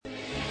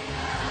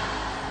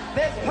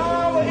There's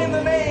power in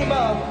the name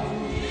of.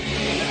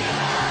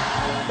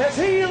 There's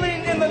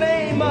healing in the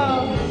name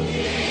of.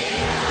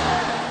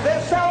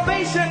 There's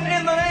salvation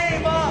in the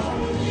name of.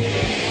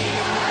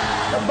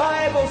 The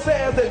Bible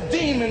says that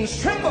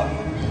demons tremble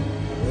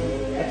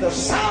at the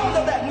sound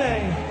of that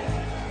name.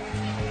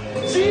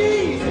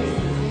 Jesus.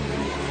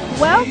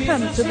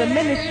 Welcome to the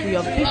ministry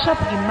of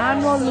Bishop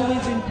Emmanuel Louis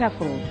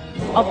Intefel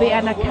of the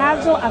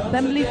Anagkazo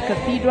Assemblies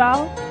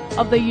Cathedral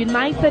of the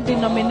United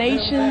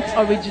Denominations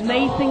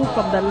originating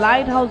from the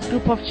Lighthouse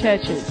Group of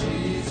Churches.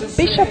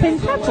 Bishop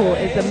Intefel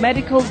is a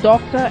medical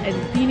doctor and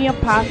senior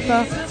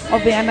pastor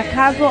of the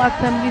Anagkazo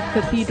Assemblies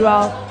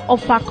Cathedral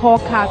of Fakor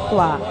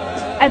Kaswa.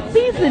 A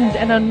seasoned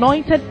and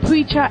anointed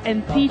preacher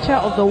and teacher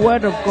of the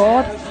Word of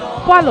God,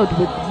 followed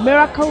with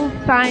miracles,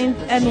 signs,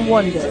 and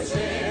wonders.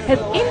 His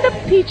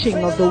in-depth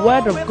teaching of the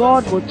Word of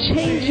God will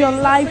change your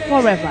life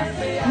forever.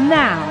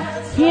 Now,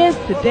 here's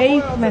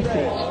today's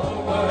message.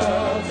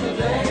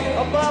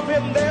 Above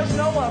him, there's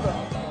no other.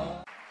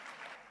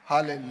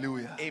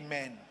 Hallelujah.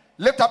 Amen.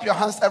 Lift up your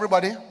hands,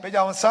 everybody.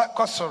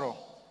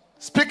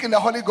 Speak in the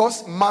Holy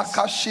Ghost.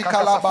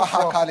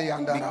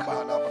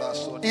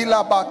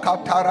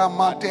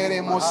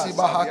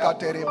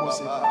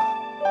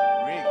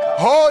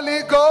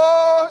 Holy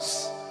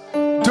Ghost,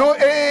 do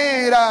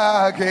it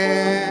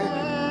again.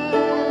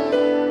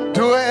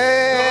 Do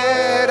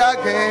it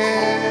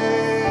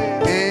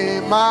again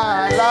in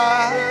my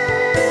life.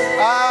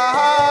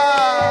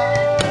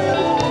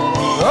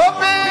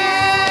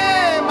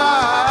 Open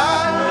my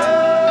eyes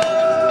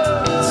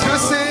to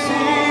see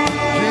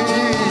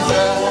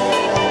Jesus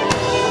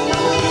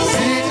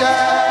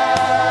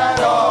seated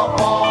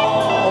upon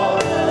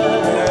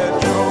the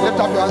throne. Lift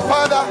up your hands.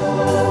 Father,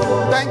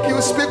 thank you.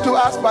 Speak to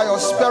us by your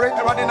Spirit.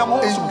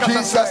 In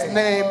Jesus'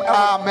 name,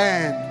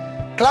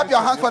 amen. Clap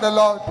your hands for the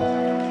Lord.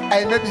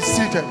 And may be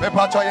seated.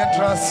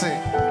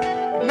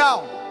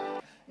 Now,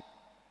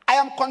 I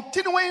am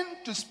continuing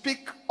to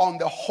speak on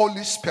the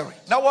Holy Spirit.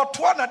 Are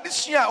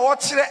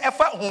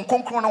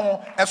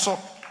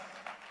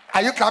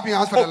you clapping your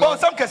hands for the Lord?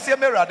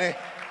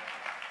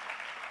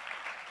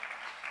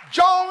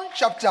 John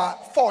chapter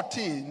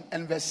 14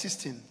 and verse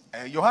 16.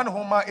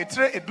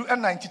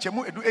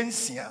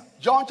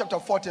 John chapter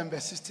 14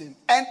 verse 16.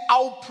 And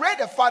I'll pray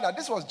the Father,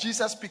 this was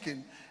Jesus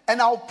speaking,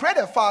 and I'll pray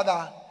the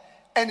Father,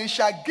 and he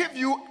shall give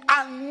you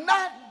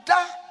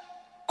another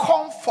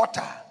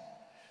comforter,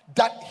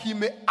 that he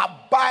may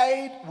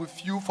abide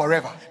with you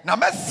forever. Now,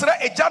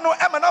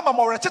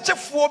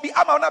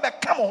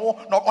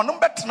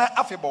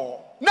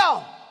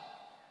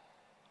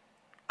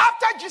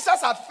 after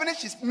Jesus had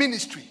finished his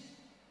ministry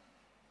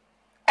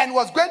and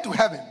was going to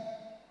heaven,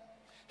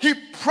 he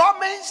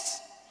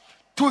promised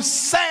to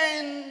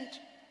send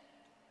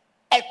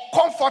a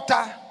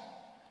comforter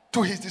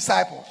to his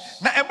disciples.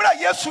 The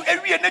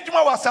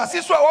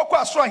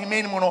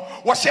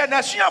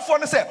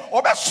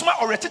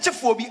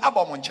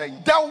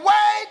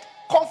word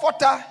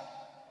comforter,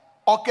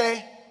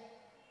 okay,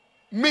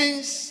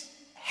 means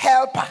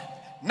helper.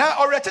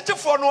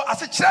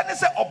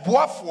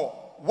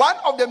 One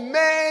of the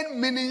main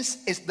meanings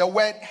is the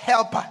word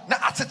helper.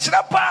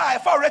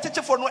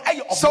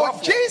 So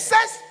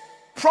Jesus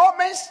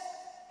promised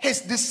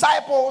his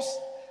disciples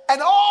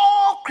and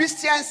all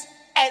Christians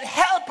a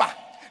helper.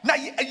 Now,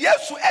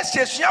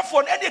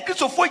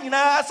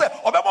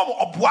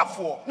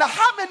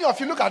 how many of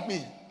you, look at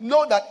me,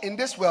 know that in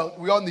this world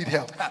we all need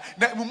help? Can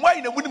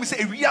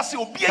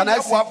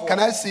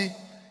I see?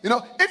 You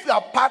know, if you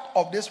are part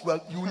of this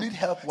world, you will need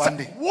help one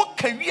day. You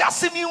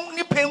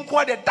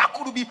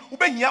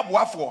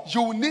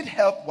will need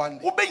help one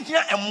day.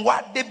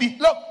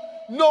 Look,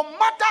 no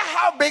matter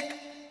how big,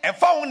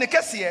 how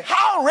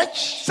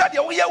rich,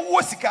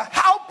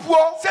 how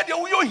poor,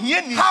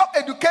 how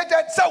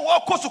educated,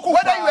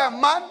 whether you are a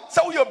man,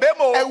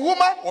 a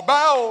woman,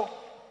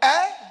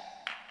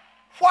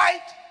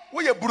 white,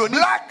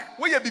 black,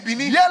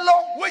 yellow,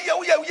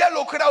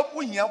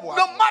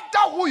 no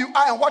matter who you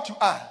are and what you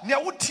are,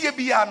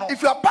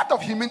 if you are part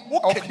of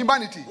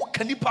humanity,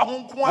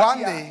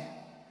 one day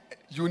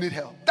you need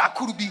help.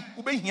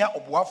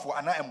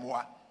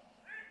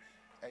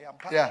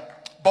 Yeah.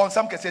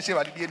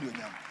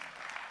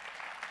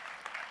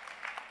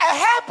 A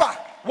helper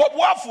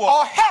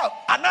or help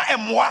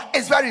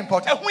is very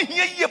important.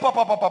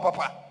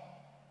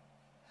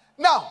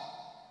 Now,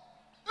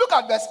 look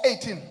at verse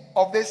 18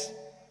 of this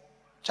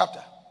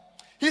chapter.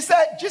 Jesus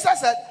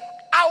said,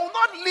 I will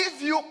not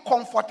leave you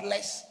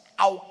comfortless.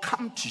 I will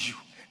come to you.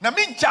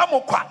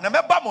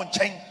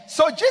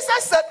 So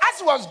Jesus said, as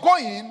he was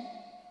going,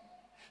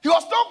 he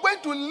was not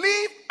going to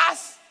leave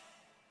us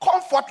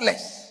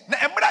comfortless. The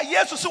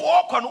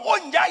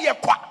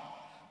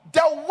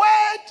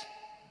word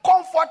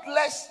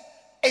comfortless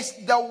is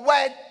the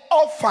word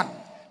orphan.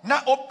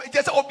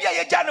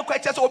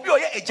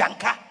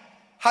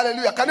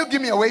 Hallelujah. Can you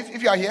give me a wave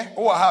if you are here?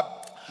 Oh, I have.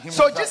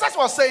 So Jesus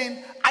was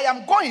saying, I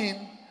am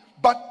going,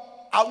 but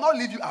I'll not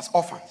leave you as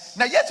orphans.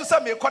 Now,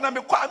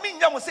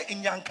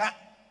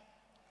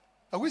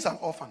 who is an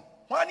orphan?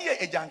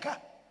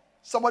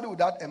 Somebody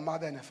without a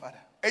mother and a father.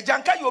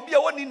 Ejanka yo bi a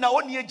woni na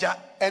woni eja.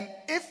 And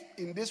if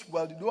in this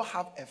world you don't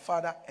have a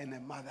father and a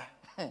mother,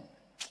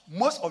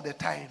 most of the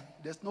time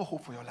there's no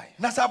hope for your life.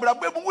 Na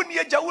sabrabwe mu woni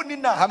eja woni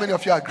na. How many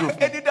of you agree with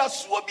me?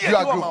 Edidasuo bi You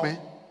agree with me?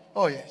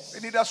 Oh yes.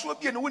 Edidasuo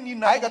bi no woni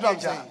na. I get what I'm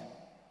saying.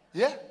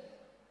 Yeah.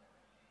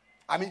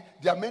 I mean,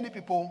 there are many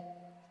people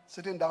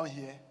sitting down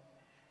here.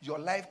 Your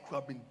life could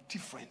have been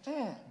different,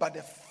 but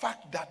the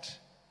fact that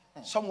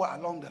somewhere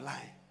along the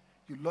line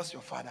you lost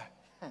your father,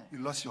 you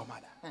lost your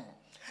mother.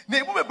 Na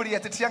ebu bebre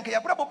yetete anka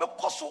ya brabo be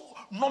koso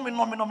nomi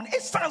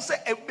esan se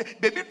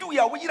baby do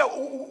ya wo yira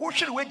wo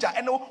hwere weja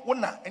ene wo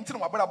na enti no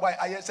wabrabo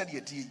aye said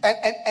yeti.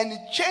 And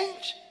it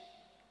changed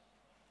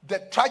the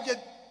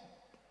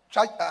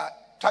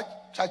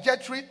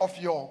trajectory of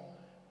your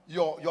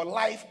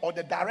life, or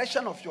the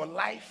direction of your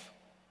life,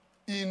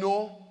 in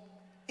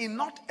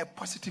not a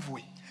positive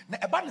way. Na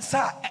eba ne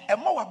sa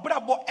emo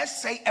wabrabo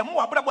esei emo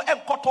wabrabo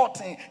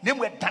enkototen na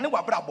emu edane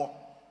wabrabo.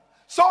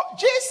 So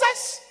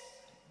Jesus,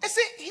 you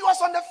see, he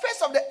was on the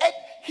face of the earth.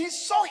 He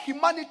saw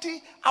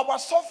humanity, our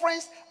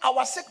sufferings,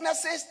 our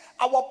sicknesses,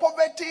 our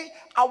poverty,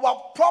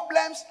 our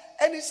problems.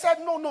 And he said,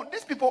 no,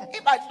 these people,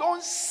 if I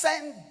don't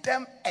send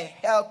them a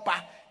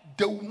helper,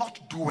 they will not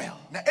do well.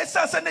 Na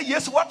esanse na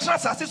Yesu watra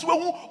asase so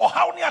hu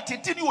ohaw ne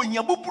atete ne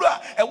onyabuburu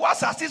a ewo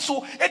asase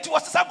so eti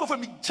wasesa kofa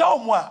mi jaw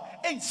mu a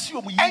ensi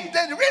omu yi. And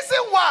the reason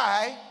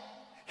why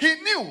he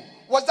knew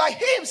was that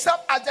he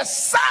himself, as the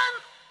Son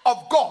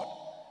of God,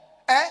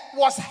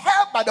 was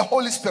helped by the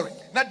Holy Spirit.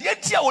 Na de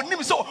tia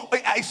onim so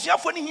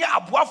asuafo ne hia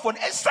aboafo ne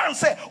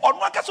esanse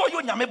ono aka so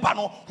yo nyame ba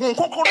no hu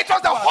konkon. It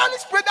was the Holy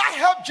Spirit that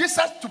helped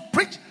Jesus to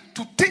preach,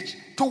 to teach,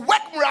 to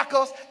work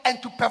miracles,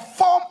 and to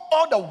perform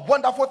all the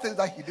wonderful things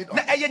that he did.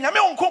 Na eye nyame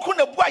hu konkon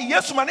na bua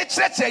Yesu ma ne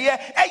kyerɛkyerɛ ye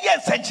eye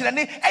nsankyerɛ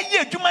ne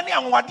eye adwuma ne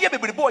anwade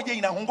bebrebe o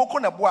ye nyina hu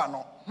konkon na bua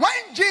no.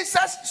 When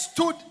Jesus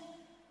stood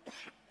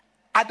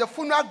at the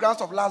funeral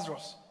grounds of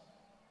Lazarus,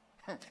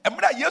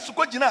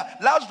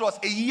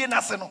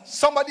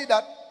 somebody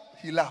that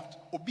he loved,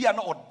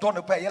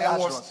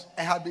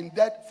 and had been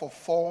dead for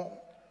 4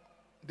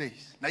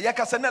 days. And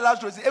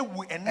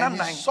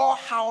he saw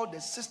how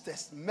the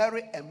sisters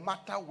Mary and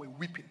Martha were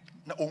weeping,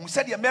 and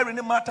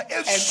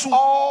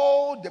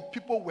all the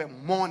people were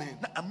mourning.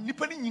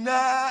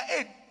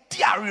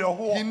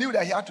 He knew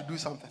that he had to do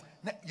something,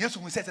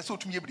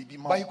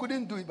 but he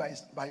couldn't do it by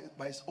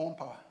his own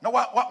power.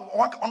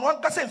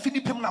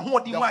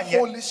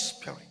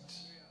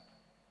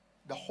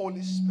 The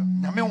Holy Spirit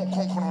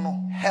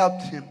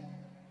helped him,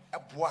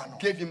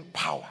 gave him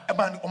power,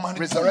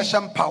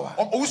 resurrection power,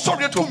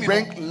 to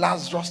bring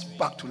Lazarus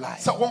back to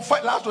life. As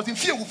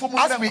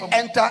we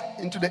enter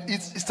into the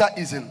Easter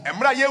season,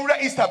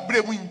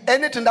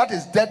 anything that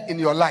is dead in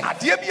your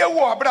life,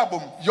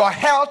 your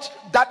health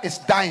that is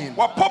dying,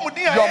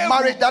 your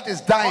marriage that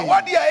is dying,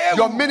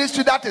 your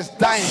ministry that is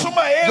dying,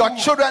 your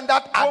children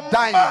that are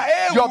dying,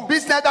 your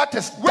business that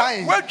is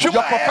dying,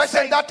 your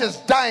profession that is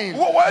dying,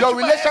 your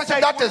relationship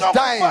that is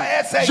dying,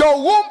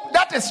 your womb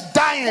that is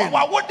dying,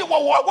 by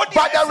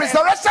the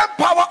resurrection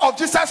power of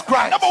Jesus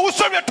Christ,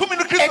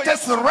 it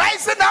is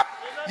rising up,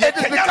 it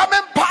is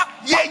becoming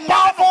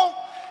powerful,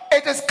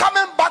 it is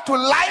coming back to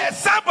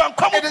life,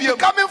 it is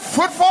becoming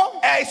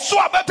fruitful.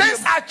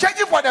 Things are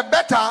changing for the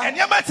better by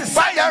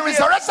the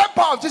resurrection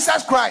power of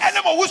Jesus Christ.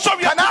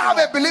 Can I have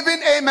a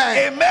believing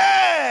amen?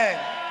 Amen.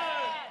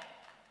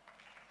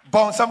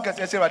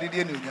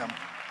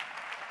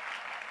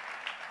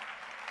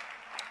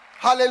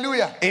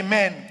 Hallelujah.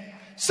 Amen.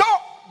 So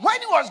when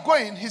he was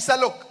going, he said,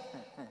 look,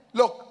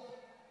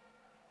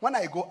 when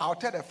I go, I'll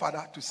tell the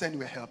Father to send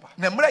you a helper.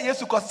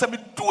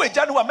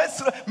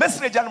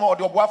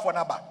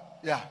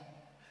 Yeah.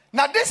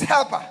 Now this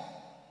helper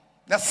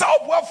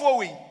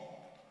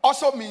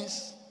also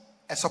means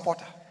a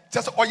supporter,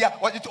 a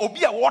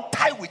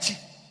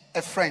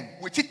friend,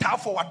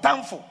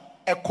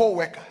 a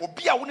co-worker,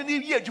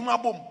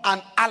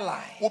 an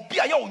ally,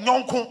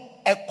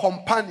 a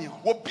companion,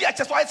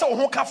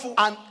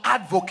 an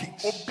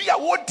advocate,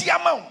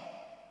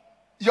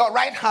 your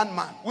right hand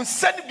man. I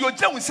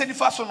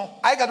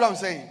get what I'm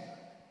saying.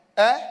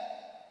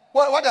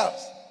 What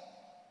else?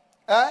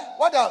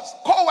 What else?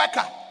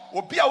 Co-worker.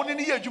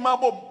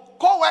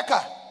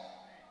 Co-worker.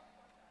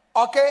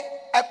 Okay.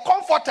 A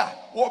comforter.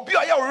 A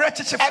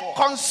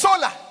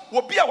consoler.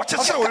 Okay.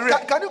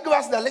 Can you give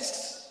us the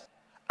list?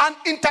 An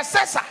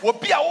intercessor. An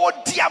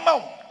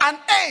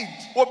aid.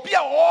 An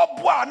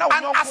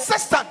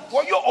assistant.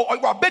 Hello.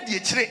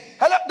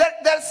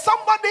 There's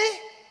somebody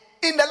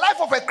in the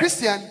life of a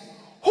Christian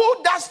who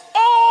does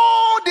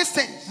all these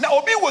things.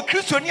 Now, but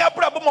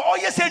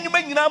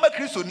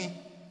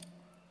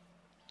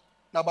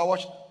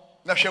watch.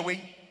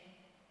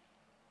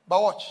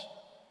 But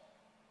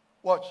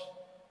watch.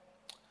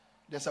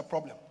 There's a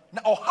problem.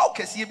 Now, how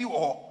can you be?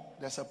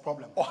 There's a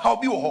problem.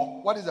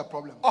 What is the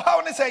problem?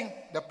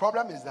 The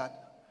problem is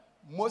that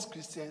most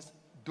Christians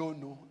don't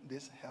know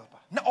this helper.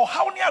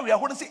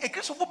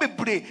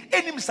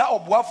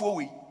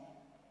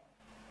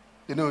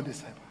 They know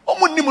this helper.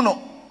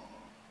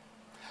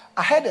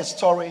 I heard a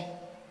story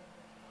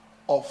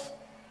of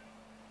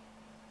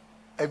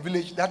a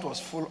village that was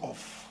full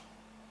of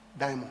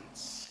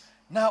diamonds.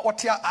 Now,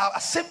 what ya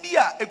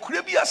asembia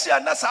ekurebia se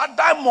na sa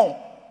diamond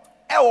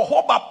e wo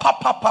ho ba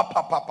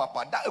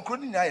papa da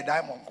ekuroni na ye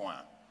diamond ko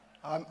a.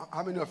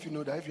 How many of you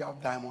know that if you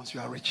have diamonds, you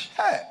are rich?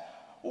 Hey,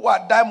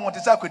 what diamond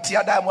is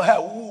akutia diamond? Hey,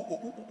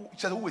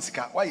 who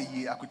sika? Why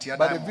ye akutia diamond?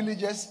 But the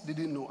villagers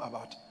didn't know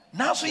about it.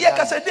 Now, so ye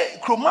ka say de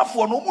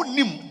kromafo no mu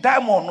nim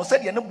diamond no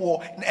said ye ne bo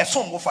na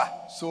esom go fa.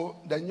 So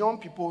the young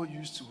people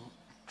used to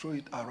throw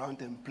it around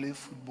and play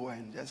football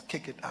and just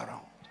kick it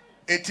around.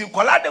 Eti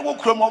kola de wo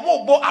kromo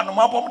mo bo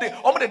anoma bom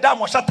de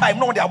diamond sha time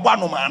no de abo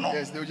anoma no.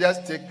 Yes, they will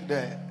just take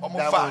the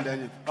diamond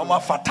and no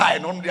fa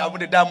time no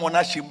de diamond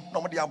na shim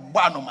no de abo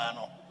anoma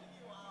no.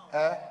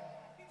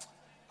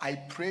 I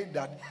pray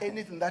that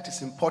anything that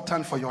is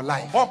important for your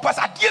life, may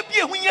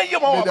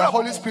the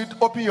Holy Spirit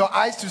open your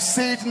eyes to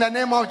see it in the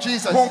name of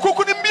Jesus. And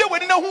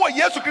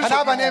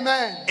have an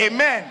amen.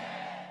 Amen.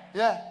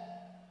 Yeah.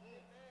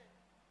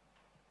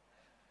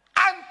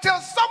 Until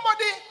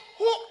somebody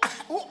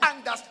who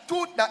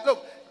understood that,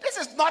 look, this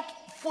is not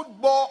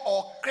football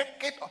or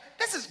cricket,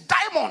 this is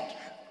diamond,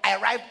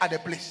 arrived at the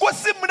place.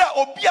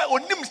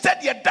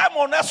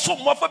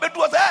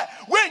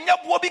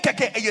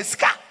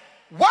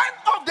 One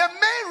of the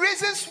main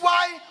reasons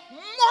why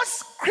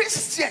most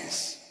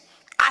Christians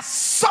are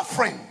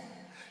suffering,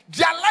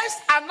 their lives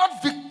are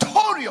not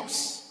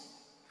victorious,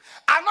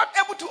 are not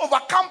able to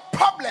overcome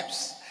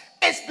problems,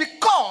 is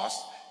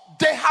because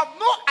they have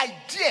no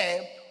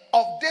idea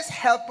of this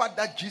helper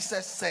that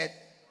Jesus said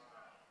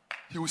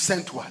he will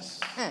send to us.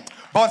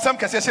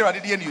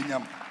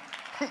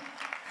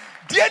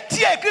 Dear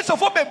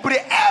Christopher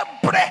Bebre,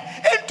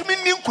 entumi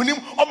ni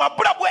nkunim o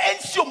mabrabo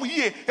ensiom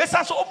yie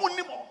esanso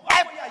omunim.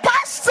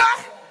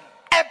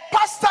 A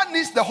pastor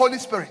needs the Holy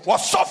Spirit.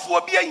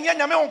 Wasofo bi ehia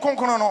nyame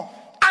onkonkron no.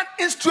 An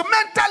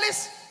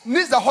instrumentalist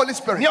needs the Holy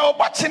Spirit. Ne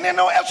obachene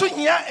no eso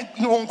hia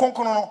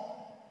onkonkron no.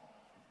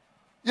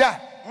 Yeah.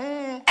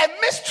 A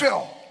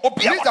minstrel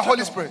needs the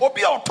Holy Spirit.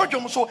 Obi a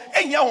otodwom so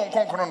ehia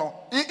onkonkron no.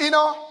 You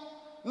know,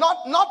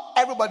 not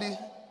everybody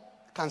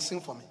can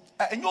sing for me.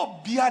 Yeah.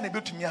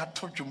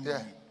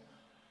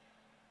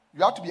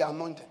 You have to be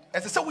anointed. Now,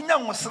 if you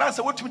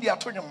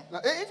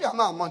are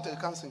not anointed, you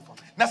can't sing for me.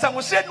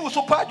 Because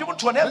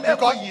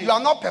you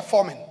are not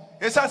performing.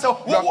 You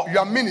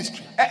are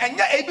ministry. You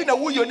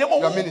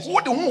are ministry.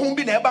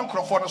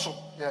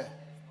 Yeah.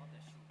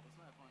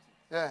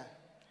 Yeah.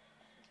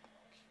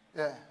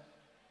 Yeah.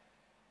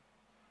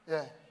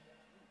 Yeah.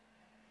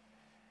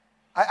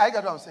 I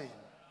get what I'm saying.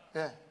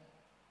 Yeah.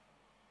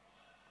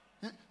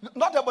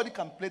 Not everybody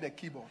can play the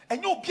keyboard.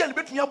 And you have to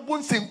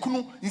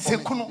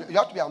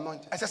be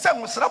anointed.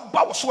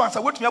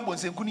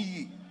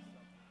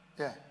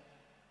 Yeah.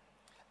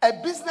 A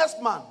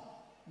businessman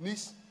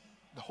needs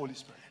the Holy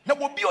Spirit.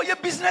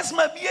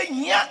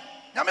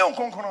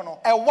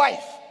 A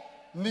wife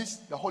needs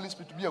the Holy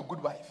Spirit to be a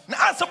good wife. A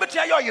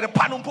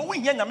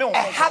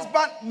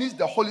husband needs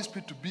the Holy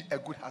Spirit to be a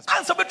good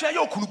husband.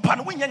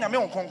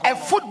 A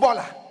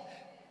footballer,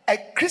 a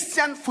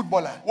Christian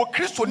footballer,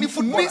 needs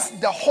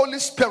the Holy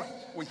Spirit.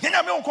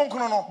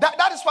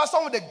 That is why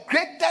some of the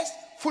greatest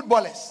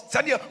footballers,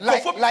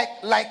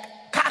 like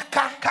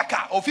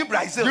Kaka of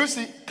Brazil, you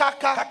see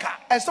Kaka,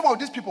 and some of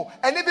these people,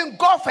 and even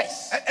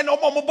golfers,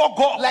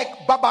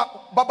 like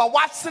Baba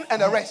Watson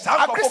and the rest,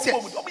 are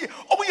Christians.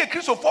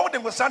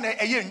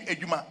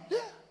 Yeah,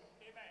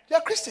 they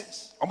are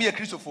Christians.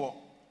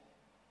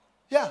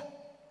 Yeah,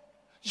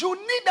 you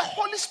need the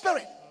Holy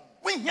Spirit.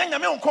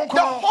 The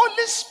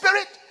Holy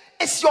Spirit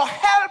is your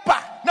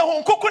helper.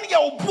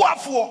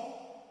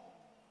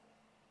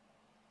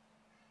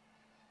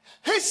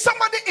 He's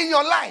somebody in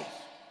your life.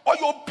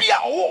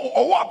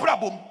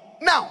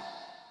 Now,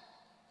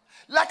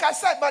 like I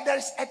said, but there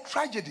is a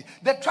tragedy.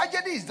 The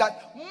tragedy is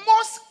that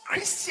most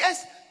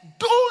Christians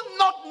do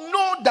not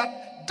know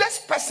that this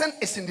person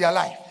is in their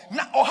life.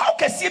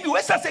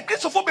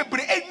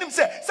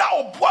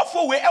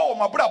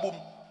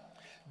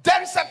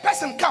 There is a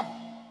person come.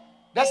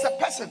 There's a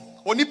person.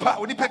 I'm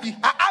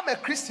a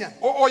Christian.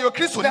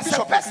 There's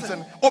a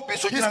person.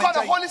 He's called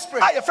the Holy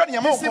Spirit. He's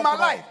in my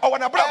life.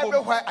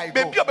 Everywhere I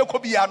go.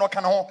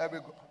 Everywhere I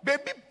go.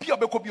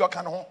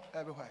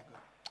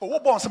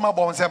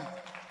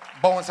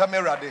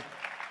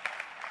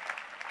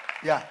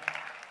 Yeah.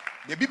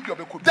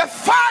 The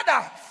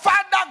Father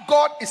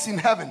God is in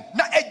heaven.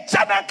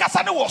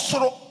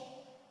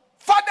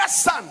 Father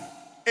Son.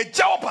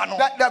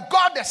 The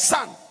God the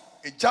Son.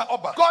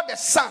 God the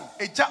Son.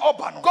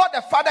 God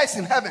the Father is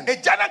in heaven.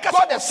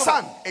 God the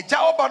Son is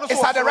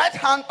at the right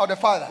hand of the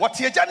Father. God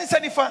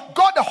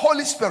the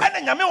Holy Spirit.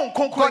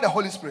 God the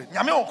Holy Spirit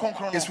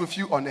is with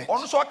you on earth.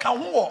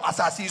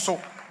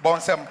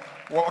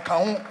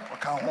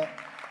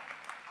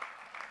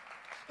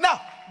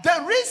 Now,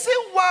 the reason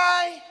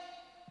why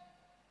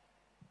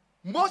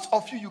most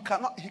of you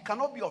he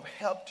cannot be of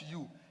help to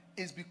you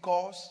is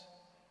because,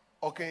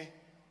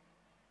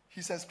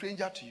 he's a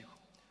stranger to you.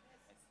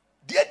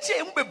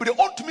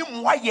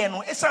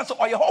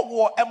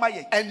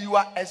 And you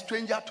are a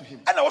stranger to him.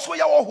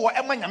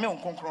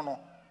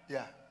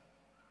 Yeah.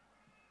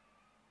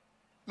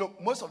 Look,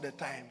 most of the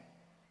time,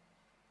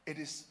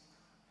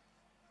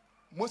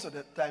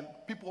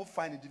 people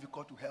find it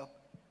difficult to help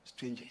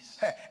strangers.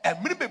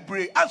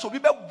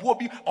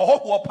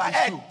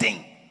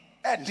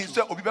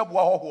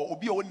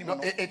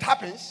 It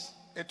happens.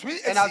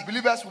 And as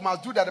believers, we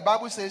must do that. The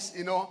Bible says,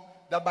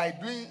 that by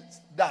doing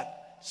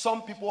that,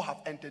 some people have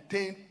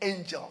entertained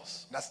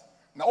angels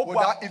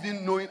without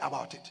even knowing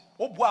about it.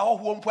 But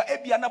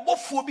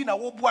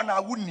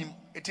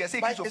it's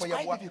quite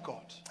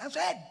difficult.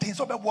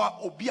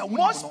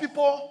 Most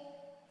people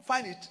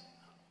find it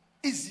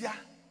easier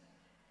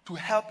to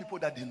help people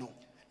that they know.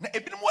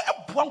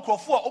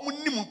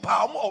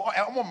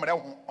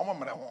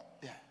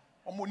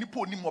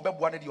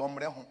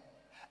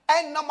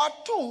 And number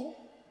two,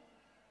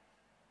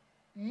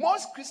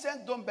 most Christians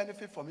don't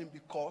benefit from him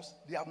because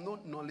they have no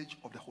knowledge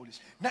of the Holy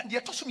Spirit. Now,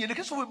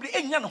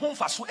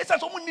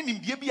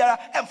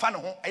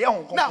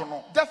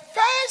 the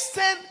first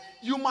thing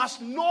you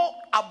must know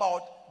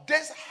about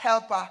this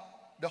helper,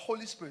 the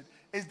Holy Spirit,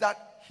 is that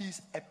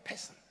he's a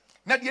person.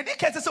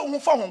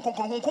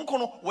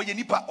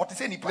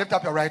 Lift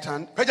up your right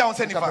hand. Lift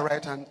up your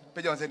right hand.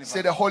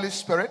 Say the Holy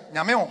Spirit.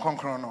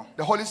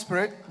 The Holy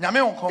Spirit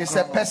is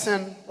a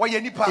person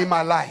in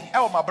my life.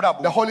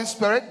 The Holy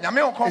Spirit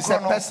is a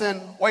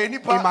person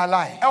in my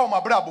life.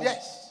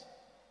 Yes.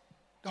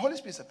 The Holy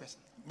Spirit is a person.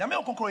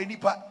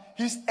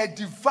 He's a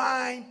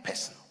divine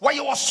person. He's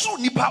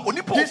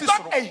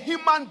not a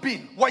human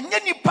being. If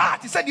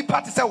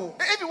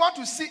you want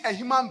to see a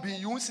human being,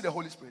 you won't see the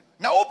Holy Spirit.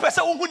 He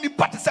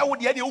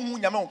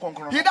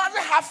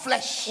doesn't have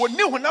flesh.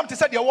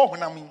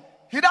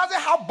 He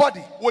doesn't have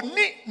body.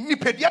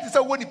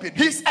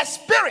 He's a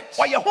spirit.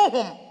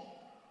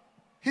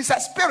 He's a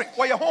spirit.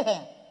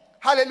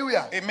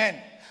 Hallelujah. Amen.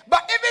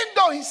 But even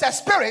though he's a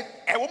spirit,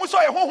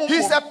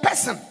 he's a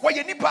person.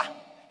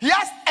 He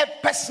has a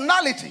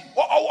personality.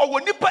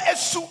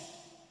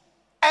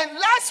 And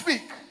last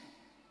week,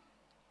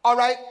 all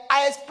right,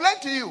 I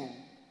explained to you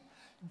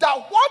that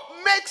what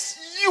makes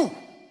you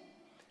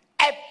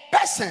a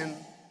person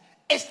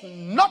is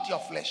not your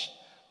flesh,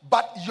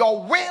 but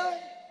your will,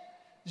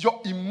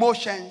 your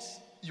emotions,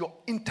 your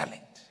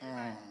intellect.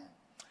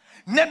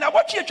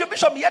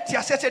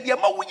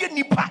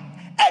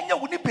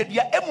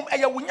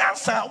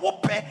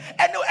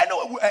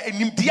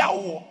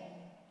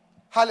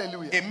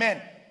 Hallelujah.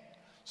 Amen.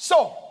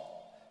 So,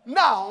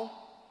 now,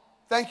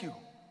 thank you.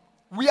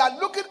 We are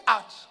looking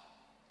at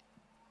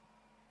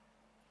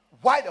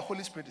why the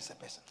Holy Spirit is a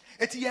person.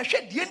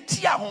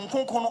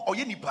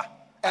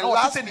 And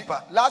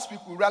last week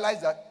we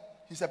realized that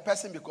he's a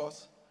person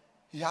because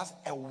he has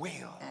a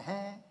will.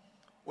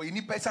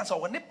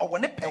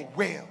 A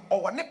will.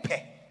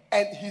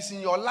 And he's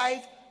in your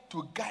life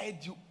to guide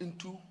you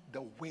into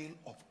the will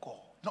of God.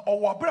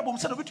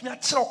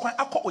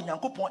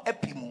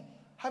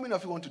 How many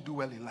of you want to do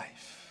well in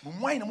life? You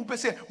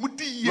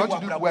want to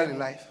do well in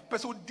life?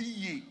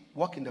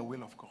 Walk in the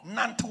will of God.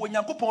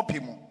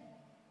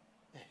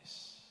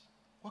 Yes.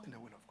 Walk in the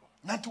will of God.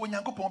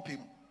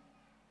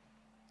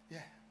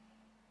 Yeah.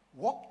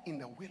 Walk in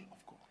the will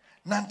of God.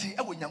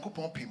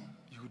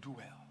 You will do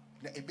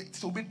well.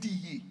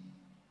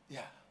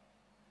 Yeah.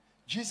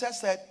 Jesus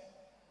said,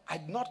 I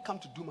did not come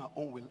to do my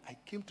own will. I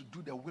came to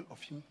do the will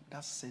of him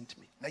that sent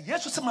me.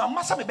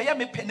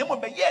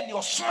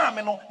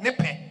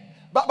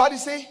 But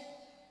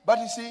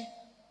you see,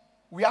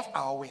 we have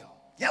our will.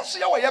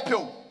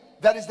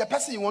 That is the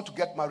person you want to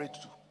get married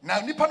to. Now,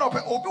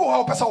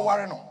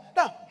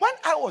 when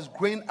I was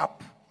growing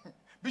up,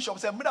 Bishop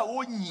said,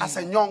 as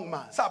a young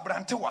man,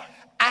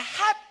 I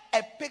had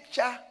a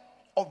picture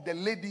of the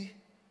lady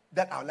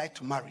that I would like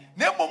to marry.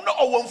 I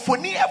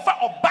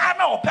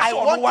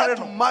wanted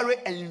to marry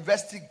an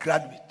university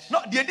graduate. And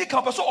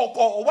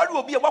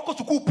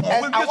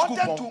I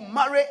wanted to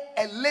marry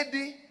a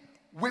lady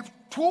with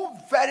two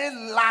very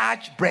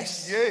large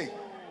breasts. Yeah.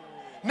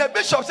 Now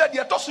Bishop said,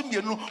 now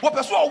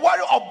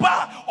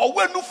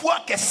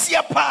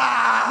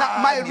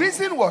my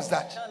reason was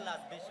that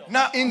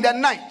now in the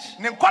night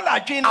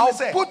I'll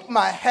put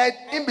my head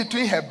in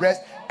between her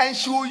breasts and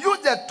she will use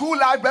the two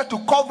large breasts to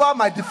cover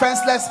my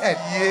defenseless head.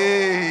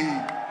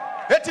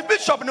 Yeah.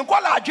 Bishop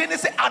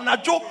say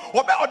anajo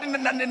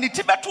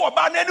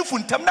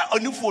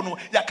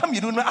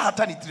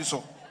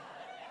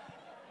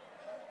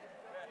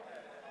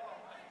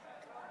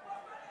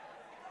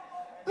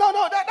No,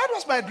 that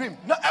was my dream.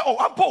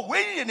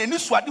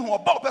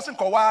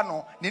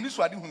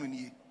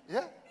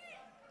 Yeah.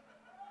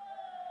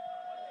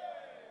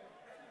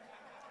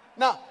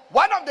 Now,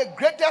 one of the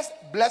greatest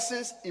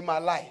blessings in my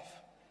life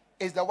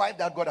is the wife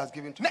that God has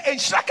given to me.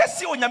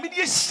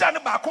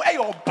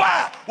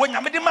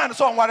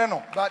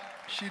 But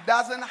she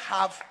doesn't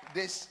have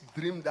this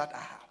dream that I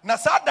have.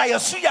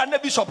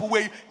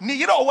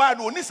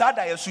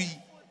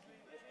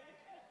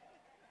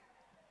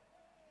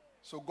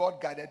 So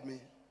God guided me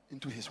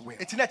into his will.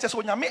 It's not just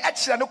when you make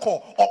extra no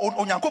call or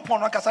on Yanko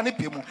Pono Casani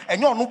Pimu,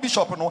 and you're no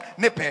bishop no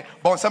nepe,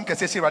 but some can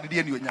say rather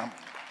than you.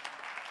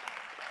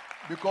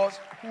 Because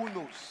who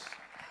knows?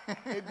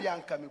 Maybe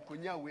I'm coming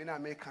when I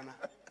make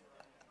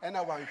and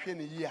I want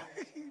a year.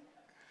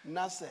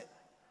 Nasa,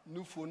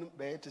 new phone,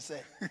 bear to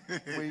say,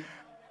 we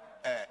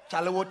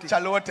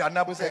Chalawoti, and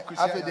Nabu say,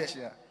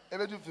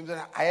 every two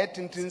I had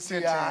tintin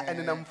and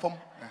then I'm from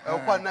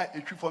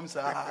a tree from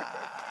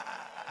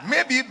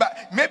maybe, but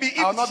maybe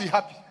I'll not be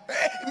happy.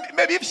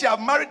 Maybe if she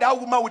have married that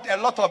woman with a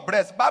lot of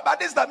breasts, but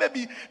this time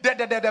maybe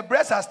the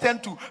breast has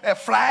turned to a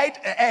fried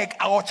egg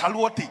or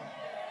chalwoti.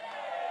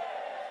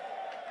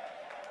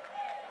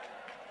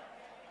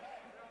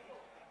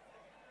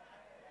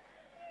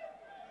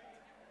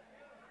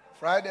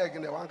 Fried egg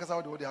in the one because I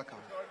would do the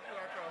account.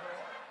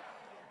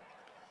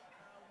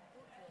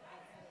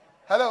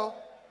 Hello.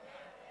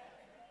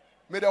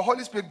 May the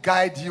Holy Spirit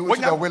guide you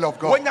into the will of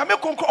God.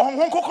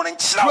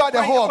 Throughout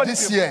the whole of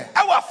this year,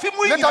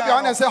 lift up your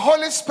hand and say,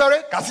 Holy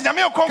Spirit,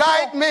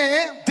 guide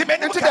me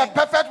into the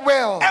perfect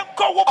will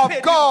of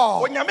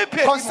God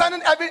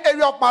concerning every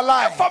area of my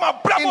life.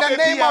 In the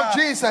name of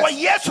Jesus,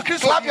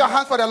 clap your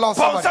hands for the Lord.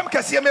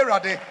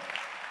 Somebody.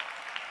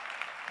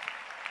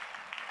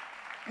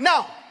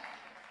 Now,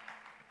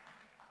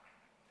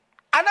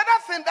 another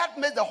thing that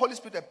makes the Holy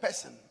Spirit a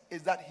person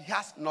is that he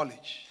has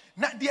knowledge.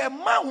 The Holy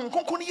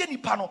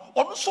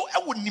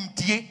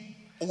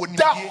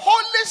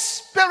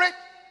Spirit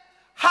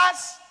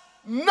has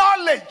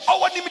knowledge.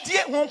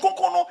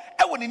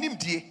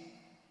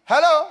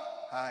 Hello?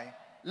 Hi.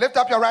 Lift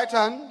up your right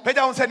hand.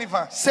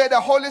 Say the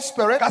Holy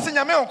Spirit has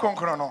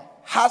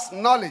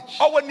knowledge.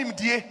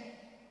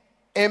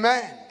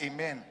 Amen.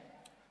 Amen.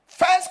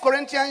 1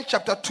 Corinthians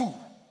chapter 2. 1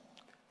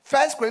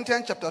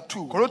 Corinthians chapter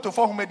 2.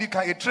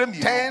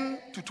 10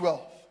 to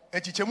 12.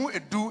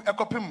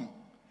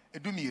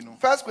 1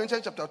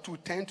 Corinthians chapter 2,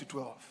 10 to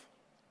 12.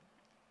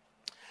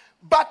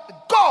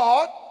 But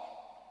God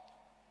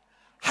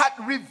had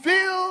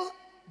revealed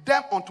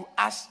them unto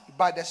us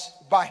by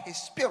his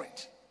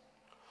Spirit.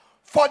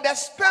 For the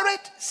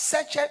Spirit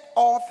searcheth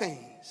all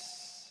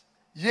things,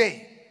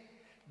 yea,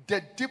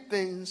 the deep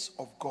things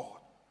of God.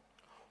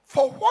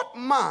 For what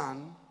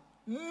man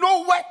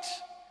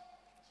knoweth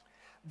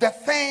the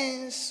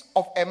things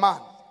of a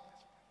man,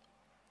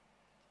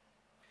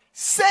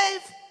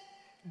 save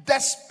the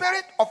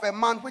spirit of a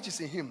man which is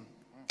in him?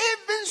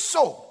 Even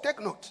so, take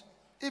note,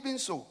 even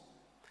so,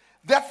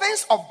 the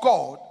things of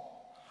God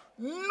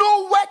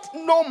knoweth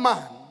no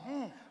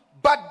man,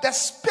 but the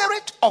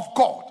Spirit of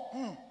God.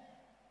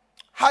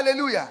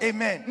 Hallelujah.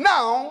 Amen.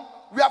 Now,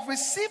 we have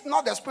received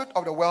not the spirit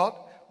of the world,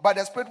 but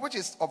the Spirit which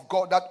is of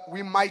God, that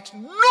we might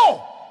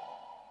know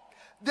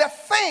the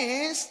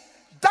things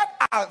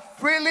that are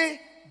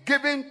freely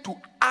given to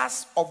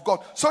us of God.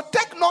 So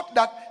take note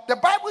that the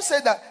Bible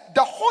says that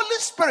the Holy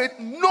Spirit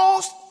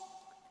knows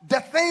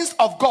the things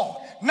of God.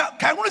 Now,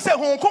 can we say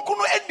and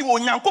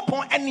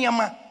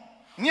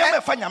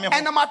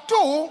number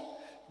two,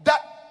 that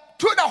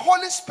through the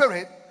Holy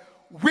Spirit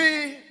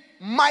we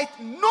might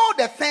know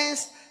the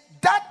things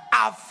that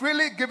are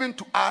freely given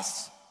to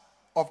us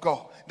of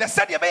God.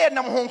 So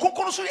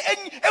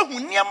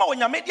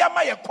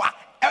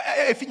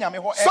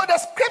the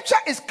scripture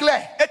is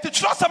clear.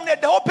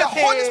 The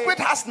Holy Spirit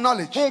has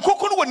knowledge.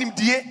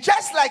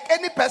 Just like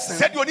any person,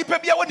 he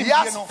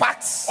has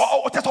facts,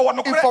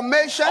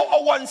 information,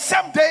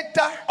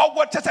 data,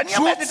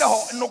 truth,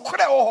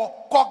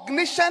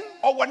 cognition,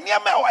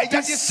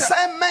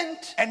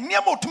 discernment,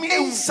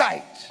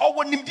 insight,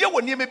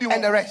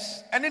 and the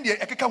rest. And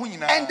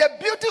the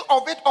beauty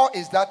of it all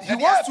is that he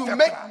wants to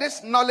make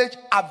this knowledge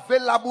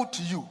available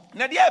to you.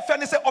 Through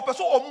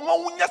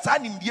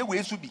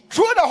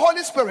the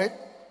Holy Spirit,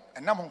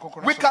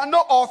 we can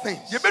know all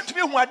things.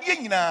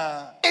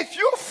 If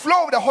you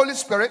flow with the Holy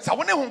Spirit, he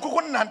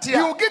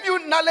will give you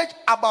knowledge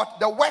about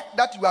the work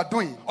that you are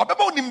doing,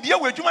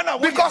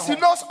 because he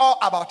knows all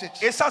about it.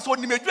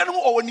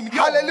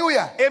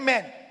 Hallelujah.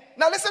 Amen.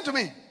 Now listen to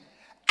me.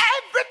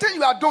 Everything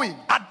you are doing,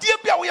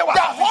 the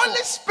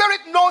Holy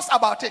Spirit knows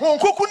about it.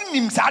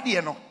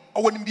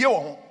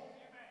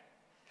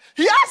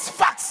 He has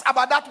facts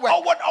about that work.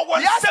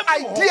 He has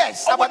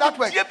ideas about that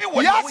work. He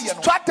has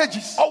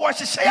strategies.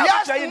 He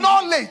has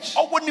knowledge.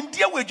 He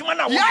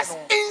has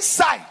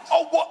insight.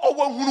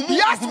 He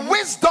has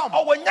wisdom.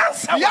 He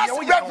has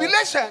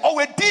revelation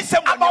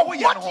about what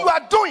you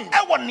are doing.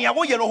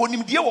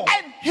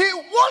 And he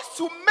wants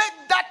to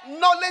make that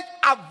knowledge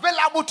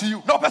available to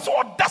you.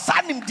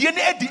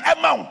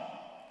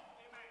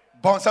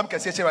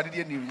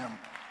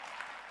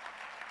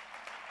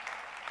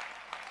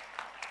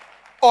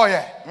 Oh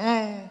yeah.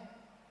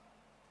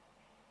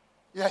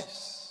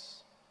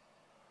 Yes.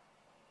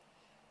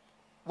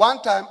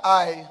 One time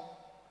I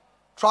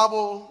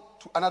traveled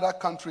to another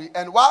country,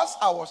 and whilst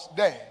I was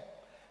there,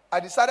 I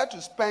decided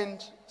to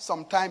spend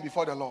some time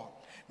before the Lord.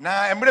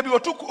 On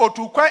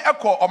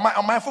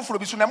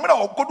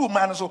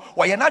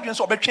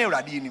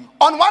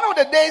one of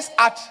the days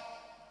at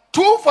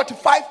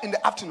 2:45 in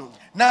the afternoon.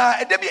 Na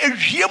edebi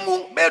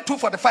ehwiemu be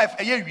 2:45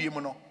 eye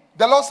hwiemu no.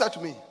 The Lord said to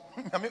me,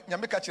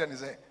 Nyame ka kire ne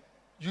say,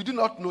 you do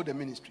not know the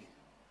ministry.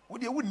 wo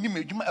de wonnim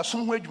adwuma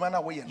esom ho adwuma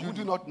na wo ye no. You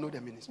do not know the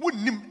ministry.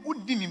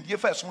 Wonnim die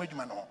fa esom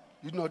adwuma no.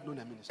 You do not know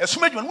the ministry.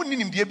 Esom adwuma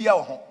wonnim die bia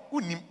wo ho.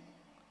 Wonnim.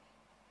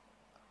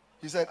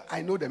 He said,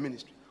 I know the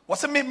ministry. Wo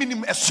se me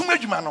nim esom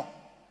adwuma no.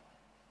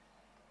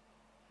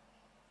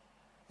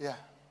 Yeah.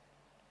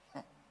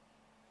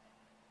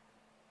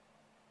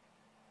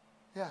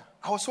 Yeah.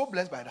 I was so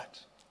blessed by that.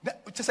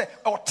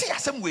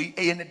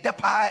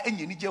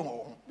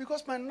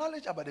 Because my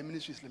knowledge about the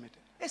ministry is limited.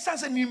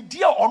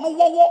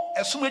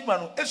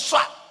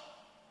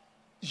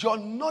 Your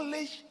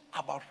knowledge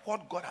about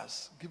what God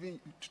has given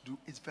you to do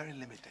is very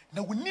limited.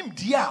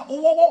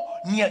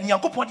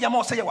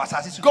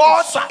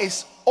 God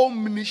is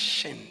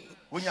omniscient.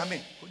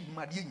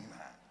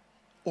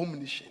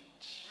 Omniscient.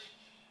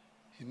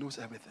 He knows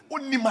everything.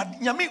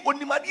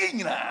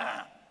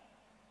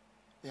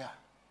 Yeah.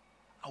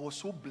 I was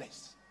so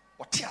blessed.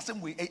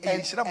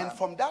 And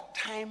from that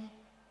time,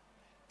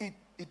 it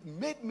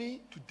made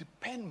me to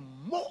depend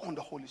more on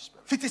the Holy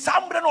Spirit.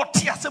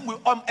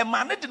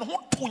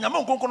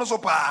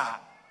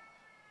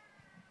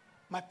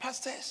 My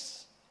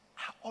pastors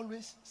are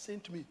always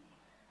saying to me,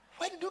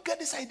 where did you get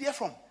this idea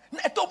from?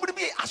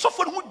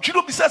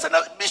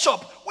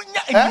 Bishop,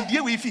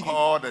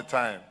 all the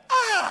time.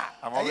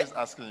 I'm always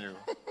asking you.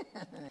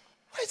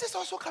 Where is this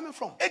also coming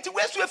from?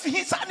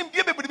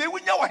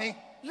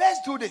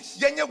 Let's do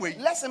this.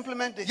 Let's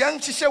implement this.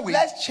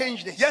 Let's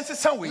change this.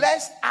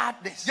 Let's add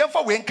this. It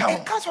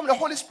comes from the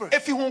Holy Spirit.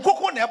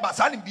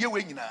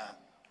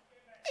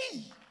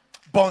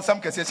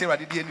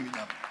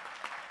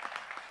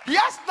 He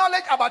has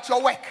knowledge about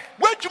your work.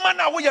 He has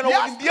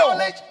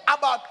knowledge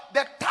about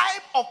the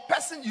type of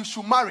person you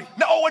should marry.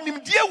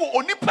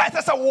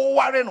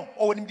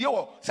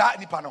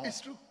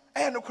 It's true.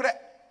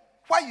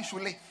 Why you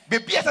should live.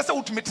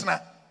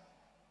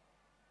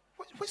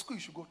 Which school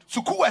you should go to.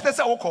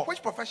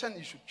 Which profession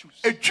you should choose.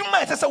 He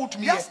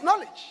has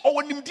knowledge. He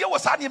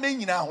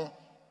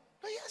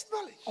has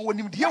knowledge.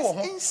 He has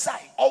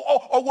insight.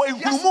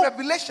 He has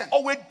revelation.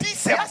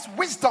 He has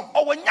wisdom.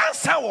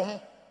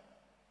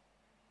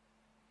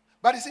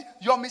 But you see,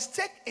 your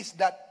mistake is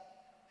that,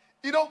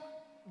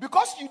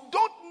 because you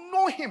don't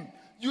know him,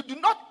 you do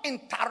not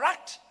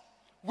interact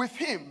with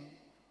him,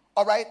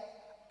 all right,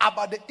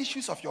 about the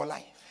issues of your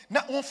life. You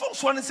must be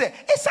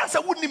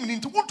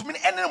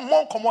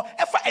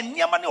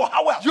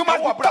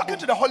talking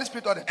to the Holy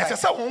Spirit all the time.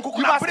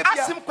 You must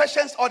ask him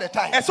questions all the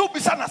time.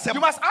 You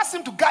must ask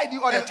him to guide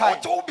you all the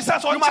time. You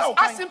must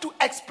ask him to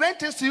explain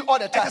things to you all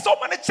the time.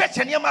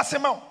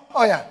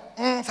 Oh yeah.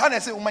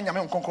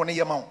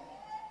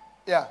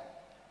 Yeah.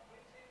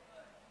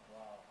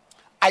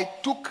 I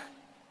took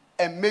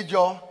a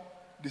major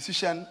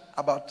decision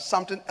about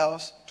something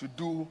else to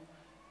do,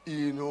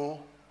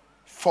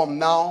 from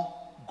now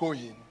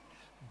going,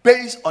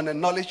 based on the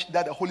knowledge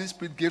that the Holy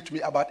Spirit gave to me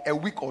about a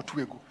week or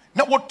two ago.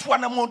 I was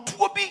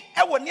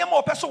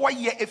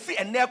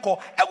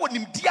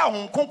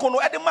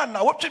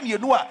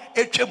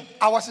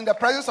in the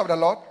presence of the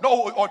Lord.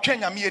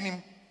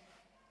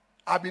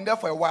 I've been there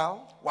for a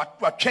while.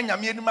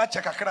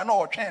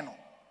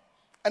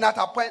 And at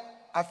a point,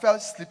 I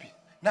felt sleepy.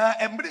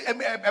 I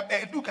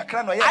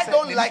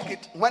don't like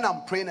it when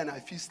I'm praying and I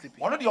feel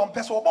sleepy. So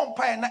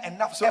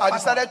I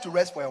decided to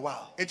rest for a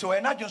while. And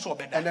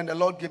then the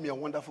Lord gave me a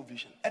wonderful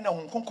vision. Gave me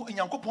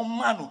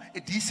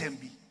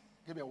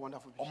a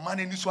wonderful vision.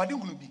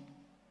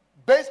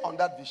 Based on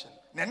that vision,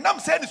 I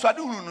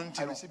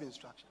received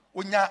instruction,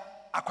 which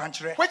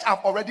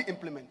I've already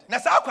implemented.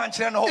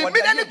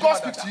 Immediately God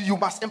speaks to you, you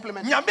must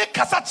implement it.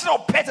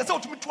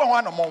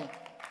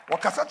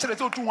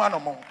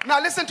 Now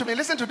listen to me,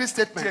 listen to this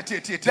statement.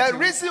 The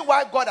reason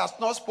why God has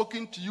not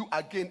spoken to you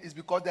again is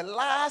because the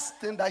last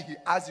thing that he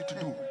asked you to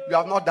do, you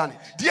have not done it.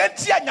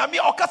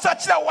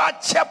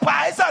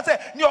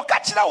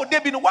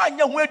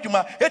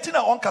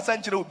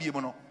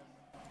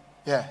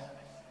 Yeah.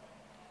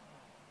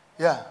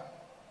 Yeah.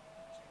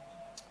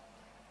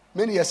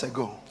 Many years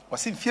ago,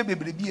 this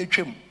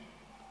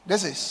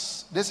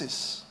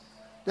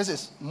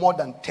is more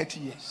than 30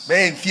 years.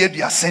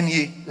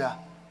 Yeah.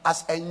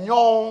 As a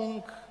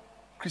young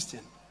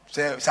Christian,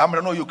 I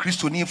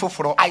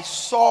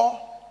saw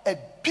a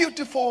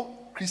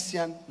beautiful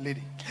Christian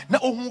lady.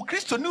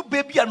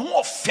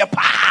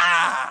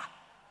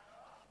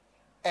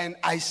 And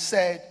I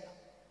said,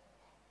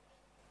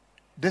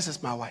 this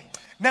is my wife.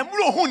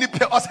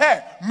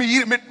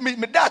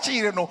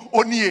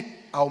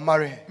 I'll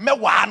marry her.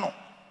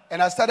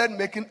 And I started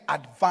making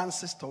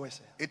advances towards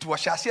her. But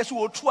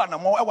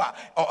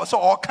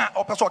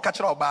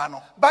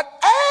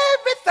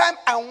every time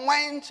I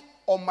went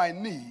on my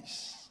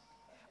knees,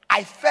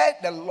 I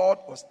felt the Lord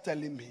was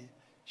telling me,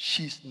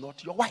 she's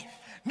not your wife.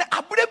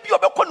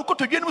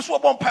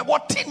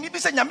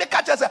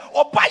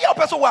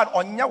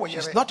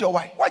 She's not your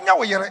wife.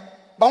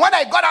 But when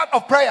I got out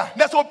of prayer,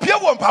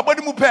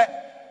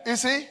 you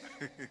see,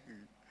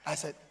 I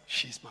said,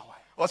 she's my wife.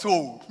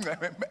 Also,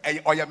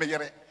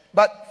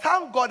 But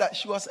thank God that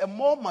she was a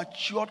more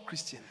matured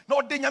Christian.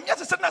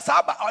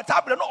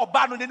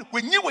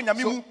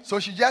 So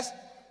she just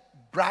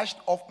brushed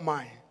off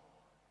my,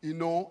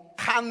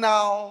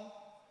 carnal,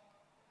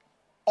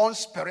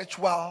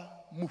 unspiritual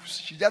moves.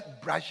 She just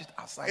brushed it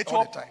aside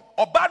all the time.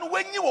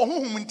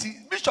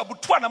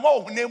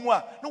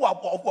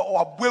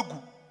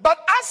 But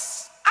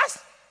as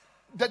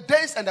the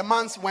days and the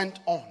months went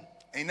on,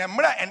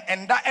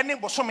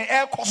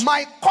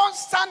 my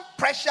constant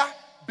pressure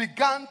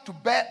began to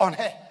bear on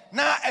her.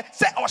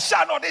 Somehow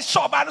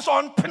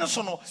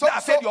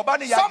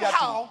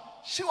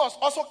she was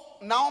also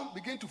now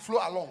beginning to flow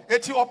along.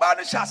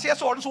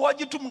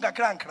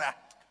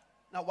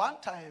 Now one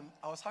time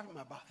I was having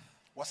my bath.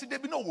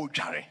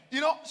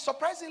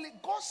 Surprisingly,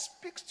 God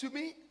speaks to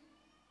me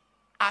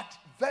at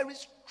very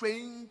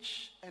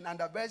strange and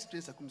under very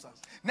strange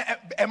circumstances. I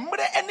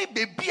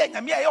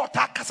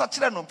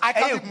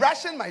can be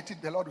brushing my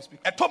teeth, the Lord will speak.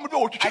 I can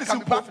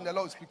be bathing, the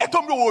Lord will speak. And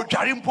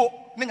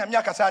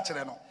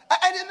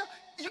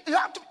you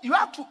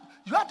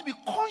have to be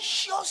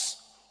conscious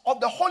of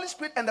the Holy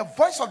Spirit and the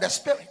voice of the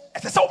Spirit.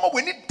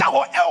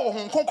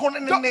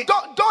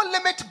 Don't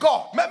limit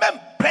God.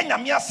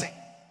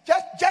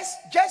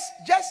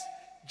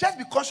 Just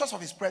be conscious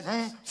of His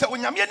presence.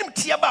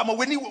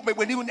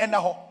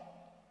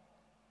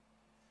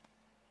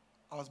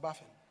 I was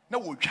bathing.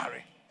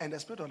 And the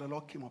Spirit of the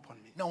Lord came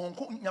upon me.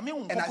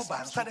 And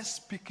I started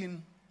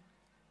speaking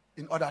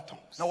in other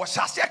tongues. For a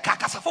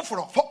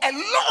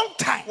long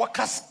time.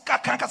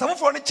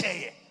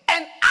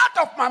 And out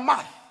of my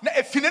mouth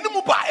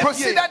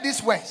proceeded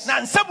these words.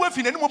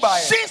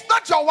 She's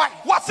not your wife.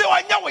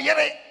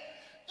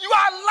 You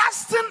are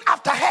lusting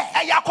after her.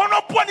 You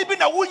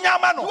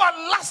are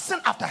lusting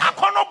after her.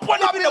 You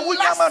have been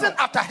lusting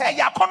after her.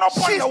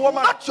 She's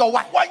not your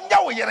wife.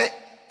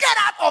 Get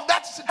out of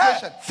that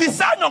situation.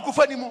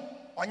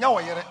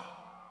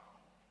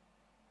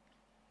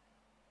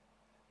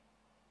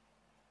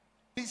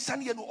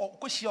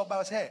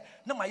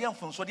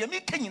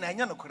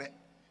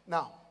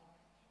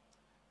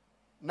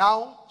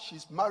 Now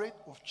she's married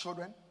with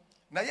children.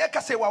 I'm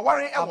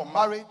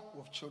married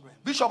with children.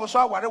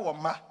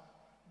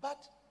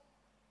 But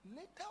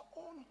later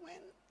on,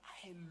 when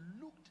I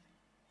looked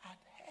at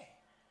her,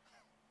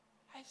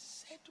 I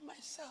said to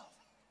myself,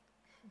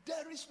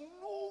 there is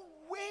no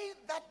way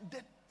that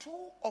the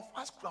two of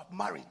us could have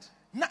married.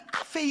 You are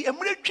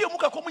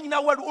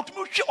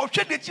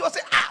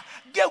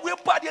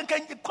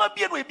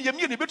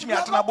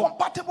not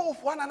compatible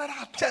with one another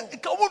at all.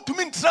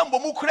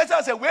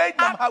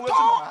 I was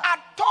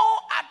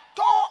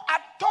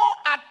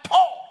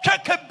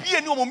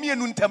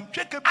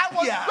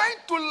going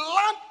to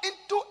land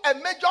into a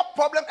major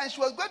problem, and she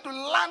was going to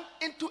land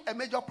into a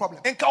major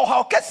problem. Based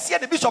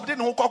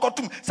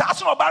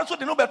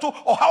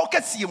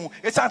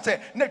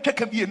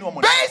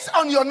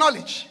on your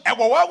knowledge,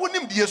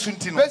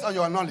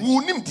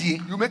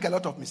 you make a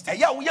lot of mistakes.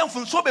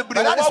 But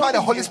that is why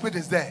the Holy Spirit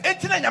is there,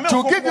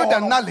 to give you the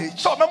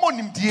knowledge,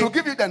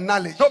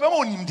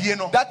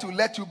 that will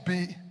let you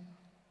be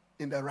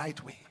in the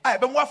right way.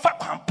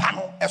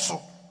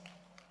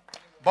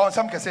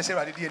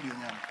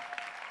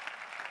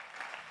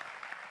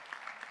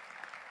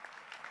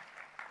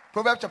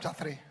 Proverbs chapter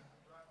 3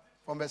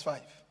 from verse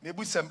 5.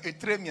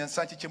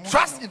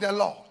 Trust in the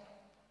Lord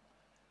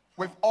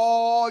with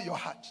all your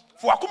heart,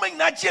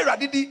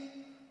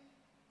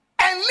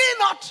 and lean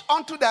not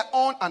unto their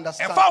own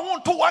understanding.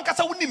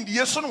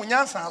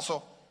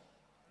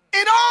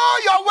 In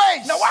all your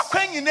ways.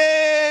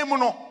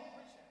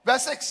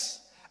 Verse 6.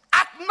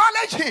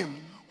 Acknowledge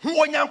him,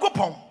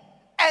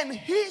 and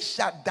he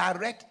shall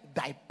direct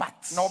thy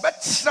paths.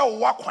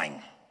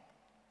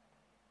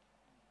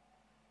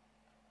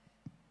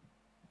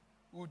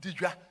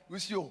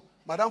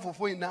 Madam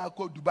Fofo in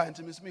Dubai and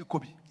me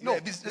Kobe. No,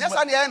 yes,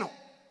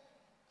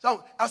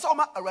 so I saw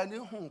my around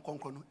home.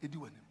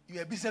 You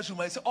are a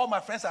businesswoman. Say all my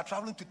friends are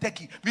traveling to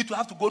Turkey. Me to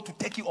have to go to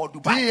Turkey or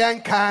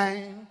Dubai.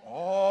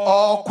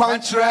 Oh,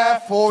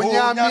 Quantre for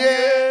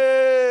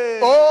Nyamie.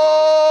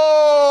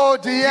 Oh,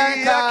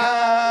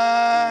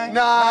 Dienka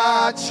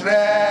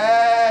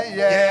Natre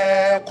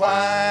ye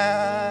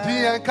Quan.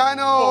 Dienka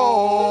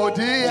no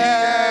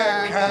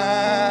Dienka.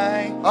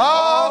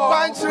 Oh,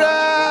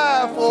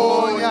 Quantre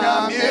for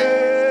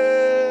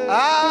Nyamie.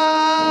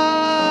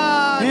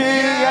 Ah,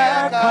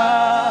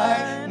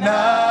 Dienka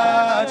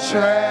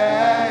Natre.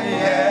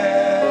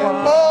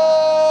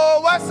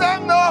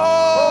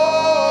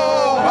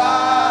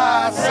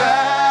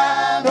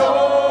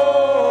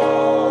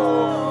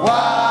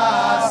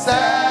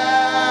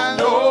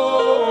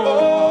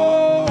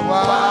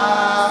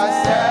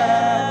 Say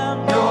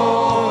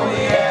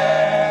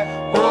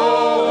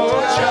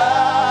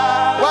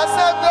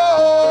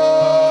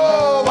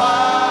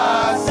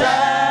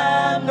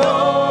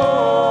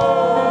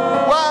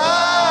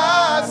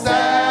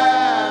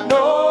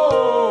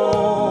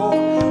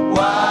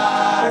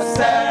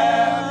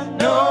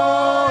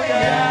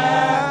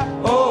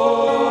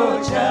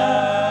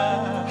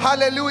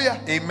Hallelujah.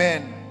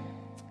 Amen.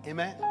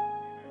 Amen.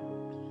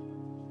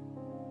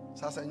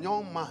 So as a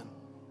young man,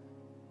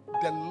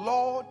 the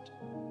Lord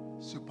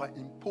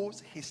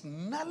superimposed his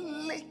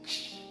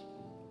knowledge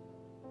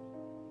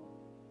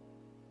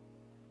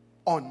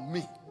on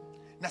me.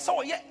 And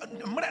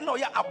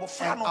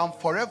I'm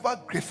forever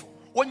grateful.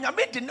 May the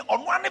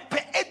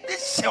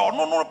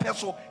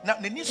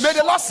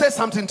Lord say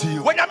something to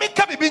you. May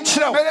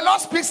the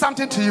Lord speak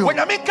something to you. May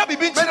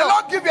the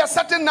Lord give you a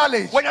certain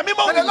knowledge. May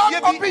the Lord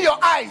open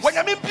your eyes. May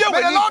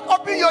the Lord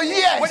open your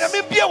ears. May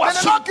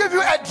the Lord give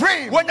you a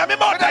dream. May the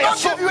Lord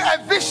give you a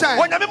vision.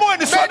 May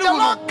the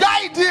Lord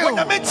guide you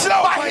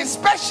by his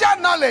special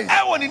knowledge.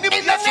 In the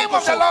name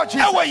of the Lord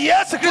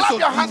Jesus. Clap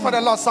your hands for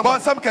the Lord.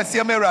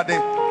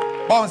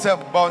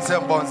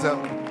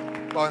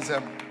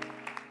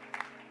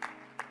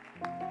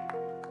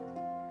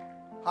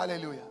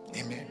 Hallelujah.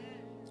 Amen.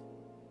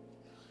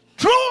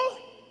 Through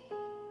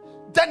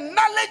the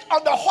knowledge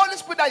of the Holy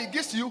Spirit that he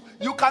gives to you,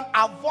 you can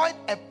avoid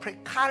a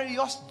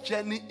precarious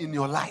journey in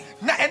your life.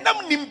 Now,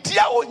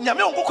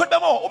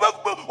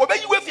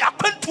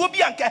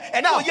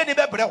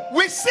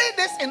 we see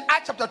this in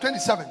Acts chapter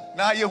 27.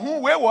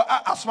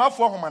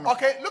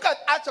 Okay, look at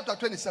Acts chapter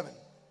 27.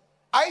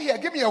 Are you here?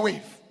 Give me a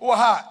wave. You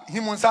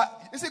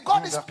see,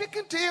 God is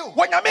speaking to you.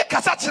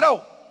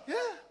 Yeah.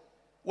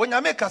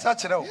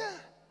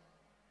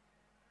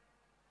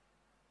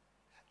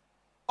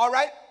 All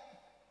right.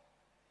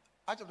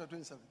 Acts chapter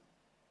 27.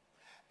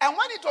 And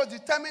when it was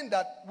determined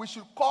that we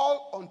should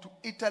call unto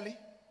Italy,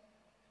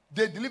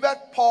 they delivered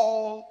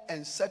Paul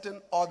and certain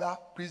other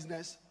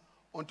prisoners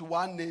unto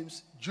one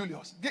named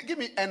Julius. Give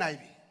me NIV.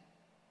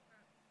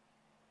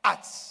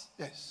 Acts.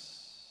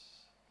 Yes.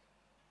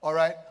 All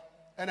right.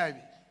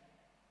 NIV.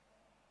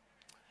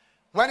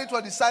 When it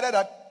was decided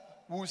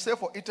that we would sail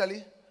for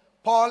Italy,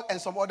 Paul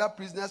and some other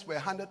prisoners were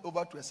handed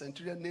over to a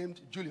centurion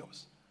named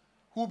Julius,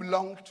 who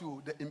belonged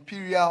to the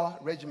imperial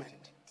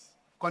regiment.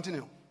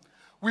 Continue.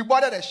 We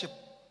boarded a ship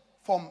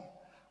from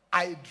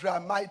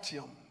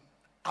Adramyttium,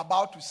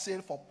 about to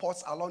sail for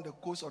ports along the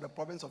coast of the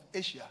province of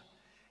Asia,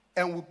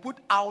 and we put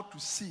out to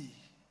sea.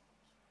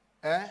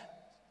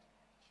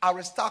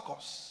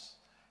 Aristarchus,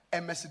 a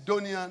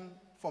Macedonian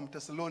from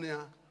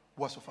Thessalonica,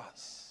 was with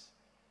us.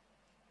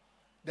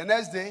 The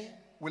next day,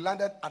 we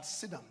landed at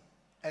Sidon,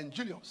 and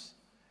Julius,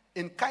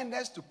 in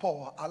kindness to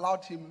Paul,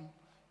 allowed him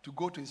to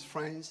go to his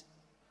friends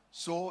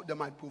so they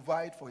might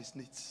provide for his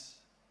needs.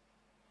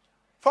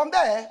 From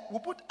there, we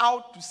put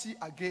out to sea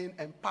again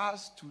and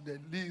passed to the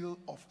Isle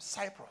of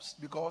Cyprus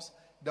because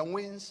the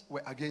winds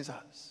were against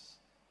us.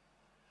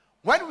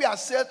 When we had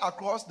sailed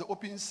across the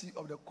open sea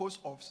of the coast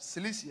of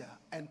Cilicia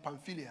and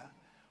Pamphylia,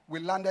 we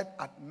landed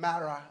at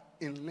Myra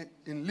in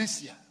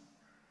Lycia.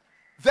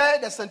 There,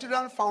 the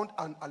centurion found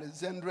an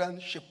Alexandrian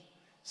ship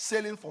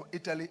sailing from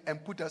Italy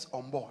and put us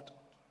on board.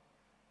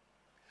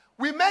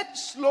 We made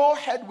slow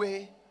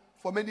headway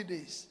for many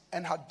days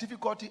and had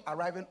difficulty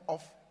arriving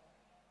off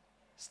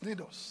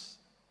Cnidus.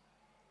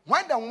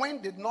 When the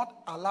wind did not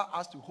allow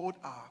us to hold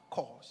our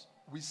course,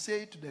 we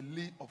sailed to the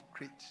lee of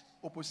Crete,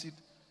 opposite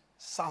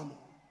Salmon.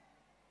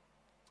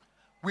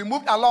 We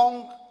moved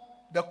along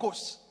the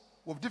coast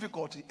with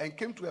difficulty and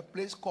came to a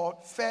place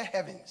called Fair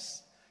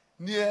Havens,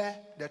 near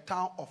the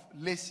town of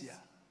Lasea.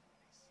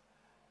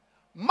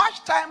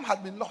 Much time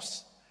had been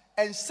lost,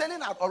 and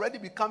sailing had already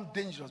become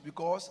dangerous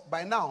because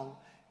by now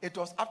it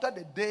was after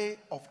the day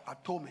of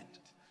atonement.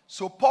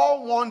 So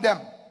Paul warned them,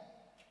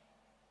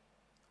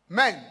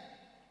 men,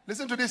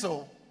 listen to this.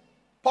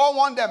 Paul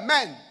warned them,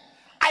 men,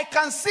 I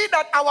can see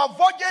that our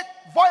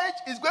voyage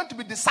is going to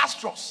be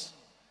disastrous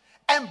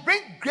and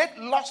bring great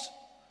loss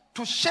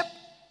to ship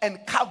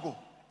and cargo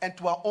and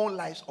to our own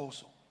lives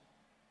also.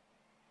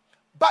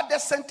 But the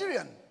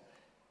centurion,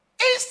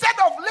 instead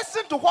of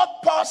listening to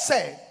what Paul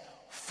said,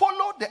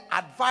 followed the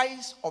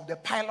advice of the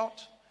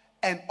pilot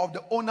and of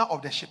the owner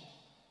of the ship.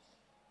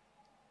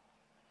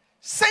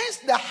 Since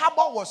the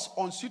harbor was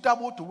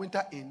unsuitable to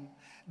winter in,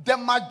 the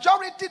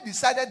majority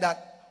decided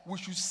that we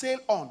should sail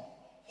on,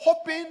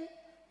 hoping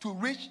to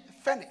reach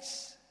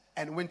Phoenix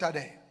and winter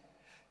there.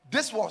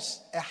 This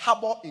was a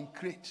harbor in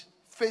Crete,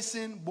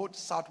 facing both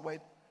southward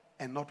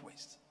and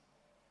northwest.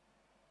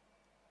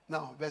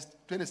 Now, verse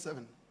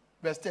 27,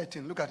 verse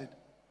 13, look at it.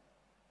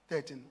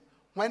 13.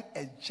 When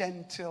a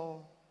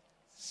gentle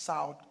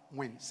south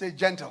wind, say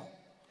gentle.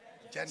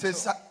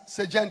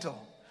 Say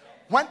gentle.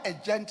 When a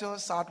gentle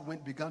south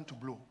wind began to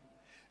blow,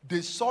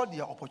 they saw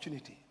their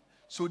opportunity.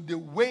 So they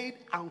weighed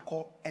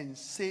anchor and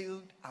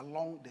sailed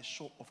along the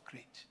shore of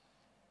Crete.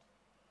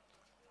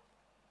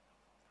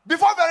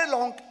 Before very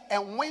long,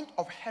 a wind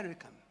of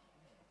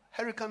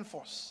hurricane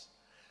force,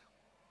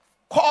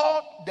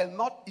 called the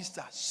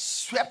northeaster,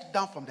 swept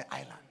down from the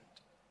island.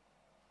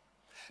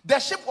 The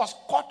ship was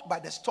caught by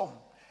the storm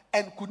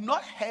and could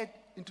not head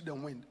into the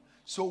wind.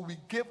 So we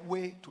gave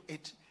way to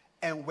it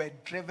and were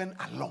driven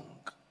along.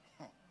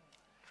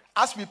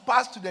 As we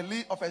passed to the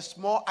lee of a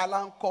small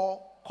island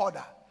called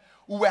Cauda,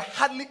 we were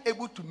hardly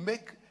able to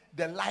make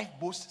the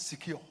lifeboats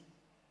secure.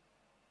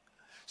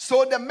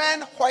 So the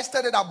men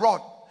hoisted it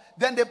abroad.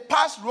 Then they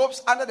passed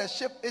ropes under the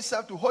ship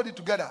itself to hold it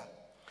together.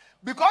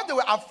 Because they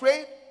were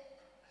afraid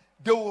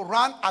they will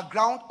run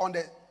aground on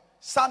the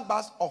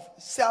sandbars of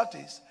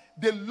Syrtis,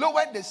 they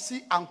lowered the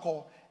sea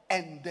anchor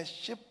and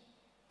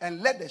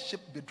let the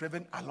ship be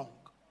driven along.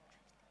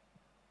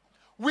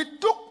 We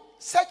took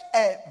such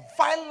a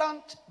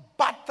violent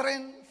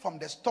battering from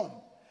the storm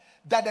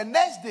that the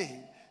next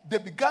day they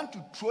began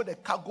to throw the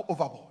cargo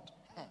overboard.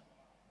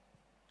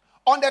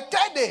 On the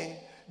third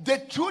day, they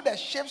threw the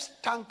ship's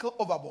tankle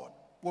overboard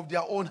with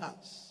their own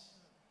hands.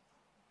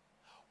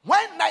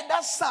 When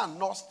neither sun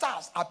nor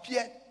stars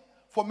appeared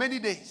for many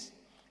days,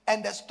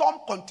 and the storm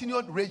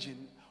continued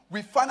raging,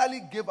 we finally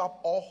gave up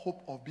all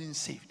hope of being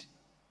saved.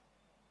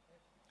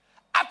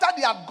 After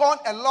they had gone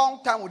a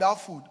long time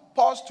without food,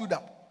 Paul stood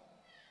up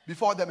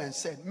before them and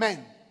said,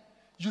 "Men,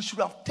 you should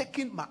have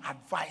taken my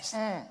advice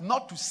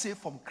not to sail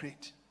from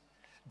Crete.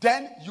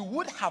 Then you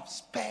would have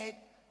spared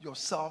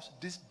yourselves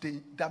this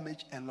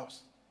damage and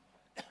loss.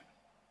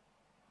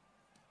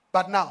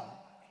 But now,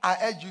 I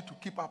urge you to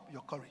keep up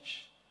your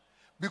courage,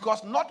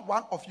 because not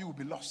one of you will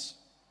be lost.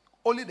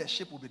 Only the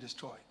ship will be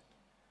destroyed."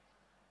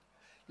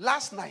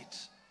 Last night,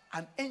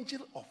 an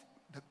angel of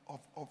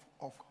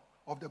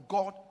the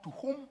God to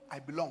whom I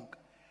belong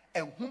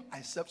and whom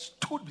I serve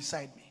stood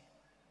beside me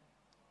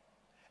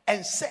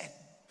and said,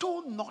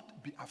 "Do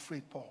not be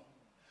afraid, Paul.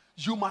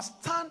 You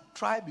must stand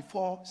trial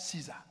before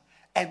Caesar,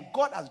 and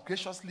God has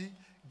graciously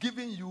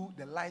given you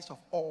the lives of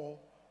all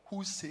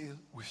who sail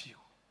with you.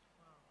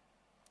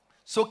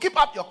 So keep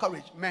up your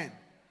courage, men,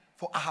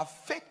 for I have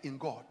faith in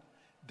God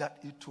that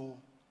it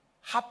will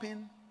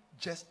happen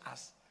just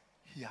as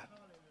he had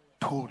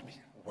told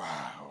me."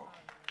 Wow.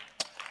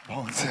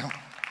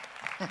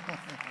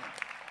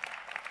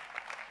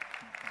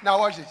 Now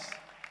watch this.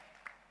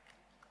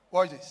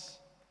 Watch this.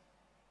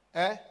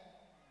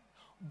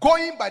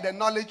 Going by the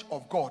knowledge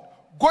of God,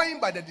 going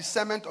by the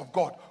discernment of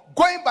God,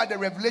 going by the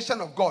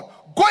revelation of God,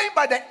 going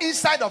by the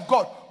insight of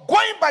God,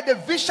 going by the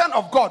vision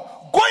of God,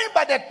 going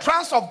by the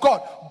trance of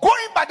God,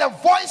 going by the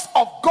voice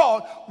of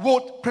God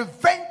would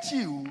prevent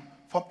you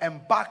from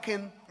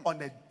embarking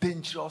on a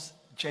dangerous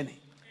journey.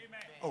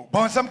 Oh,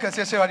 bonsam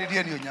kase se wade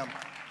de onyam.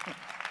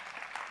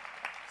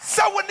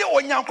 Sa woni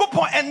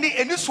onyankopon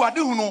eni suade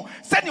hu no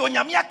se ne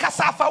onyam ya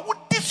kasa afa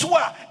wodi so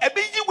a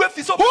ebeyi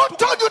wefi so. Who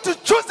told you to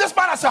choose this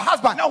man as your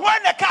husband? Now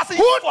when the case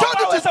who told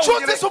you to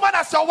choose this woman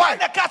as your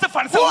wife?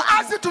 Who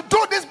asked you to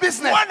do this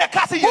business? Who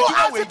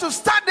asked you to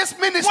start this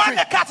ministry?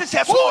 Who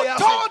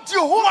told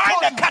you? Who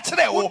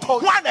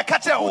told you?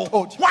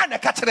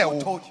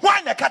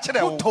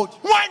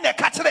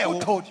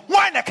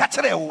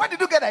 Where did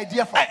you get the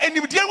idea from? Where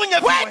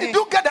did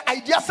you get the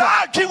idea from?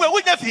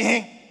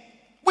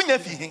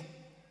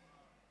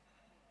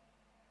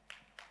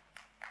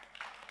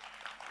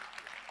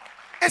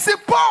 It's a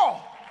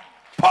Paul,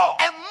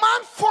 a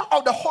man full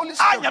of the Holy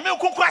Spirit,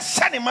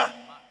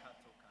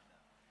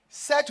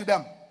 said to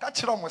them,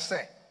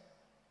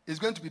 "It's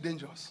going to be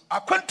dangerous.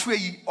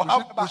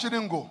 We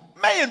shouldn't go."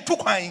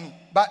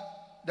 But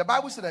the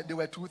Bible said that there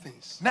were two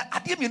things,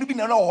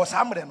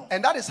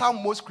 and that is how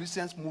most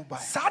Christians move by.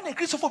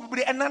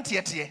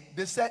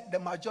 They said, the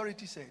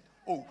majority said,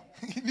 "Oh,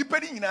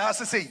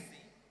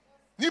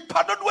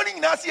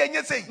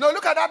 no,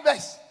 look at that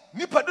verse.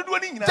 The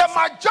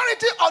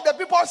majority of the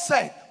people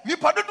said,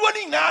 many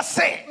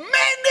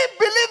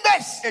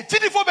believers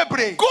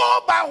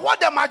go by what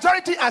the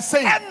majority are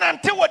saying.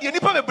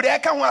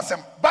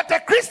 But a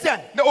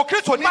Christian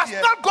must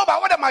not go by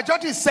what the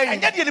majority is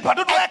saying. A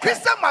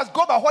Christian must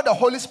go by what the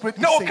Holy Spirit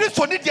is saying.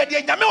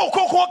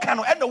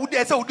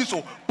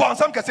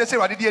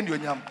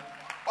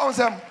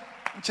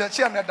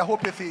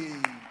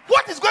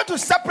 What is going to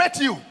separate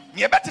you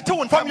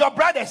from your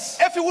brothers,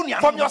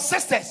 from your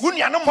sisters, from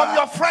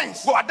your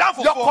friends,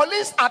 your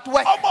colleagues at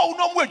work? I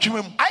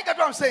get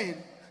what I'm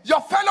saying. Your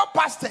fellow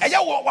pastors.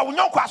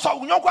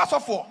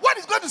 What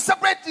is going to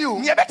separate you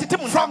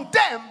from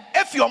them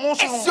is your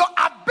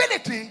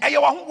ability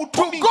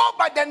to go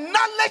by the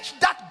knowledge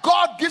that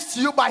God gives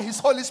to you by His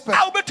Holy Spirit.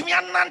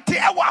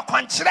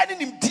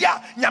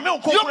 You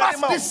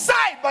must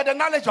decide by the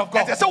knowledge of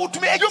God. You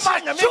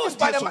must choose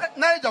by the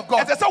knowledge of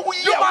God. You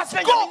must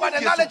go by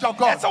the knowledge of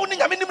God.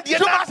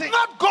 You must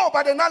not go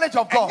by the knowledge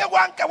of God.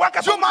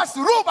 You must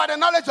rule by the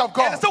knowledge of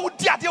God. You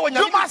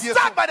must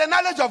start by the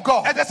knowledge of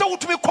God.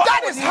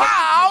 That is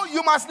how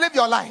you must live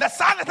your life.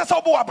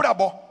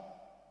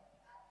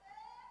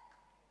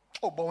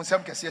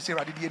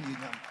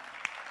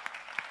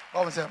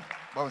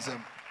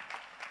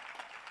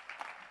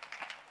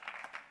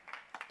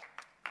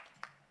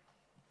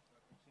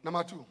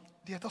 Number two,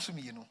 they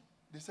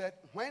said,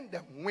 when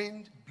the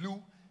wind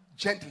blew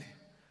gently.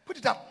 Put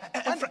it up.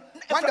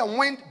 When the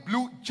wind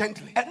blew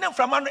gently. Now, look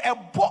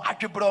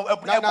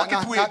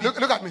at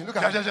me. Look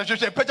at me.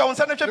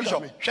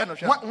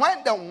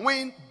 When the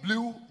wind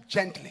blew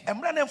gently. Right?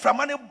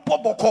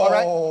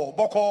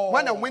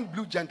 When the wind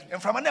blew gently.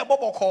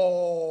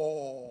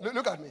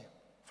 Look at me.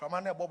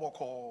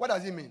 What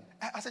does it mean?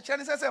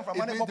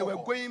 It means they were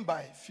going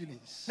by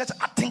feelings.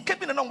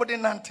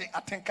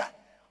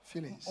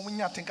 Feelings.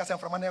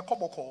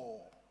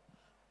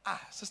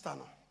 Ah, sister,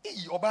 no.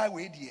 Hey, oba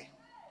we die.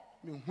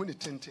 Me hu ne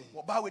tenten.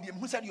 Oba we die,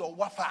 who said your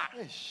wafa?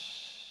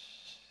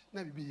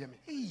 Na bibi ye me.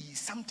 Hey,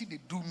 something they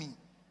do me.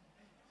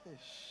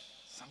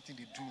 Something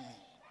they do me.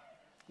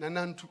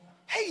 Nanantu.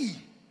 Hey.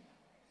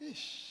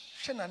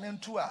 She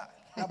nanantu a.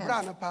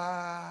 Abra na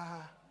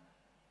pa.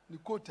 Ni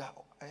kota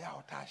aya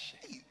otashe.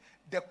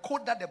 The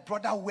coat that the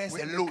brother wears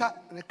alone.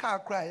 The car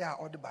cry ya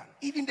odeban.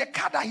 Even the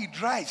car that he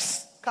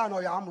drives. Car no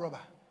ya arm robber.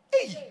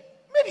 Hey,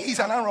 maybe he's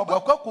an arm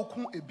robber.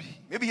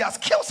 Maybe he has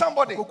killed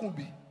somebody.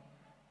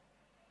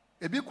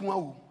 Ebi kun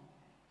awu.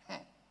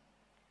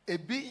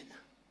 Ebi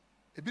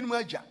no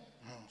aja.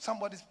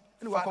 Somebody's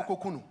ni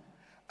wakoko no.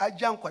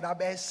 Aja nkwada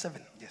be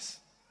 7. Yes.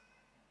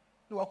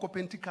 Ni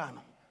wakopenti car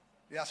no.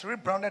 He has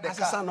rebranded the car.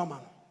 Asasa normal.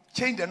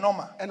 Change the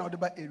number. And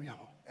odeba area.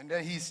 And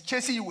then he's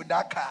chasing you with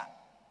that car.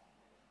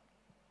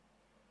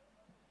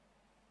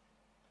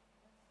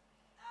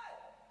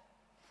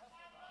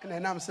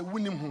 Because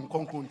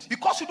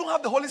you don't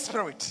have the Holy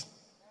Spirit.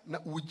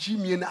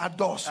 Ujimie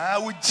ados.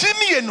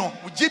 Ujimie no.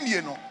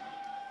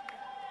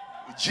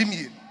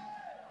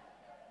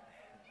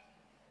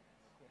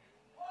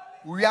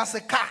 We are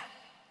a car.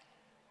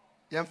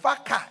 No,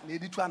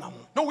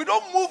 we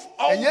don't move.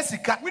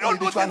 We don't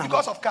do things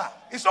because of car.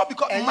 It's not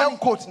because money.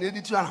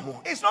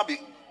 It's not.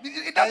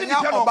 It doesn't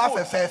depend on coat.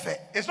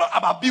 It's not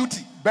about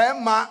beauty.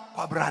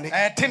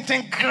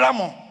 Tintin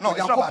grammar. No,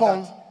 it's not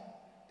about that.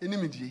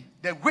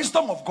 The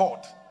wisdom of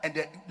God and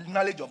the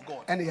knowledge of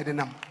God. You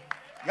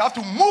have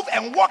to move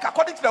and walk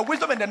according to the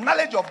wisdom and the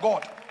knowledge of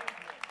God.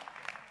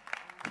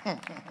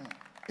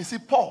 You see,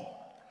 Paul,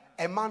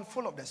 a man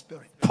full of the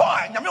Spirit.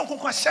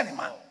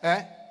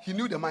 He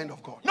knew the mind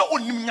of God.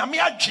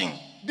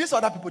 These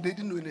other people, they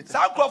didn't know anything.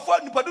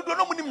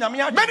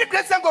 Many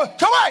Christians go,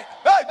 Chawai!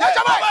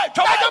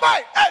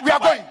 We are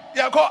going.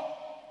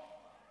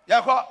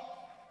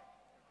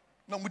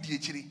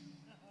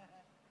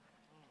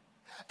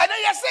 And then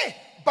you say,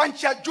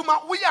 Bancha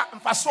Juma, we are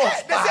they say,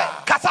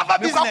 cassava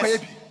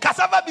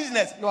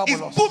business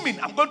is booming.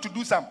 I'm going to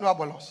do some. By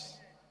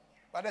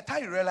the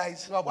time you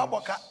realize,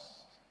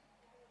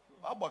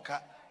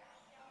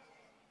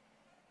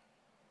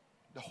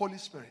 the Holy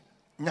Spirit,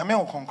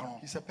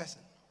 he's a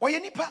person.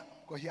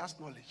 Because he has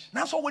knowledge.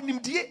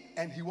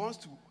 And he wants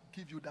to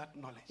give you that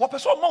knowledge to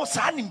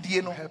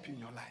help you in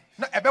your life.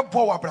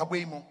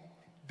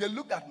 They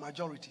looked at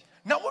majority.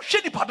 They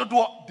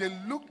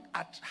looked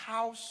at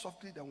how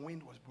softly the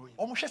wind was blowing.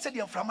 And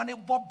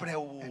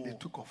they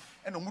took off.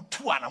 And they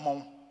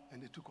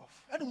took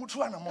off. That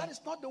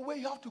is not the way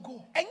you have to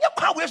go.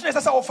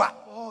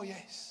 Oh,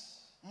 yes.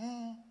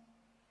 I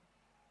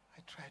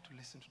try to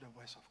listen to the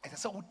voice of God.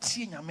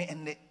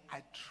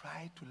 I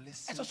try to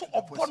listen to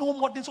the voice of God.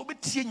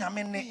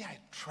 I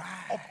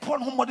try.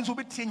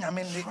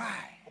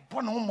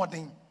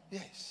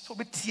 Yes.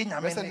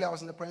 Recently I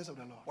was in the presence of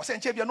the Lord.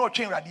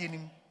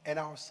 And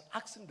I was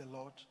asking the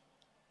Lord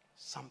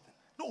something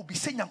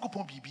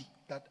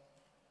that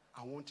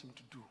I want him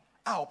to do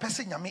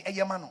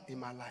in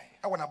my life.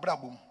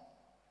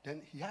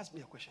 Then he asked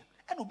me a question.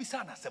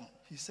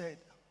 He said,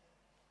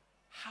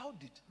 how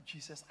did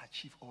Jesus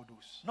achieve all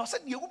those?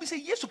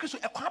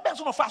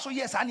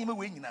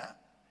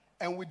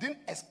 And within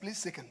a split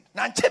second,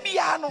 he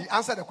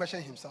answered the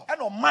question himself.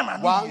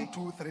 1,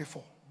 2, 3,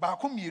 4. 1,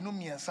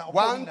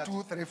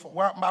 2, 3,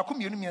 4.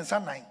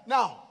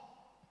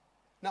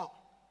 Now,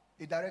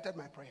 he directed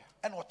my prayer.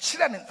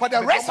 For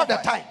the rest of the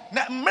time,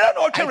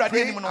 I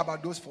prayed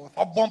about those 4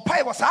 things.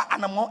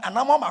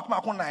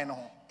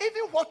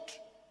 Even what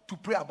to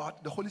pray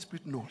about, the Holy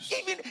Spirit knows.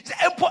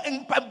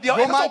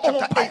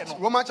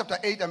 Romans chapter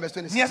 8 and verse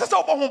 26.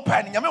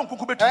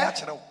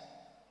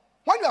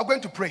 When you are going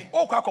to pray,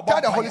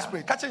 tell the Holy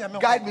Spirit,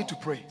 guide me to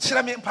pray.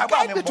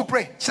 Guide me to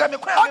pray.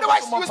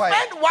 Otherwise, you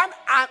spend 1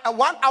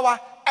 hour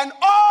and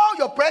all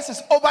your prayers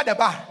is over the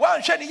bar.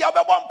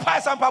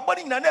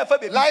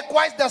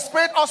 Likewise, the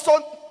Spirit also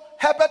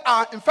helpeth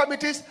our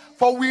infirmities,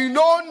 for we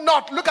know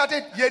not. Look at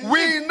it.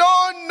 We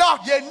know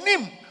not.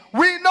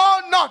 We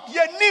know not.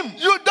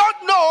 You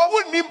don't know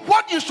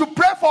what you should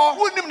pray for.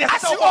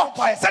 As you ought.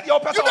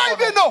 You don't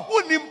even know.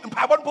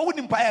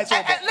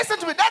 And listen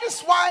to me. That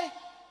is why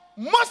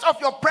most of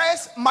your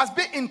prayers must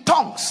be in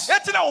tongues.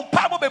 Because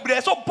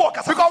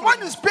when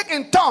you speak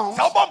in tongues,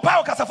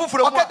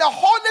 okay, the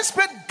Holy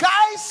Spirit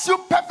guides you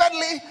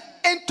perfectly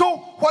into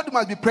what you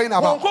must be praying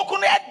about. But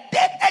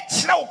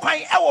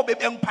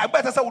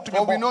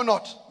we know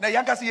not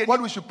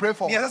what we should pray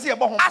for as we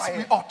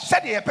ought.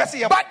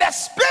 But the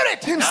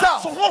Spirit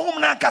Himself,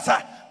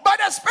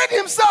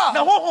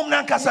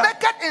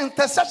 maketh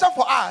intercession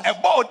for us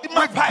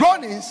with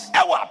groanings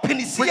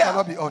which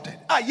cannot be uttered.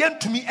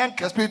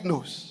 The Spirit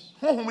knows.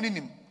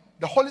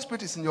 The Holy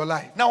Spirit is in your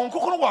life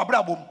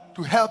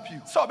to help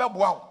you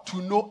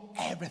to know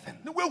everything.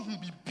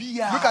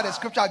 Look at the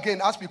scripture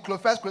again as we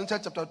close 1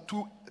 Corinthians chapter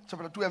 2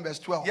 and verse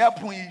 12.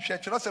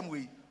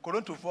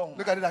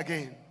 Look at it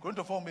again.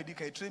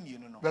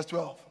 Verse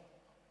 12.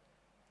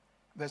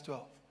 Verse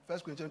 12. 1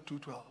 Corinthians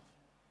 2:12.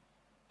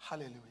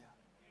 Hallelujah.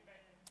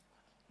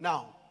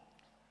 Now,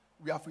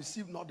 we have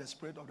received not the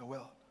spirit of the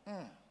world,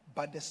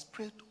 but the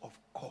Spirit of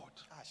God.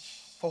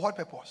 For what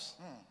purpose?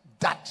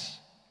 That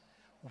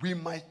we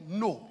might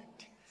know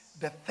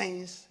the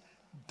things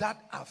that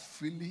are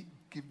freely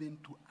given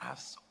to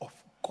us of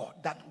God.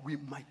 That we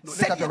might know.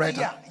 Lift up the right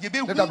hand. Lift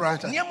up the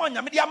right hand.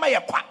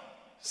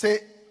 Say,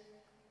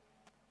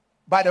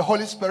 by the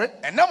Holy Spirit,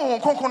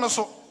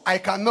 I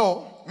can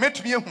know,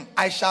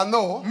 I shall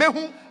know,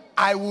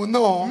 I will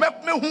know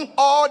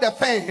all the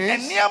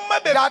things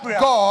that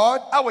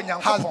God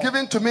has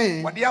given to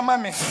me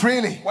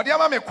freely.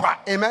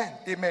 Amen.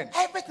 Amen.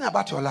 Everything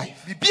about your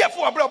life.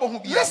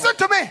 Listen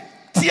to me.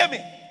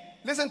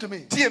 Listen to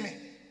me.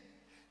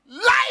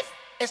 Life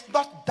is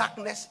not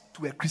darkness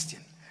to a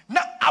Christian.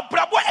 Now,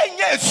 abrabo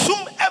enye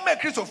sum eme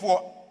Christopher.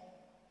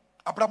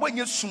 Abrabo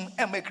enye sum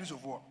eme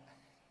Christopher.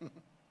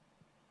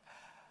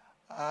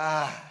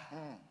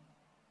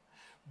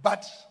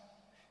 But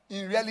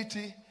in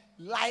reality,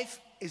 life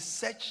is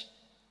such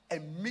a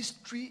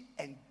mystery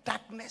and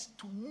darkness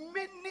to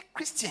many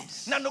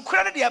Christians. Na no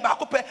kura de ba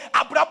akopɛ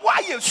abrabo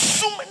aye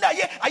sum na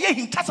aye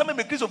hintasam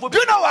eme Christopher. Do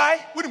you know why?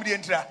 Wouldn't be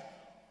entra.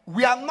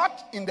 We are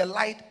not in the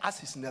light as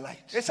he's in the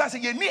light. 1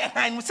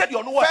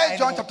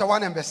 John chapter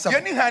 1 and verse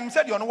 7. 1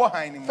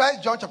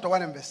 John chapter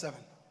 1 and verse 7.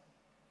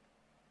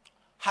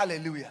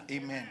 Hallelujah.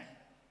 Amen.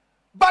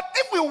 But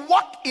if we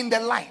walk in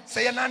the light, as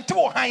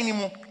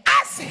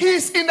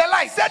he's in the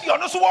light,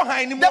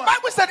 the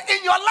Bible said,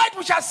 in your light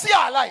we shall see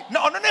our light.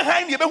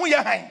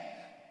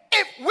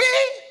 If we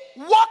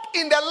walk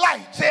in the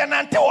light,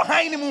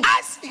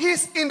 as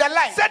he's in the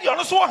light,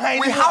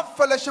 we have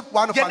fellowship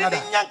one of another.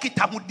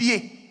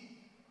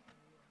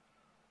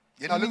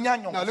 Now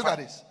look at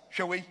this.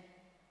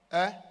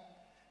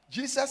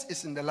 Jesus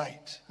is in the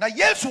light.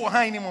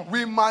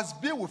 We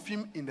must be with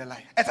him in the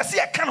light. That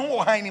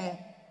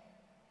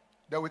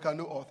we can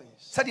know all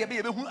things. That we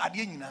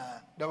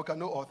can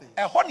know all things.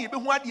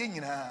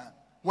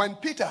 When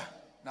Peter,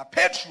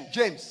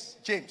 James,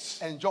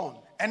 and John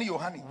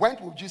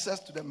went with Jesus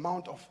to the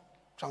Mount of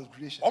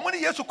Transfiguration, and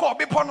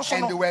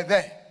they were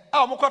there,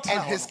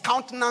 and his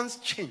countenance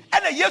changed,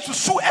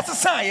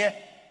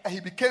 and he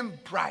became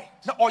bright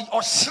and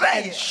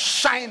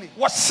shining.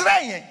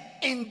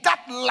 In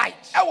that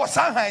light,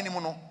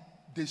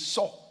 they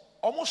saw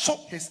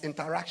his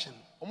interaction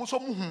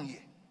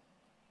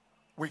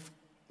with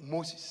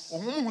Moses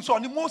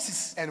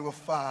and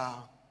with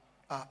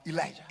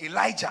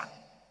Elijah.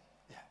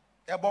 Yeah.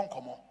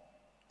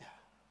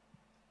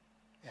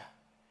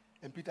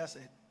 And Peter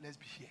said, let's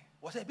be here.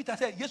 Peter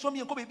said, yes,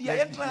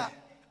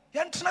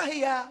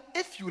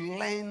 if you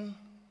learn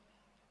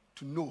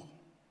to know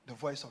the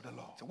voice of the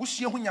Lord, to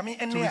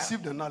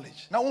receive the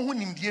knowledge,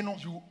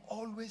 you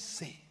always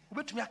say, I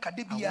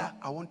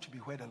want to be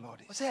where the Lord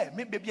is.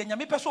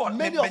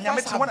 Many of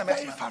us are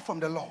very far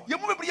from the Lord. We are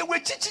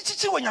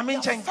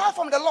far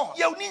from the Lord.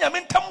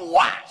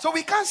 So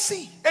we can't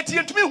see.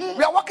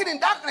 We are walking in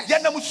darkness.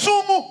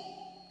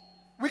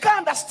 We can't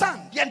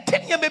understand. We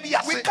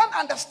can't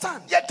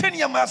understand.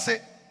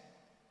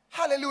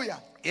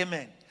 Hallelujah.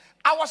 Amen.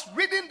 I was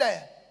reading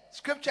the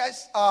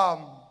scriptures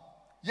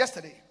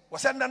yesterday.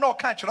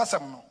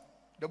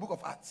 The book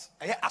of Acts.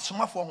 I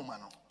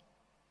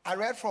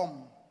read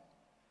from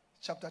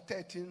chapter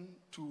 13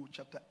 to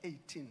chapter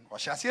 18. No,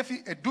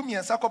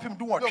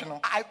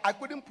 I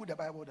couldn't put the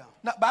Bible down.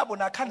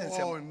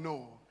 Oh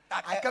no.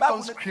 I kept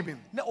on screaming.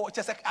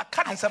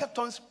 I kept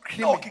on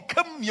screaming.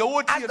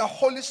 And the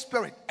Holy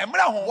Spirit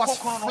was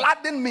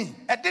flooding me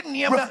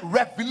with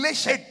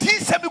revelation.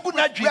 Revelation.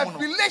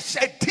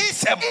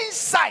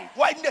 Insight.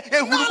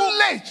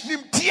 Knowledge.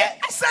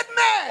 I said,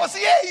 man.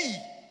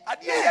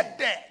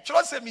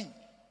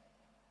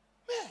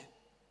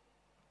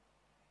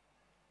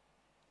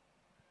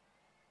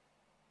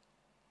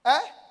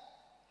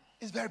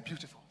 It's very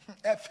beautiful.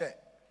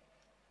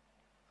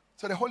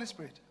 So the Holy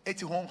Spirit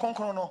is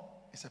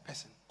a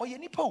person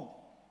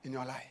in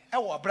your life.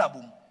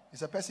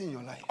 It's a person in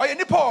your life.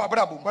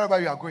 Wherever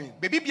you are going,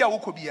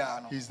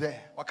 he's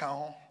there.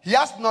 He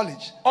has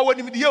knowledge,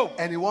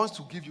 and he wants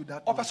to give you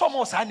that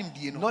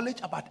knowledge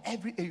about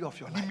every area of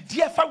your life.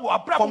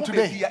 From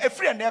today,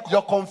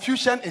 your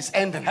confusion is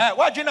ending. I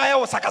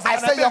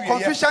say your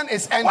confusion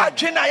is ending. I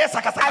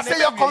say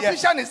your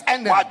confusion is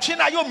ending.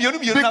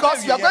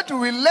 Because you are going to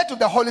relate to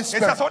the Holy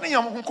Spirit,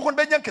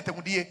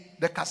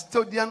 the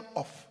custodian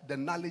of the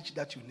knowledge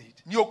that you need.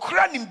 And your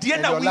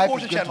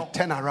life is going to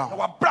turn around.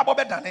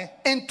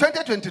 In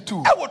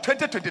 2022,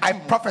 I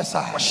prophesy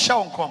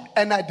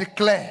and I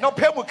declare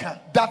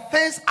that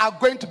things are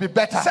going to be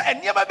better,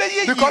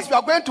 because we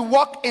are going to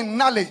walk in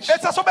knowledge, in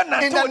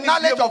the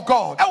knowledge of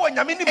God, in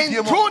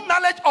true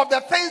knowledge of the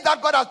things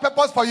that God has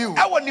purposed for you, and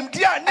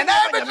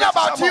everything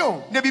about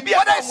you,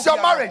 whether it's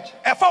your marriage,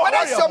 whether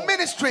it's your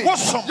ministry,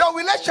 your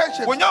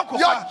relationship,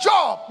 your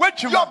job,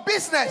 your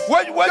business,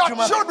 your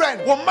children,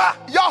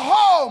 your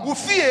home, home,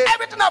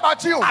 everything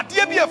about you is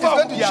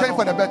going to change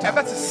for the better.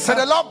 May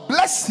the Lord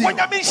bless you.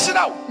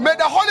 May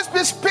the Holy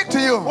Spirit speak to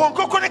you. May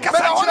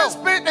the Holy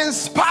Spirit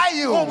inspire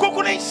you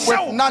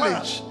with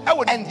knowledge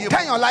and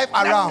turn your life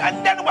around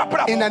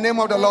in the name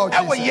of the Lord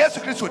Jesus.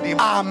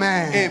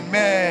 Amen.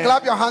 Amen.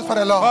 Clap your hands for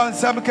the Lord.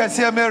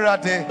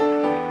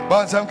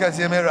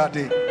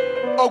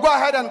 Oh, go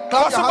ahead and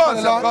clap your hands for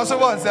the Lord.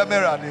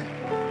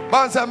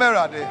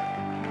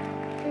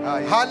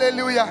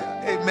 Hallelujah.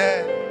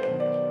 Amen.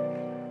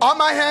 On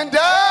my hand,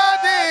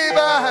 Daddy,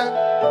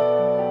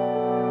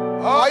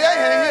 oh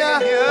yeah.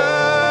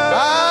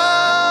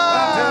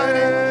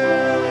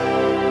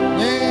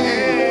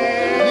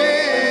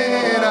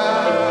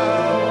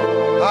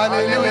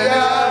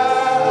 Hallelujah.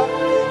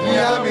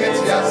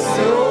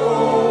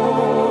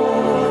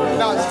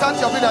 Now stand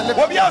your feet and lift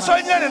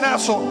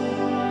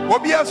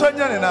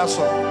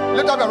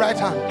up your right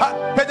hand.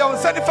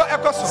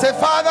 Say,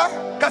 Father,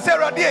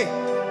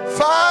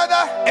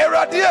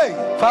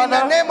 in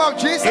the name of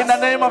Jesus. In the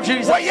name of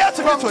Jesus.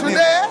 From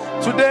today,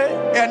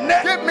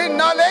 give me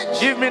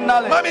knowledge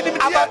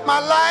about my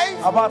life,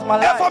 about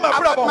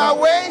my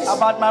ways,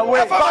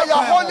 by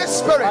your Holy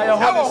Spirit.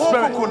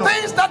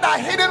 Things that are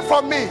hidden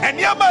from me,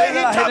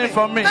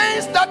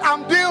 things that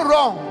I'm doing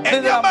wrong,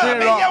 things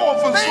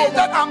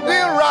that I'm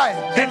doing right,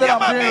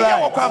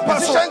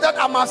 decisions that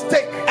I must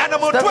take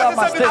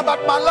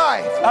about my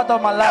life.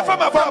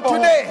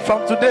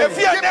 From today,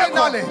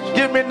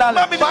 give me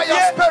knowledge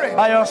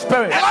by your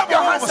Spirit. Clap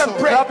your hands and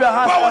pray. Clap your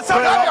hands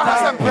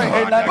and pray.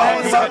 In the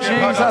name of Jesus.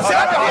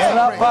 Let the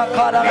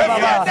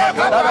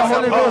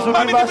Holy Ghost will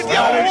give us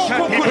direction.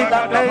 In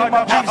the name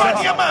of Jesus.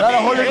 Let the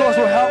Holy Ghost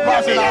will help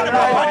us in our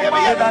life.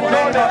 In the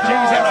name of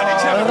Jesus.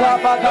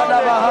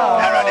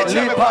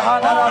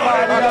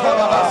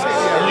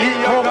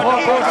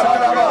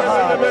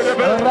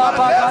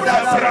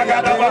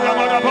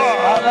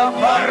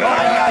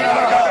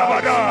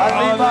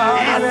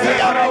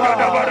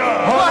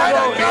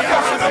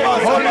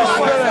 Holy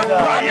Spirit,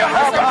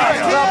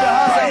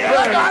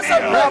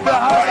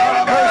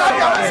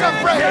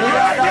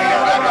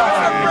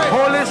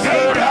 Holy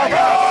Spirit,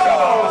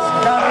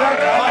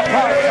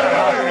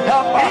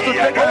 help us to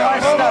take the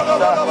right steps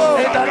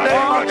in the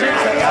name of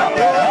Jesus. Help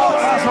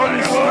us,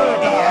 Holy Spirit,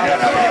 in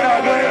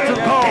our way to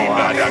go in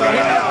the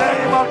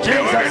name of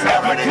Jesus.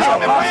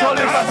 Help us,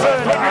 Holy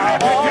Spirit,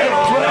 in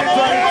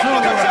 2022.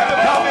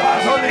 Help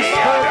us, Holy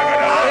Spirit,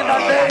 in the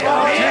name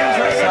of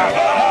Jesus.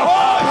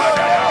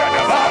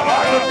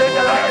 Take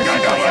the right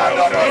decision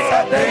in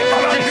the name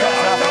of Jesus.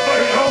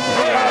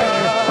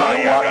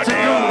 What to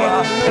do,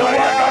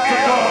 where not to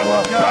go.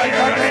 In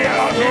the name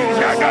of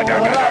Jesus.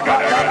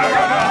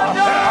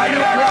 Are you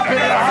clapping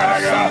your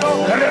hands?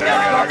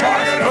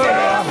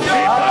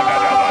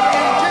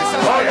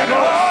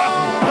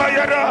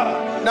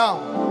 Now,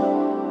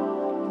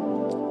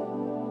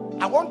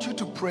 I want you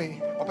to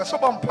pray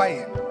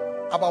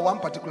about one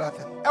particular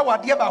thing.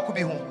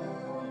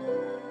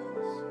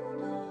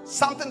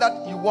 Something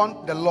that you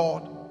want the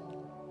Lord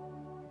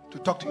to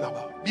talk to you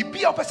about.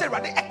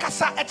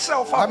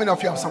 How many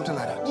of you have something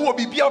like that?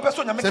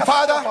 Say,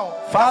 Father,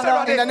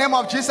 in the name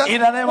of Jesus,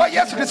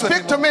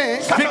 speak to me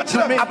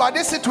about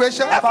this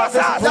situation, that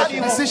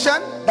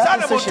decision,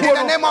 in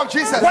the name of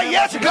Jesus.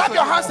 Clap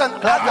your hands and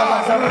clap your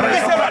hands.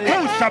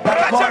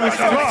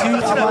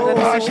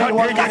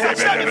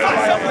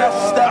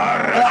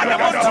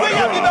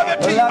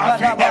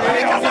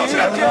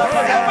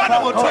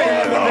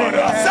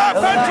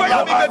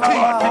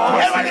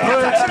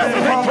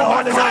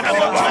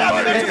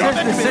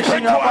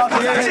 Decision about the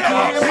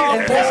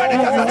in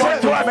this movement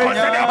to make in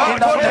the name of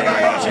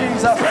Jesus. In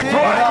Jesus'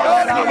 name.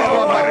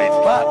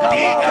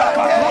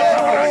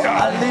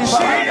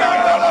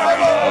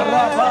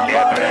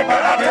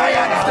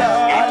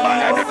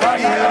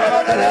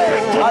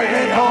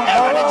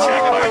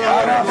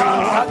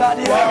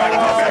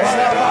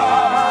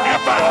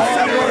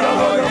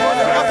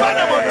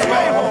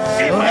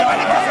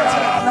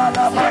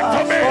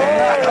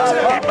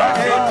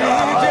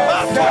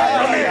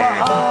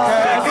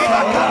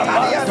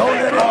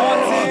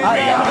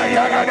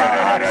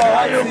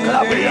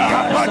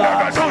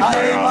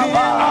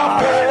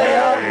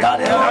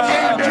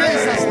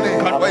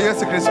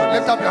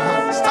 Lift up your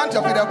hands. Stand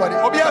your feet, everybody.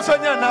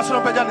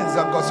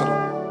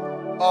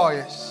 Oh,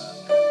 yes.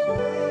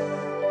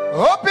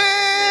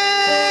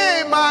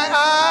 Open my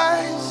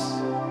eyes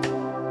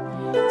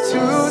to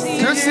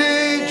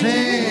see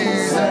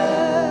Jesus.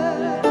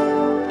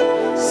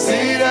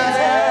 See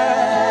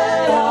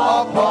that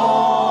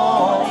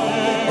upon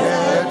the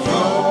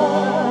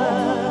throne.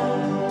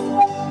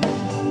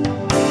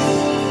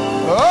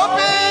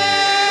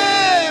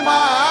 Open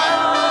my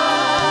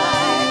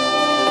eyes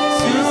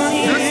to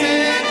see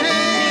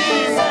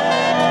Jesus.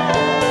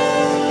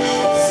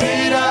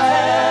 See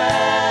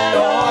that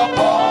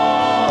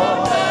upon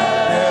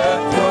the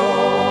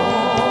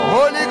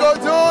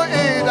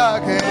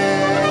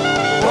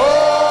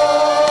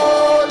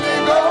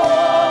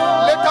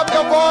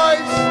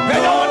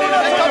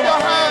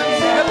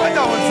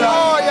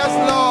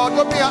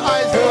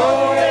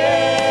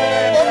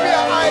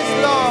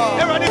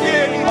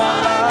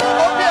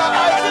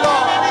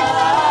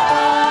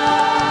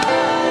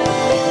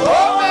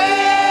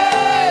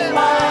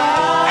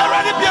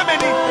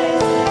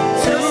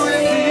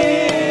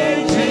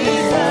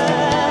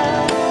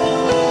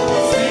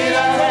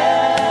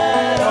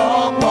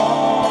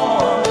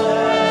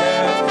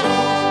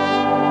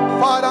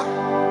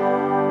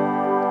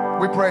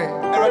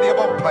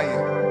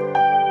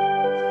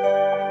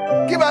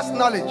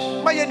knowledge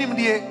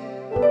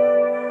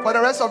for the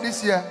rest of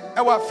this year.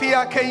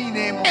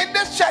 In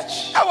this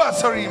church,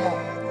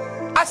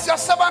 as your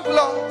servant,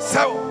 Lord,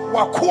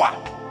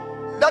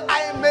 that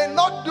I may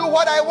not do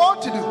what I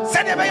want to do,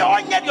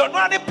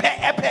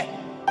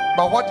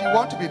 but what you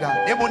want to be done.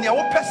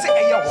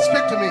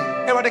 Speak to me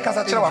in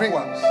dreams,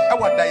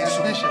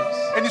 visions,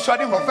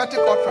 prophetic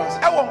utterance,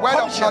 word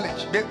of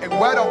knowledge,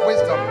 word of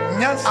wisdom,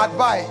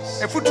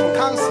 advice,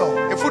 counsel,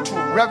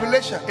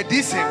 revelation,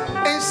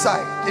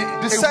 insight,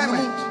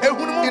 discernment,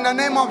 in the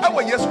name of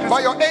Jesus, by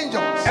your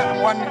angels,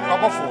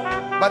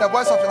 by the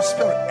voice of your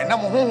spirit.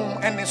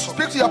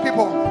 Speak to your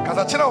people.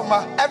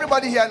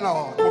 Everybody here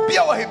now.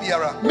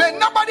 May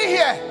nobody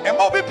here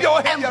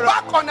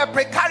embark on a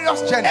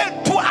precarious journey. May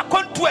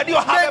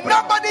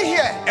nobody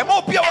here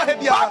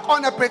embark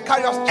on a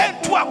precarious journey.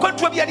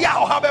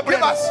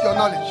 Give us your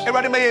knowledge.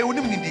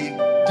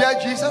 Dear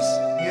Jesus,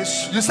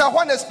 you said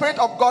when the Spirit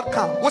of God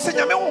comes,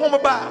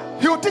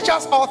 He will teach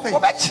us all things.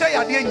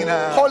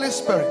 Holy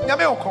Spirit,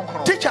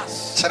 teach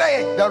us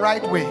the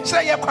right way.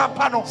 Save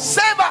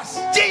us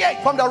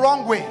from the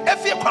wrong way,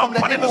 from the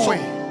evil way.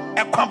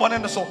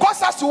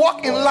 Cause us to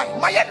walk in light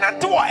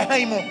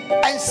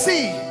and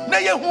see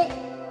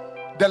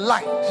the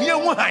light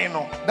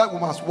that we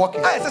must walk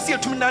in the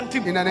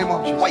name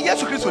of Jesus.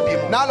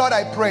 Now, Lord,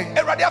 I pray,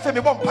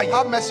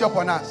 have mercy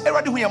upon us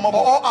for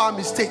all our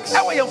mistakes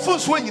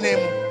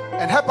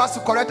and help us to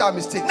correct our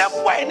mistakes. Let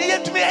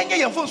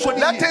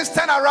things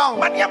turn around.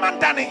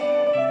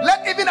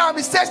 Let even our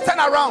mistakes turn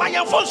around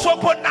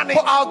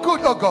for our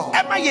good, oh God.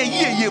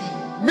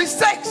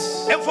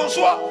 Mistakes.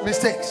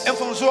 Mistakes.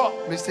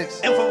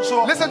 Mistakes.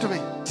 Listen to me.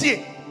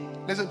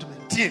 Listen to me.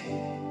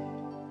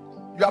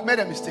 You have made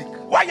a mistake,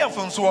 but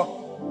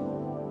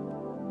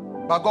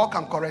God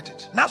can correct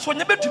it. I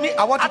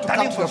want you to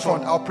come to the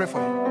front. I'll pray for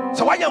you.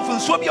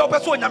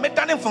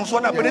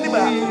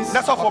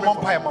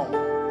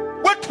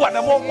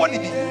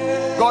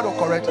 God will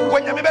correct it.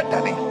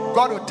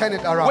 God will turn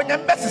it around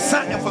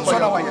for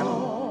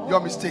your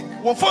mistake.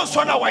 But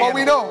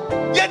we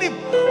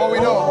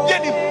know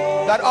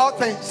that all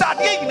things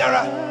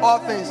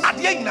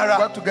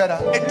work together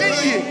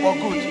for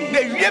good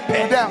to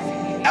them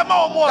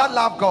that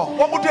love God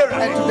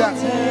and to them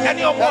that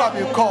have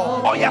been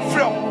called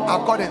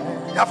according to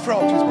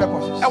His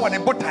purposes.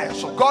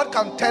 God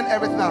can turn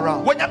everything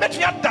around. God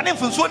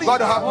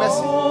will have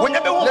mercy.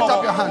 Lift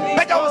up your hand.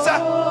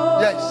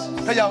 Yes.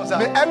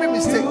 May every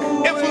mistake.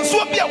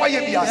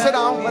 Sit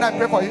down when I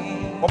pray for you.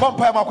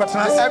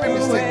 Every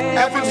mistake.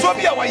 Every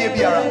mistake.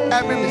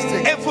 Every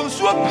mistake.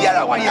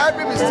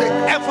 Every mistake.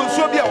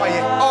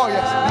 Oh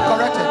yes, be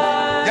corrected.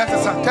 Yes,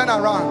 turn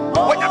around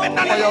for your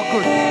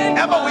good.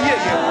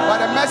 By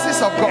the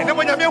mercies of God.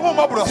 By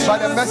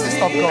the mercies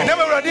of God.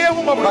 By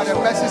the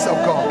mercies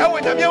of God.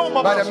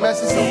 By the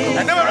mercies of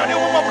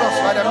God.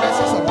 By the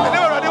mercies of God.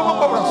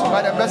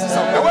 By the mercies of God. By the mercies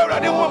of God.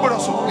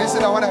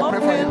 Listen, when I pray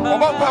for you. By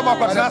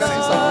the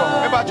mercies of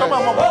God.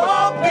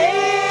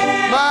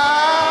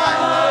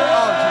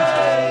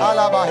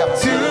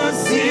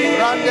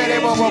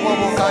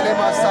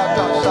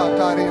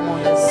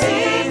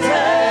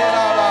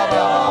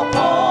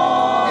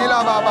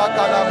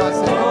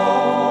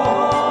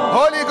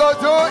 Holy Ghost,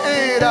 do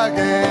it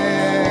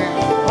again.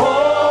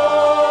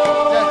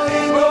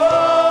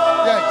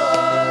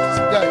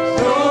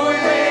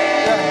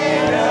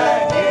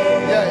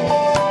 Yes.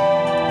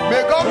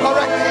 May God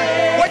correct you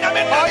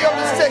all your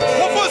mistakes.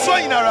 May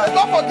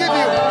God forgive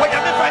you by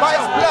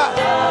His blood,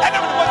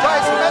 by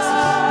His mercy,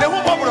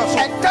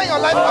 and turn your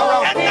life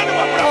around for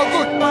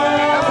good.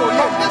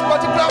 From this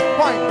particular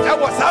point,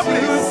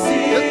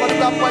 this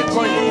particular point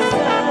going in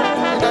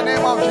the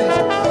name of Jesus. In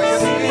the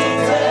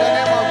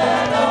name of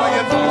Jesus.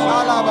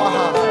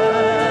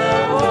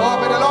 Oh,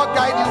 may the Lord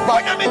guide you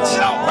back to His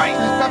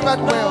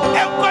perfect will.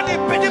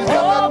 His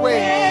perfect way.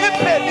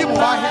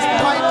 By His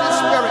mighty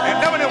Spirit.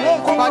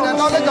 By the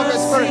knowledge of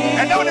His Spirit.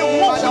 By the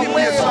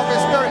ways of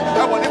His Spirit.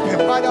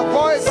 By the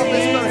voice of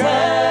His Spirit.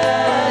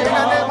 In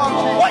the name of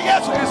Jesus.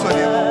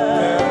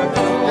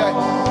 Yes.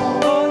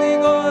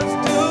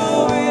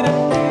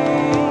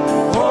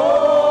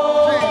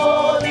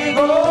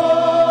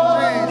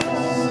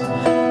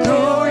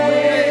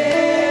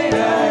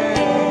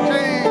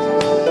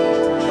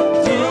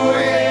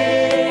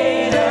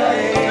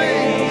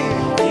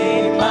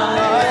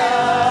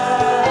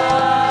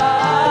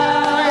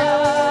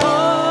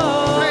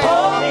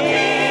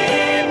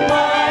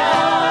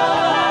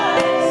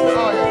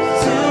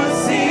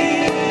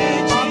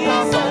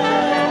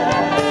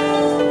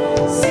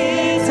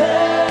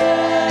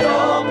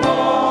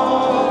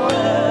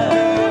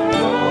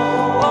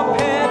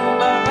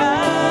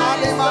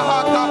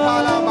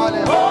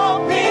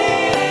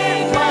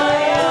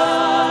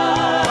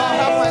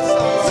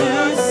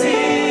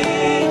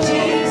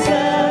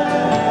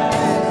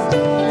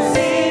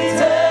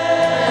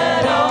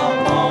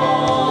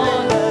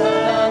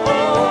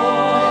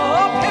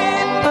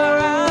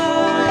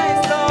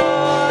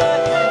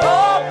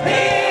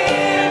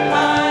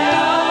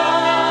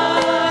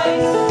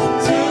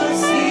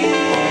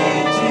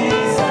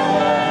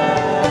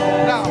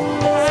 Now,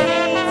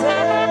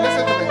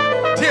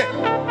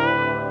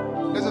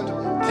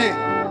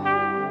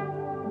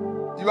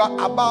 You are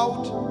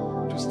about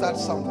to start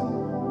something.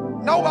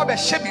 Now to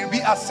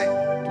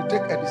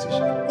take a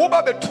decision.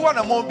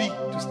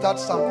 To start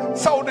something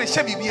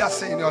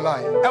in your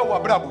life. I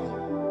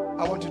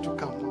want you to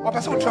come.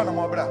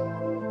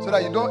 So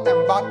that you don't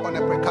embark on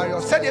a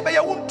precarious life.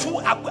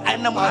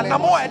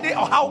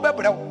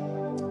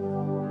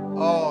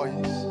 Oh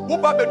yes.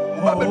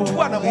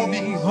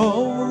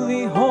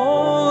 Holy,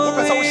 holy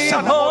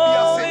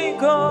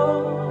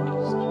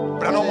Ghost.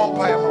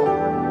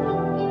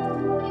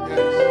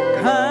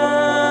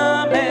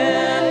 Come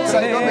and so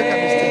you don't make a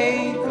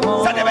mistake.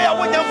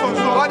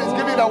 God is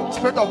giving the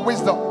spirit of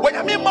wisdom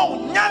and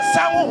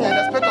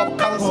the spirit of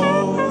counsel.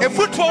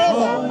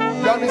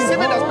 You are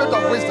receiving the spirit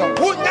of wisdom and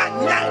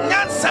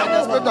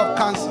the spirit of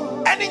counsel.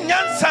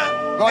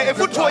 God is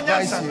going to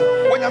advise you.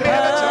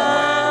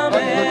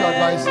 God is going to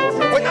advise you.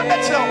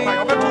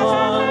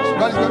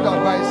 God is going to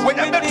advise you.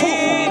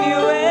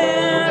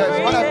 Yes,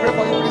 when I pray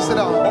for you, please sit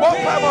down.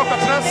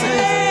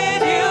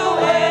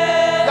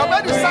 You're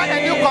going to sign a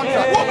new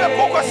contract. God is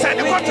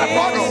going to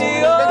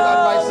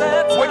advise you.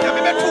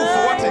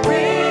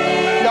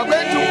 You're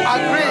going to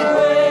agree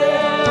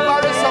to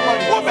marry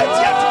somebody.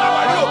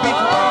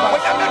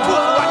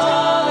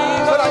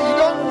 So that you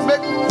don't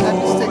make a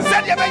mistake.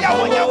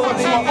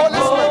 Holy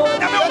Spirit,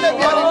 let there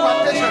be an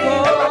impartation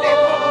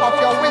of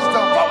your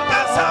wisdom,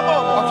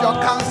 of your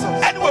counsel,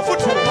 of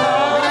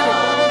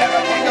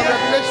your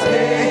revelation,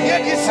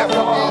 of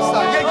your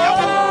insight.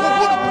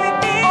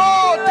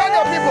 Oh, tell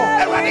your people.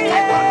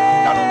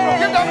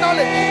 Give them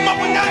knowledge.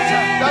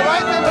 The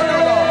right thing to do,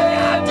 Lord.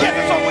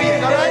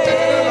 The right thing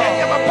to do,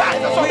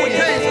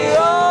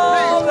 Lord.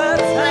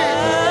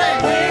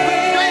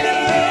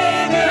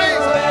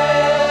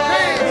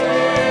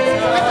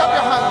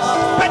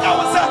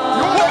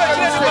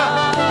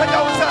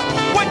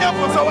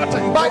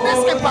 By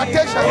this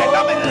impartation,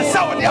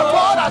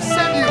 God has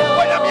sent you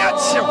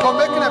for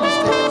making a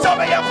mistake.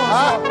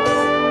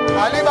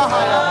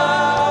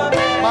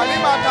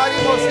 Malima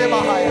Taribo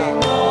Sebahaya.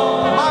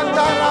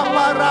 Mandara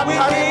Mara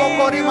Taribo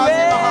Korima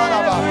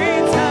Zimaharaba.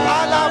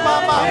 Alama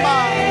Mama.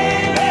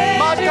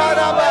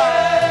 Mataraba.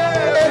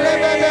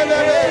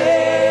 Elebebebe.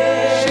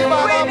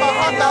 Shibara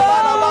Mahanda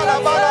Bala Bala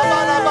Bala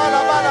Bala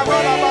Bala Bala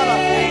Bala Bala.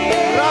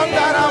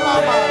 Ramdara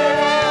Mama.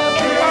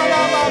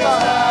 Bala Baba.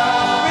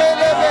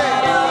 Elebe.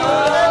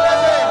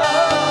 Elebe.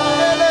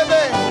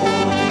 Elebe.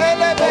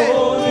 Elebe.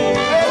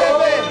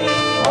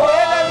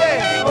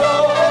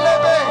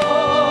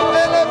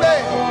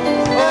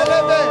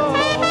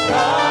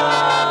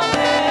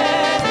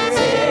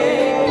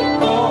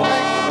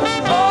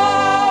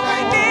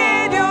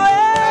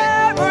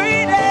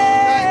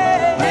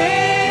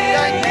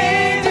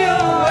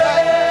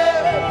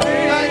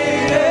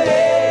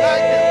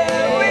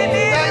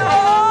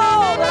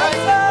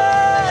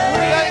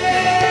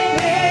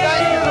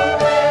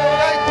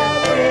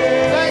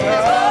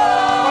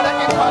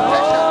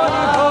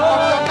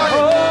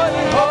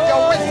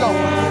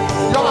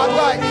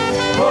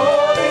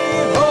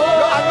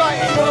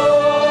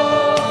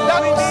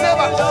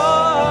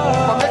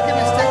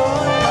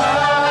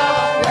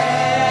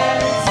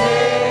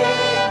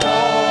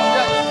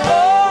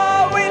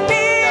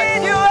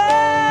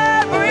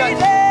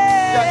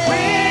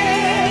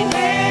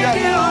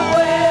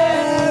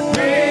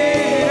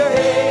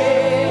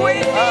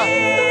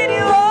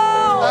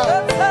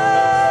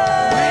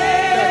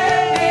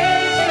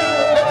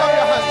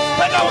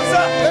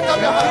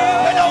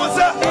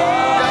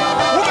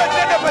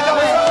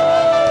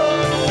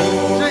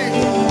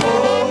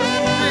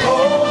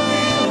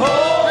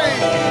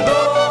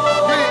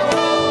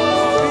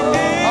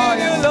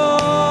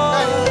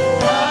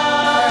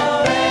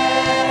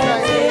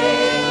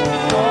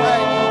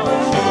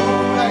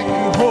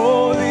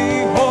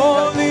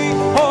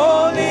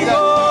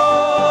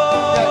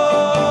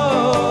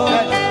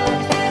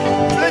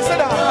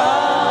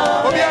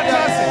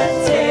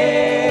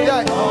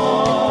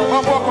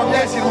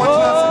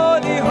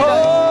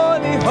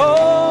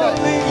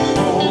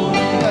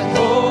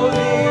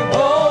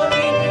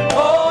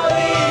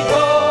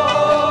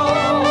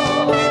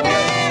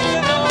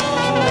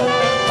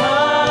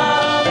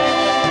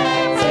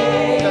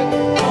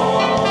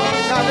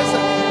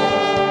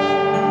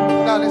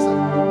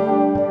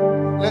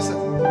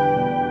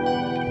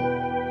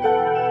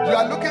 You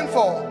are looking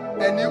for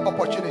a new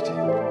opportunity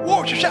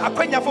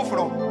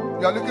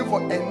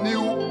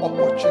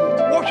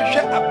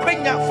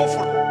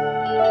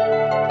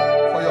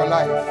for your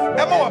life. A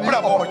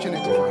new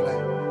opportunity for your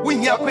life.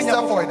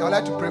 Step forward. I would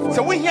like to pray for you.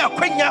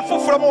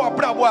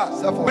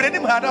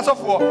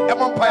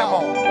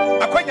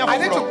 I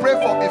need to pray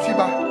for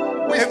Efiba.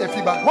 Who is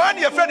Efiba? One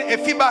your friend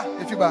Efiba.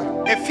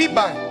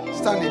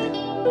 Stand here.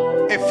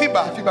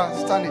 Efiba,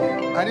 stand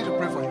here. I need to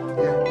pray for you.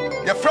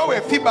 Yeah. Your friend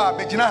Efiba,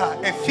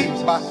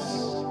 Efiba.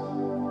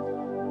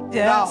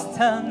 Now,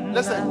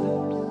 listen.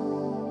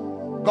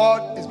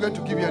 God is going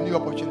to give you a new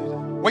opportunity.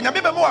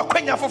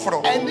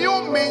 A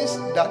new means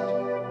that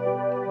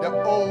the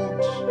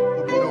old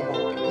will be no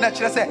more.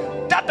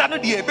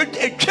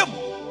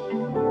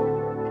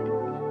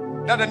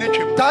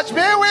 Touch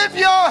me with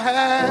your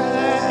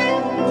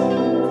hand.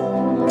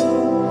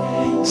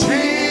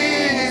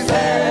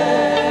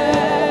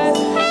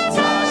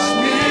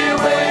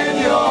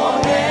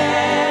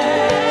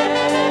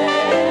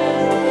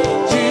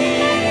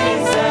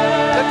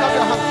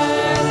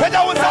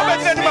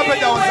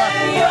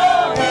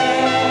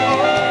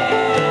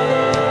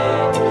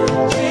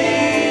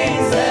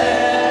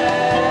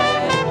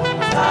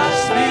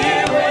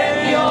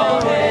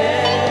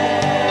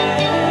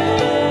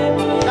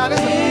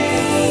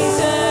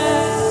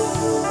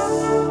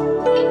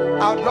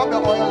 I'll drop the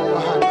oil in your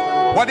hand.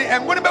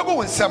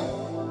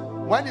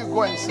 When you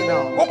go and sit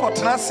down,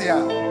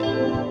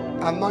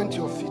 anoint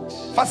your feet.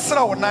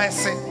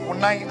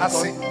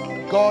 Because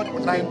God is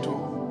going to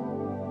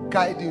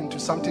guide you into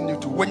something new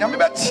to work.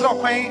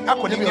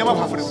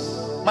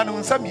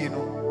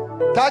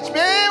 Touch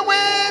me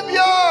with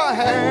your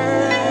hand,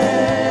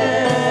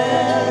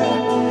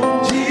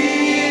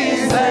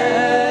 Jesus.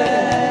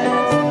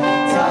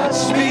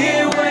 Touch me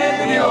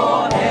with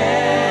your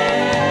hand.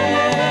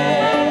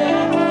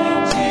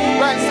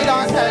 Go and sit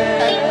down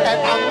and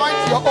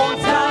anoint your own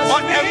feet.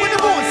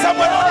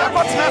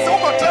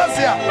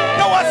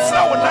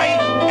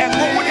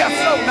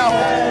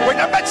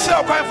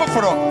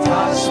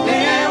 Touch me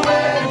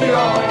with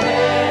your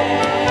hand,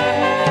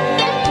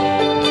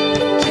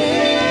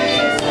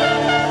 Jesus.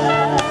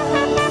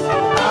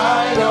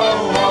 I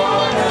don't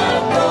wanna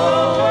go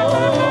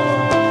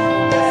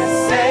the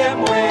same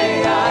way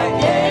I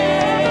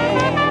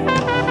came.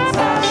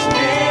 Touch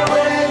me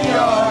with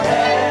your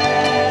hand,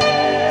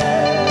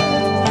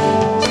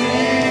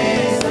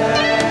 Jesus.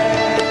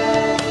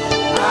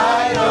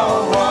 I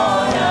don't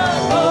wanna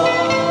go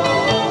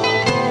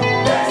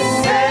the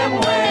same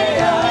way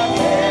I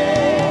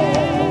came.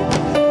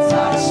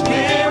 Touch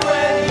me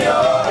with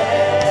your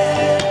hand,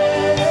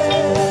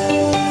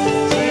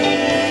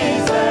 Jesus.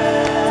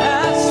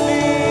 Touch me.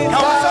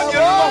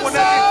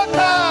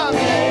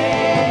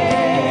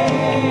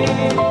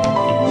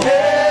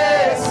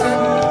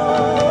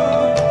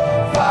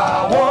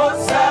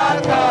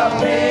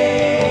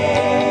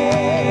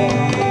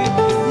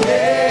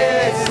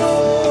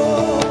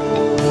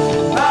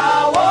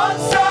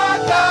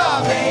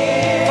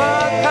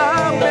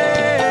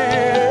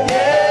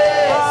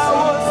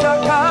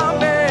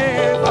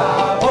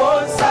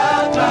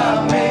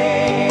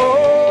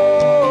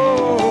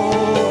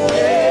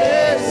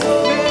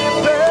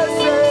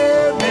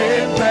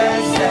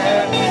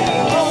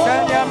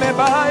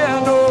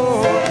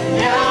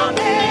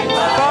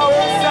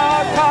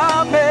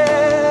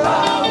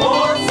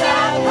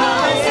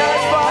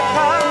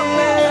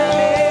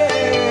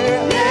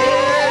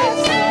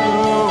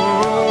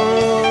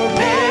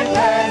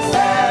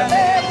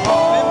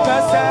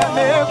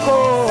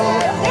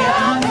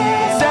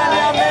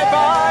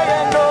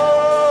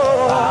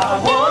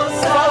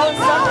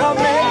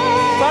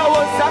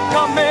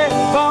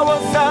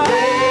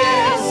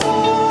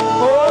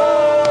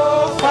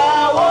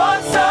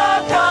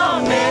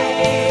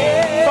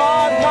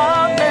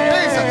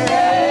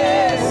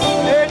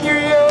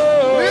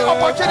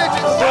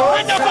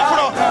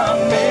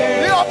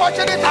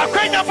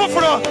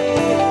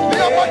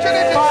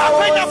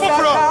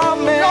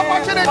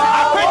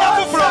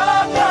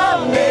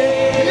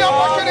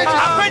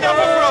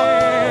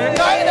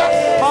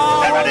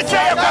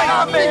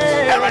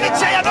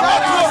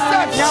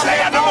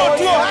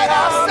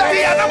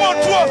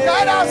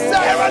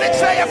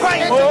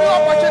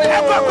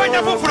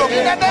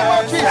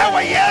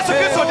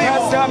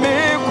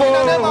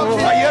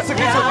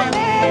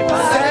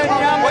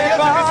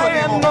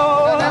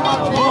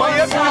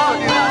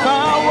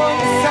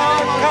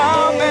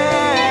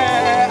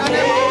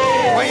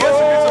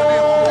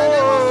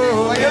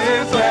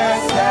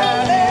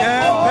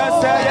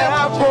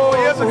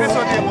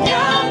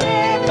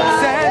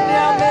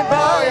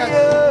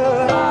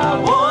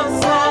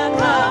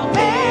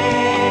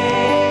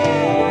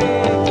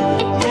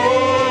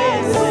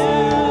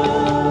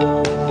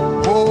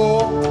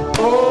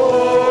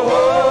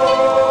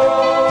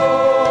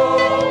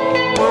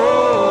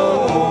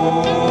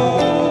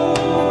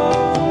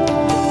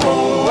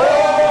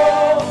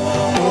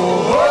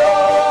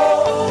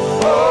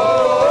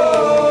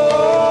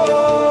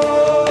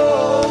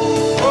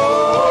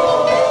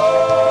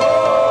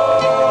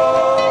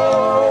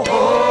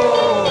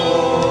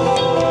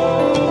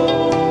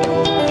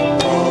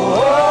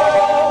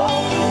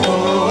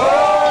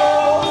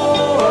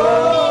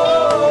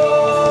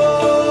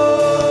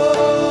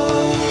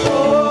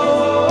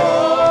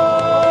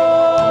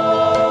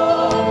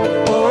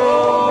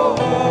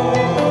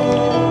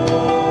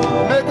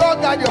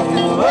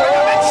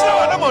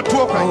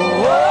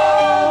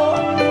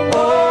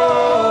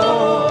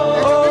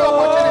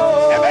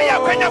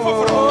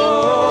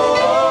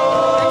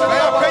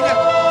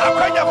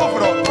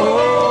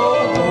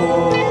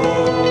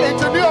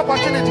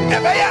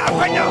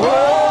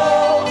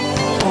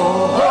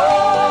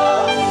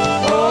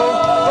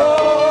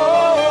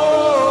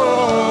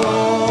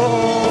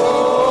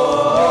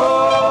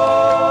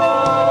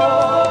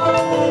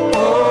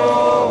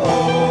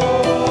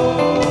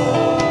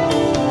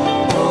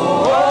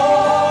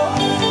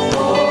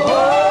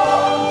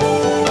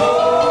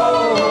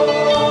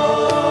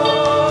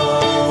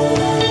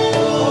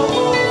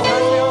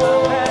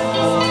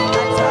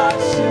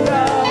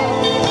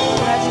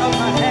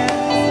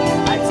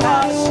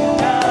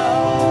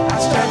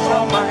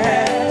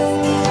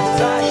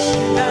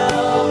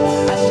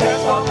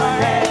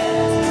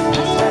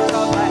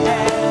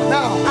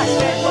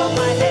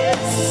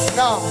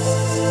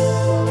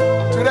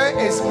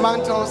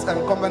 Mantles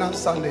and Covenant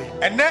Sunday.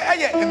 And then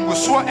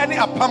any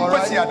apam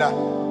kwasiada.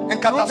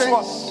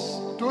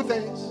 Two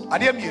things.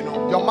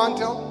 Your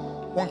mantle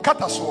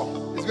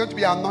is going to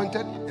be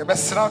anointed. There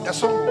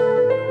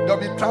will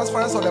be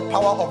transference of the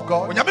power of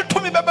God.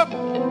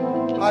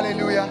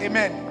 Hallelujah.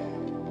 Amen.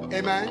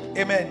 Amen.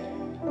 Amen.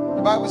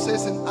 The Bible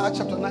says in Acts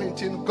chapter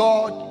 19,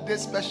 God did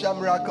special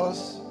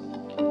miracles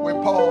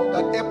with Paul,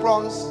 that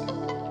aprons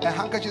and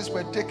handkerchiefs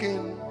were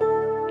taken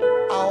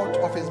out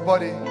of his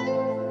body.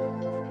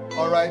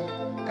 All right.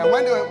 And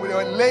when they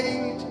were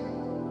laid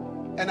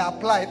and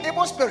applied,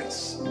 evil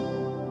spirits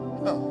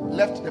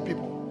left the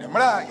people. The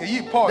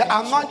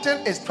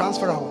anointing is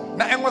transferable.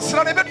 And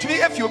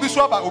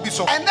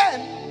then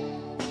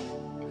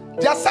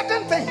there are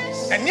certain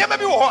things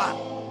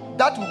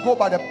that will go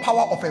by the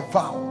power of a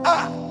vow.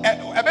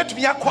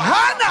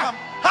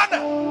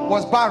 Hannah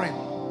was barren,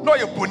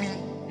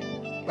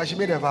 but she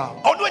made a vow.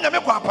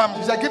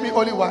 She said, give me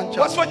only one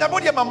child. I'll give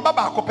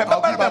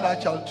that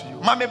child to you.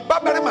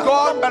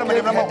 God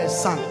gave her a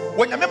son.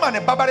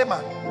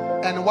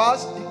 And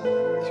whilst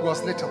he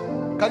was little,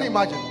 can you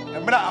imagine? A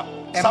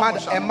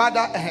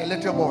mother and her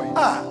little boy.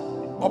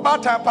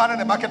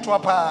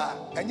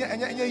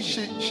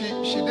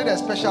 She did a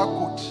special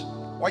coat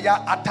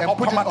and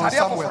put it on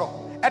Samuel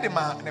and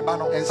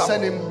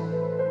sent him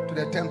to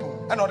the temple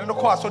to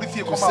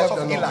serve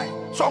the Lord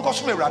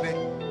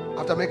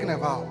after making a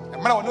vow.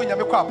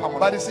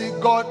 But you see,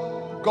 God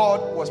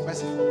was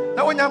merciful,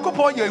 and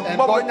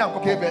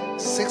God gave her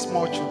 6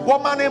 more children.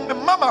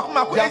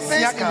 There are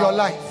things in your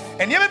life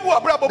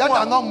that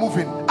are not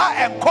moving,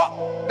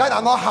 that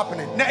are not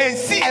happening.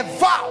 A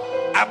vow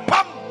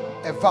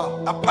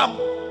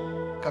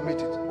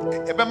committed.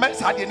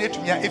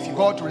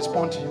 God to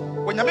respond to you.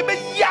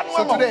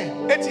 So today,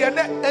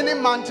 any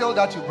mantle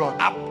that you brought,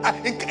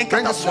 bring it to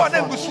the front.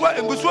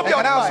 And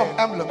can I have some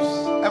envelopes?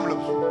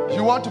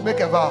 You want to make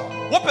a vow.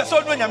 You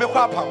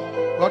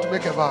want to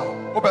make a vow.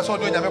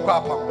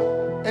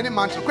 Any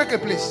mantle, quickly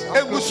please. You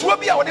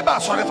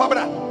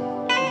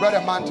brought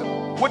a mantle.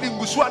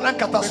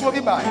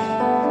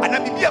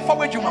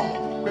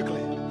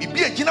 Quickly.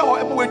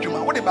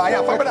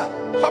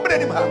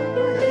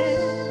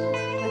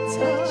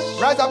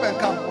 Rise up and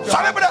come. You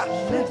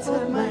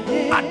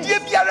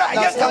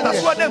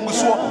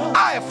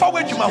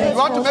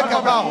want to make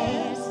a vow?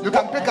 You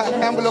can pick an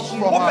envelope from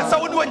your mantle.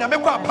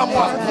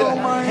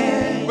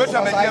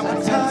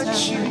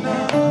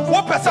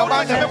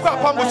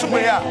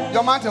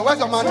 Where's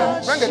your mantle?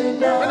 Bring it.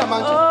 Bring the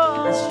mantle.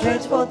 I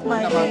stretch forth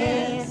my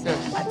hands.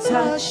 I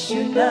touch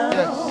you now.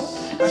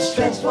 I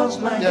stretch forth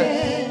my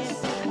hands.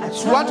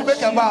 You want to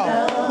make a vow?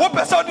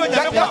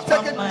 Just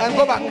take it and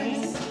go back.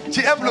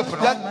 The envelope.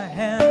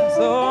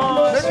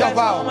 Make your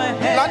vow.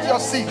 Plant your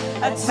seed.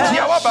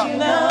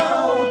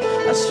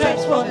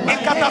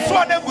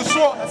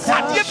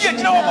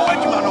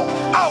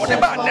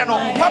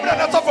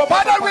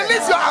 Father,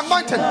 release your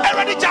anointing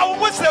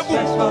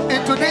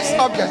into these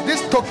objects,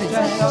 these tokens.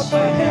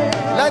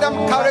 Let them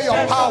carry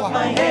your power.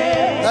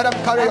 Let them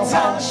carry your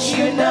power.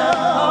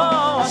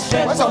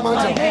 Where's your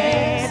mantle?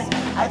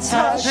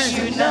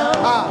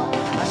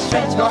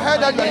 Your head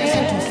that you are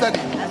using to study.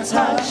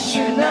 Touch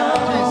you now.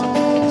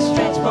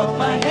 Stretch forth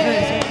my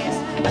hands.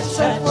 I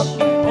touch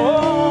you.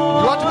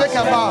 You want to make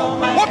a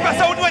vow? I'm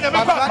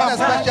planting a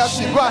special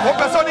seed. Go ahead.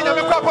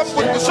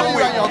 Show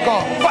you and your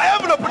God.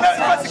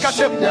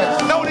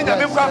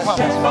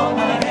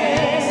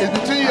 It's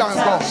between you and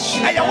God.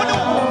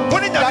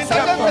 There are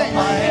certain things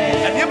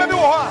they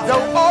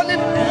will only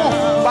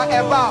move by a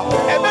vow.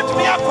 A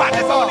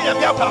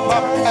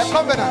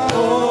covenant.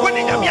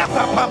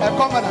 A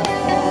covenant.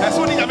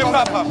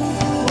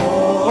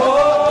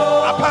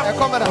 A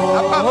covenant.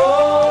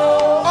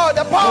 Oh,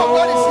 the power of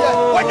God is here.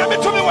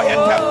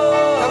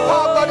 The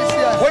power of God is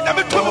here. The power of God is here.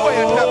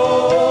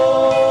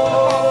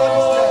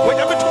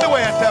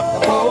 The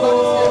power of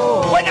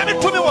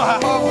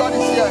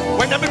God is here.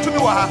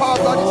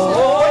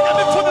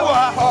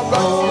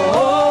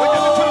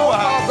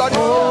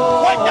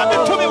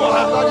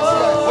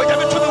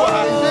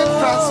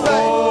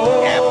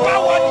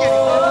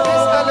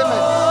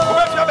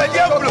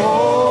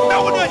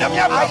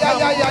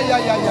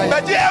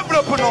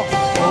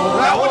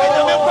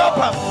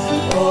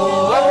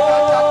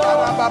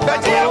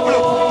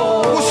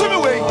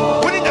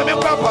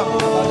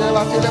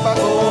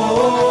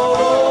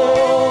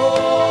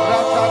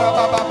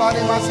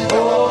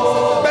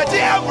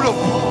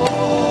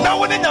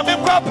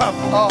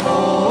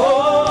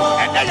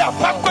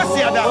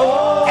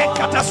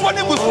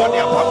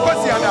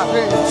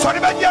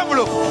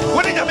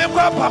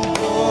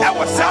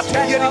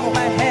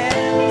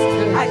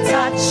 I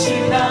touch you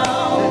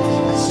now.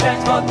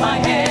 Stretch forth my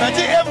hands. I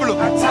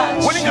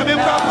touch you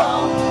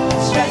now.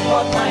 Stretch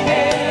forth my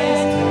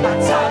hands.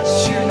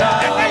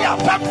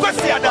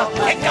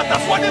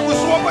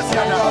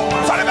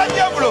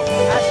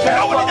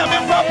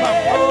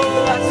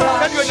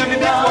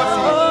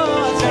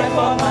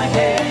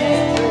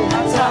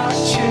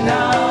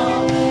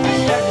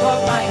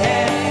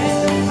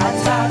 I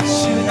touch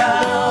you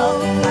now.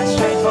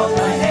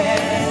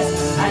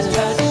 I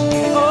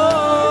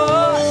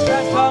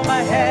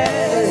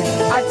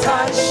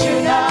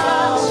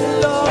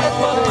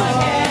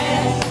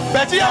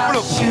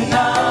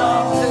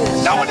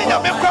Now when you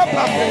make crap,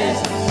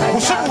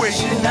 some way.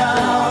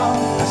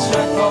 I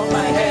stretch forth my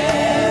hand.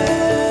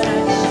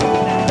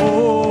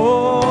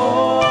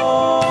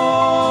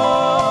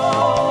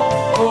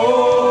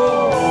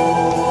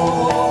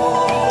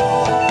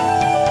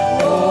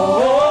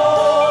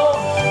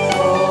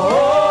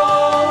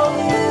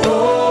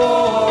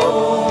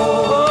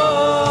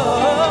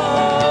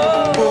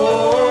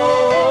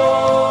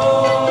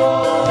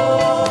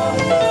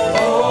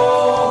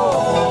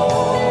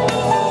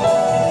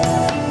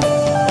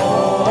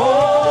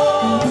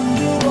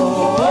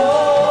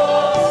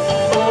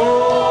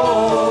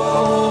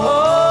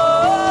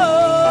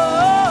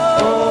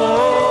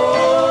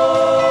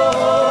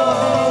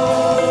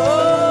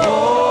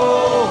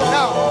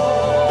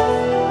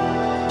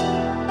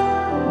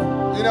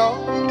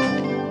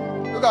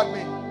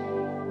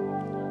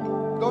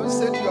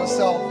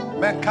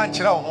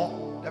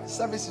 The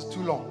service is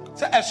too long.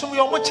 You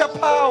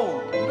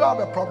don't have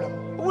a problem.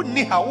 You don't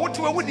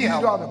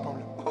have a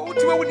problem.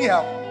 People have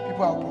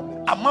a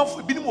problem.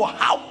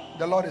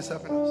 The Lord is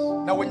helping us.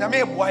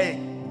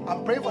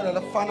 I'm praying for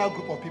the final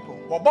group of people.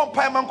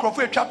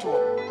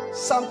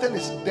 Something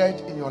is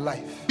dead in your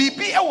life,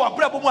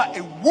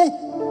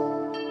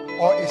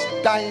 or is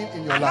dying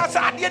in your life.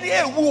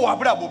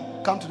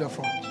 Come to the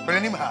front.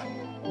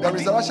 The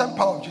resurrection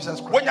power of Jesus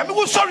Christ.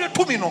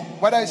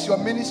 Whether it's your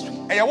ministry,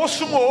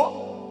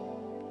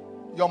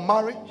 your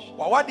marriage,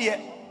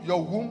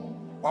 your womb,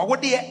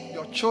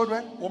 your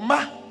children,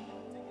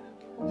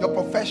 your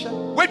profession,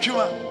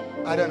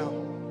 I don't know.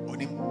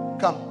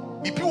 Come.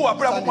 Lift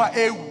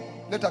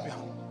up your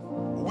hand.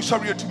 When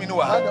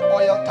the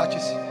oil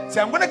touches you,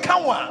 the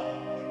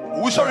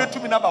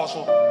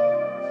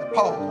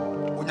power,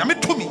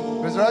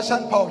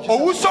 resurrection power of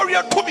Jesus.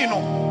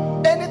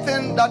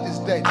 Anything that is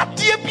dead,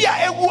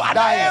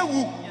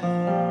 dying,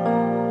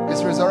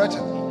 is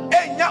resurrected.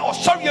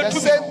 The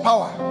same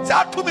power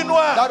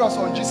that was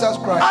on Jesus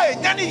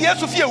Christ,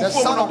 the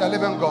Son of the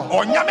living God,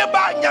 that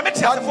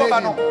made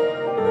him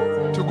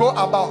to go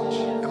about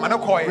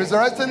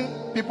resurrecting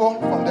people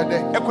from the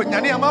dead. That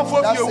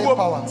same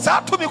power is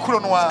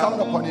coming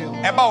upon you.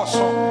 In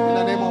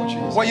the name of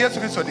Jesus.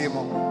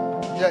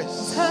 Yes.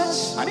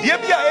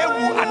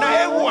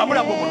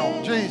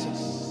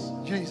 Jesus.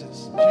 Jesus.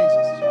 Jesus.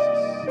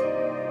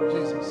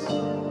 Jesus.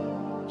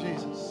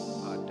 Jesus.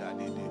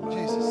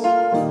 Jesus.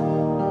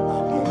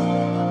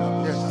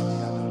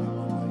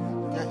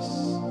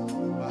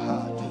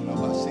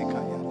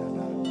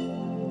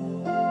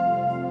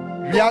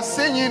 We are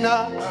singing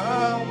now.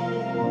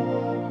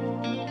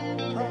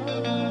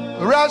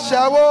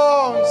 Russia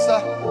wants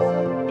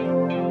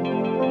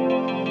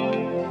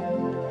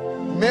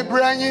me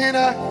bringing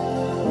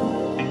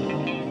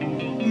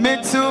me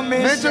to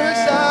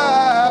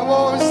Russia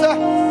wants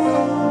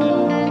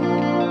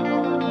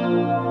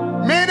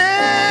me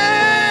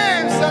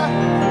names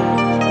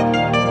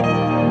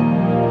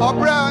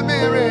Abraham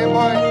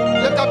boy.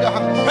 Lift up your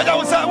hands.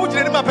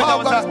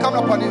 Power God is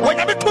coming upon you. When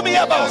you to me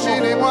about so,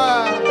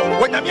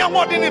 when you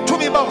want to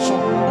me about so,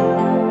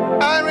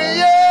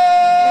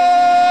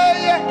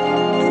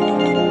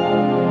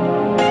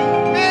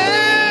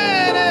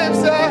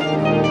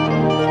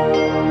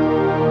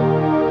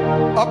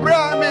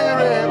 Abraham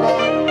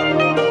boy.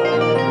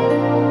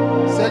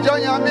 Say John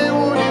Yami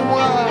Woody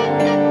moi.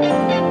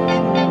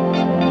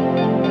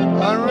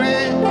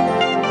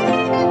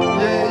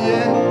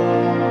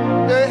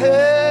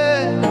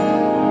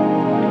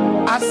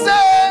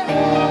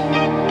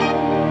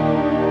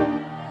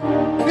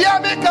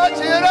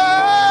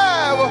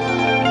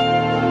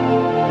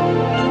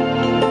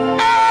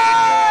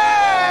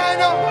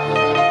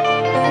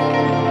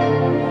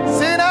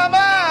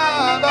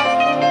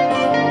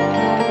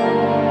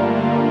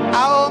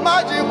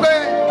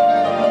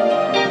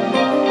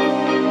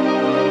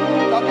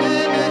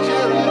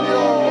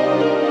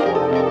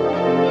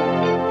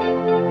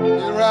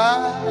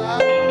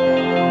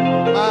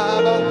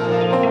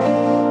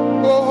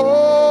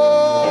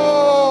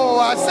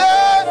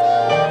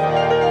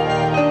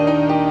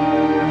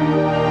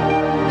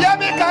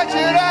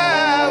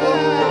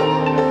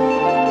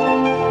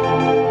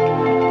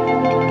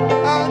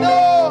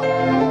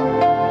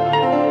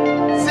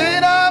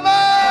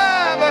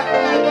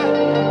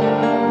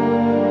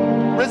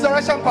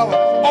 I say power.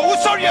 Oh,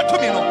 sorry to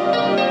me.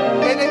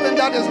 Anything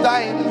that is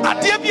dying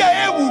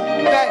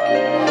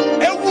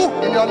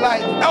in your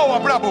life.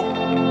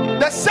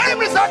 The same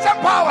resurrection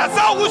power.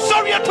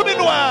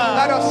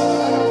 Let us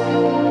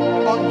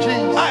on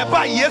Jesus.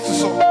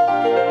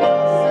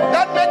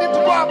 That made him to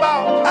go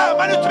about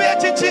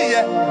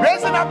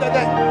raising up the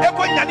dead.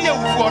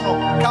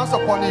 Counts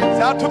upon you.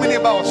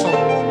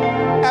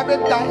 Every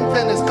dying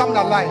thing is coming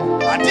alive.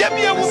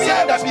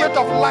 Receive the spirit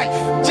of life.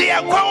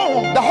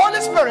 The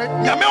Holy Spirit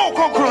is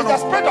the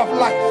spirit of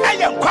life. Is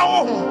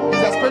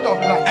the spirit of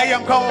life. Is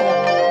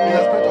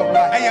the spirit of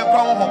life.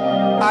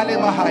 Ali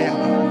Mahaya.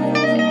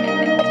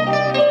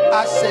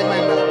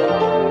 Asemena.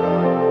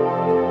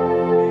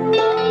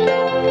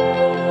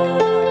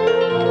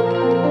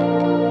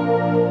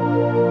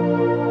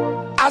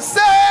 I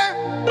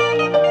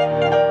say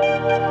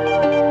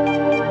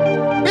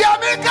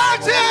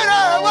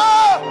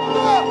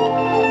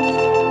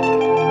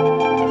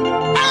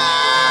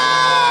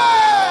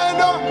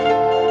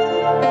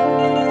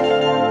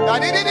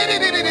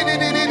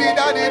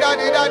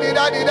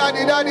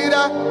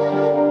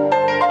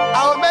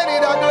How many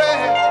that way?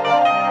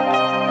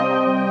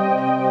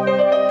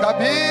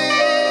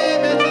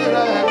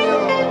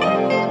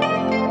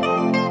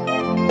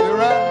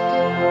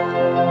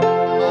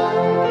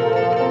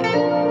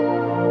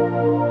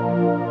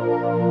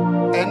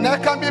 And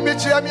that can be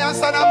Bichirami and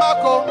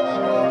Sanamako.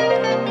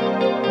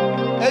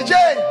 AJ,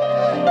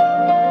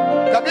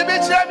 can be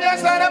Bichirami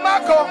and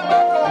Sanamako.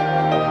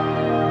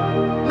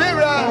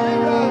 Mira,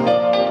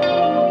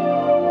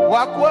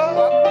 Wakwa,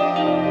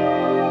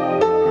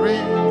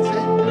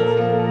 Rinzi.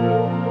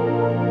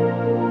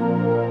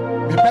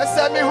 Me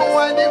pesa mi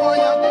huwani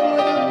moya.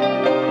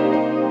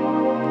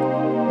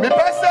 Me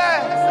pesa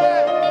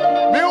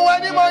mi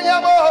huwani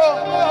moya moho.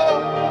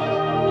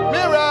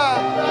 Mira.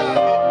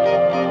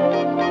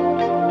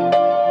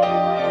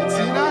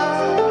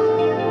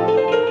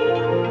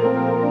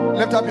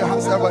 Lift up your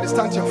hands, everybody.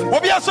 Stand to your feet.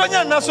 Stand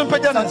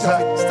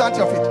to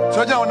your feet.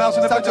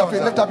 Stand to your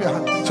feet. Lift up your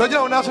hands. Stand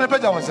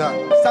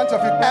to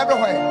your feet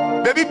everywhere.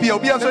 Lift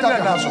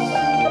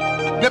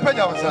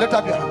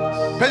up your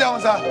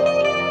hands.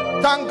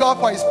 Thank God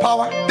for His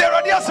power.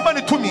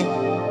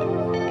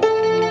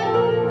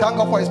 Thank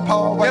God for His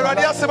power.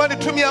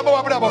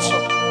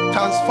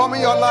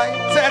 Transforming your life.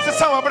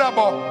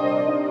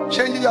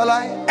 Changing your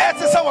life.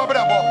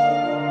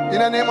 In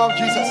the name of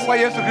Jesus.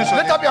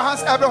 Lift up your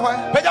hands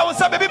everywhere.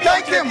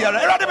 Thank Him. Be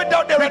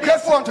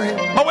grateful unto Him.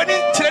 We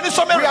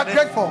are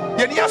grateful.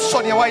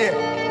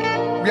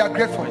 We are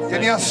grateful.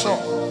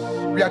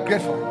 We are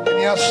grateful.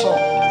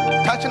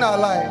 Touching our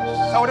lives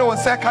with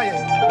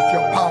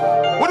your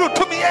power. We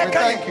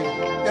thank you.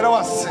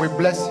 We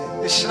bless you.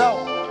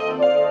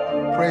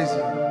 Praise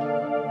you.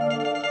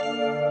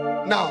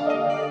 Now,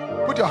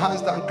 put your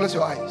hands down. Close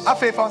your eyes.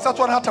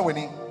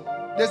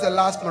 This is the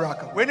last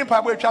miracle.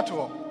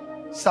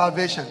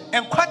 Salvation.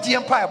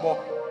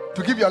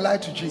 To give your life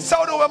to Jesus.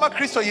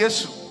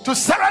 To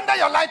surrender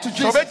your life to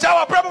Jesus.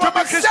 To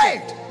be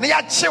saved.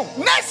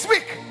 Next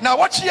week. Now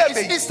what is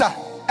Easter?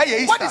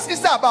 What is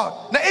Easter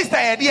about? The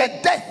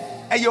death.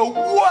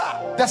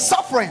 The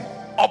suffering.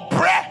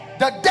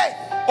 The death.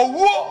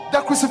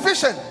 The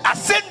crucifixion.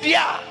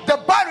 The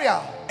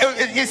burial.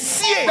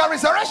 The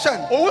resurrection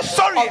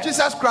of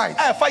Jesus Christ.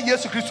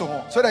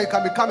 So that you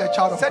can become a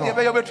child of God.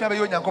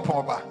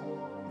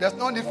 There's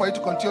no need for you to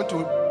continue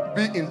to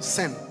be in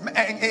sin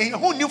and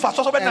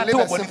live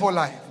a sinful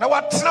life.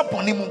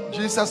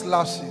 Jesus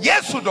loves you.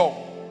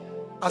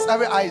 As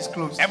every eye is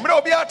closed,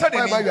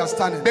 wherever you are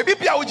standing, maybe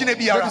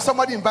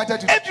somebody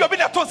invited you, or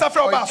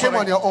you came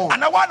on your own.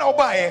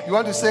 You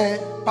want to say,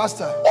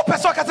 Pastor,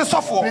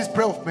 please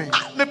pray with me.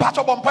 I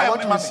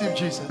want to receive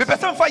Jesus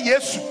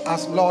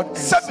as Lord and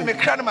Savior.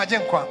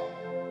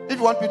 If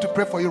you want me to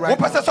pray for you right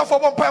now, as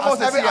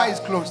every eye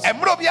is closed,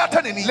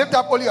 lift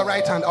up only your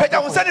right hand.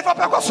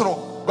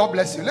 God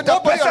bless you. Lift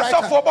up only your right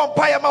hand.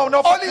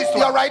 Only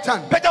your right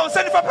hand.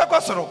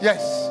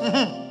 Yes.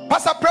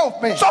 Pastor, pray with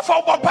me. I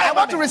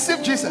want to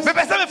receive Jesus as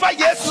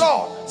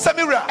Lord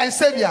and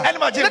Savior.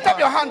 Lift up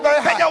your hand very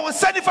high. God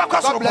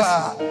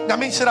bless you.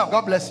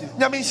 God bless you.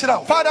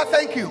 Father,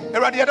 thank you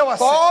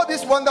for all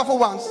these wonderful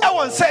ones with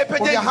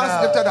their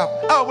hands lifted up,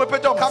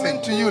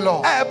 coming to you,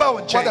 Lord.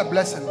 What a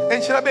blessing.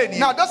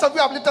 Now, those of you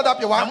who have lifted up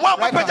your hand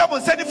right now, do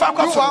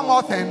one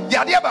more thing.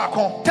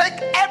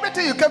 Take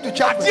everything you came to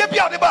church with.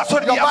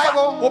 Your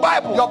Bible,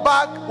 your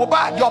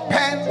bag, your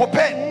pen,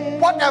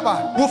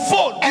 whatever,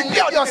 and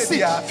leave your seat,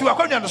 your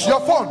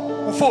phone,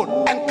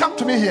 and come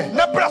to me here.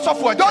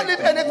 Don't leave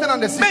anything on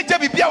the seat. Make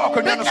everything and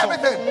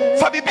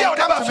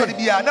come to me.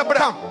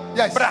 Come.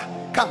 Yes.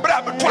 Come.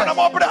 Yes.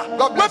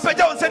 God bless you.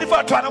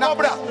 Now,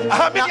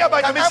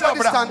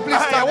 everybody stand.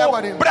 Please stand,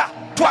 everybody.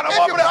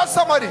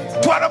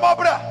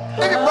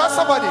 If you brought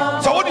somebody,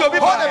 hold the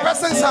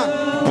person's hand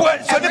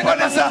and bring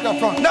them to the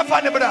front.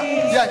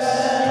 Yes.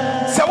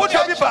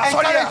 Church,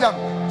 encourage them.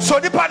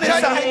 Church,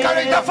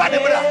 encourage them.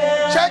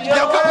 Church,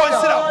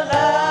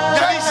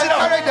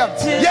 encourage them.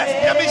 Yes,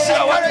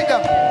 encourage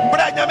them.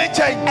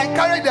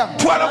 Encourage them.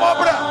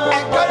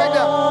 Encourage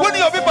them. When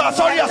you be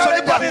sorry,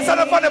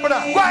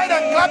 go ahead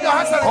and clap your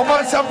hands.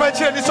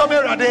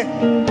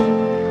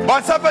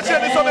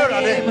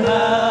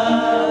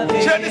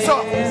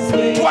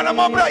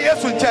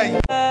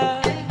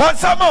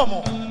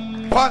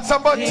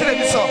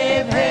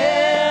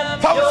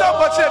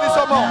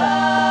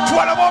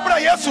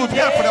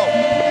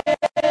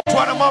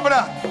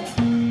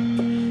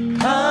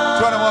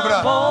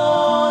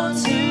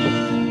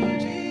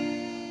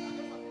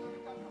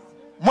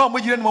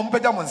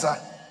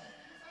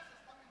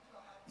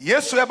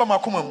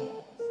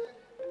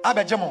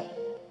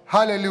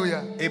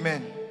 Hallelujah.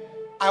 Amen.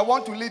 I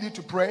want to lead you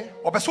to pray.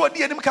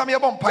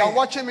 You are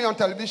watching me on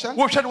television.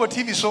 You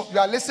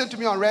are listening to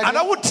me on radio.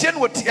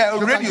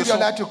 You can give your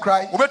life to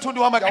Christ.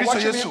 You are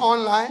watching me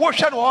online.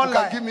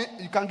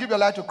 You can give your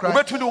life to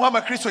Christ.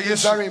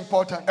 It's very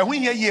important.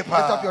 Lift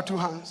up your two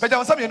hands.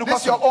 This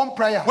is your own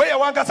prayer.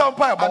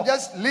 I'm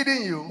just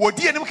leading you.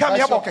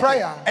 That's your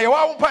prayer.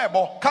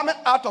 Coming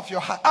out of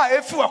your heart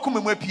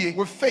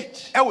with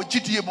faith.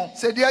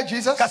 Say, dear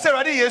Jesus,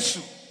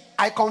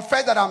 I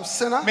confess that I'm a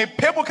sinner.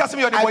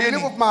 I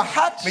believe with my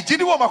heart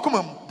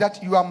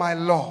that you are my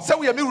Lord.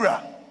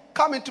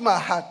 Come into my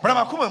heart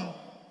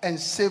and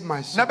save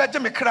my soul.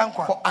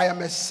 For I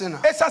am a sinner.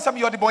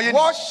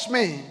 Wash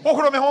me,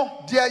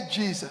 dear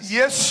Jesus,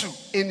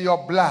 in your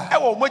blood.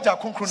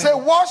 Say,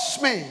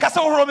 wash me,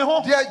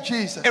 dear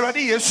Jesus,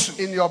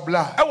 in your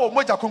blood.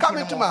 Come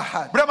into my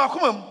heart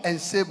and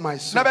save my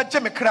soul.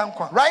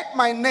 Write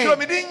my name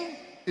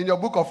in your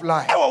book of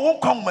life.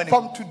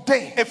 From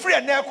today,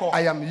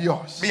 I am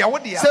yours.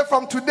 Say,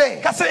 from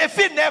today,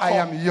 I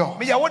am yours.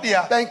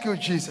 Thank you,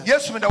 Jesus.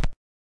 Yes,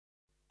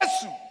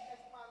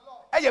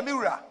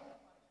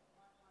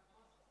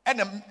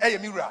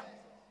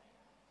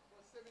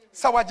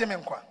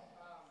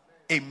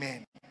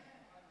 amen.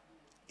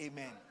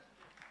 Amen.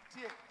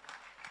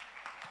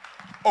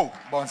 Oh,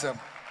 Bonsam.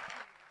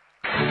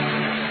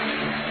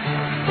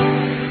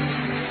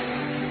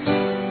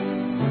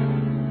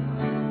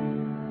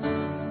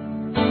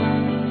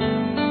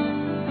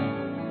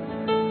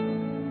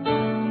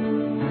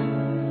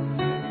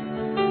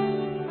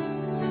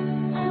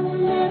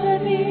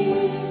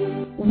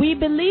 We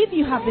believe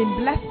you have been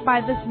blessed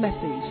by this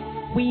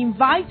message. We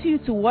invite you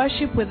to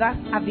worship with us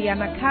at the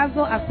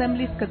Anagkazo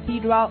Assemblies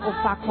Cathedral,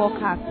 Ofako,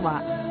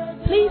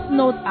 Kaswa. Please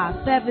note our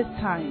service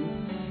times.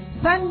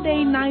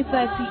 Sunday,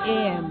 9:30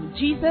 a.m.,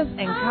 Jesus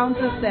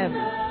Encounter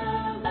Service.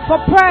 For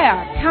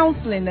prayer,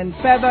 counseling, and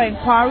further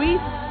inquiries,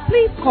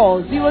 please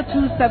call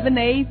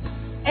 0278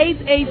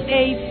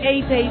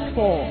 888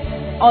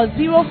 884 or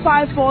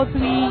 0543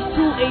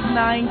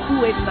 289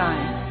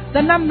 289.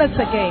 The numbers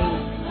again,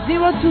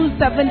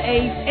 0278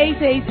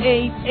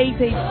 888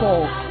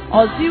 884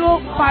 or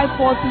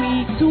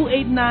 0543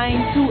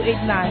 289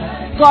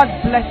 289. God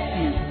bless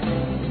you.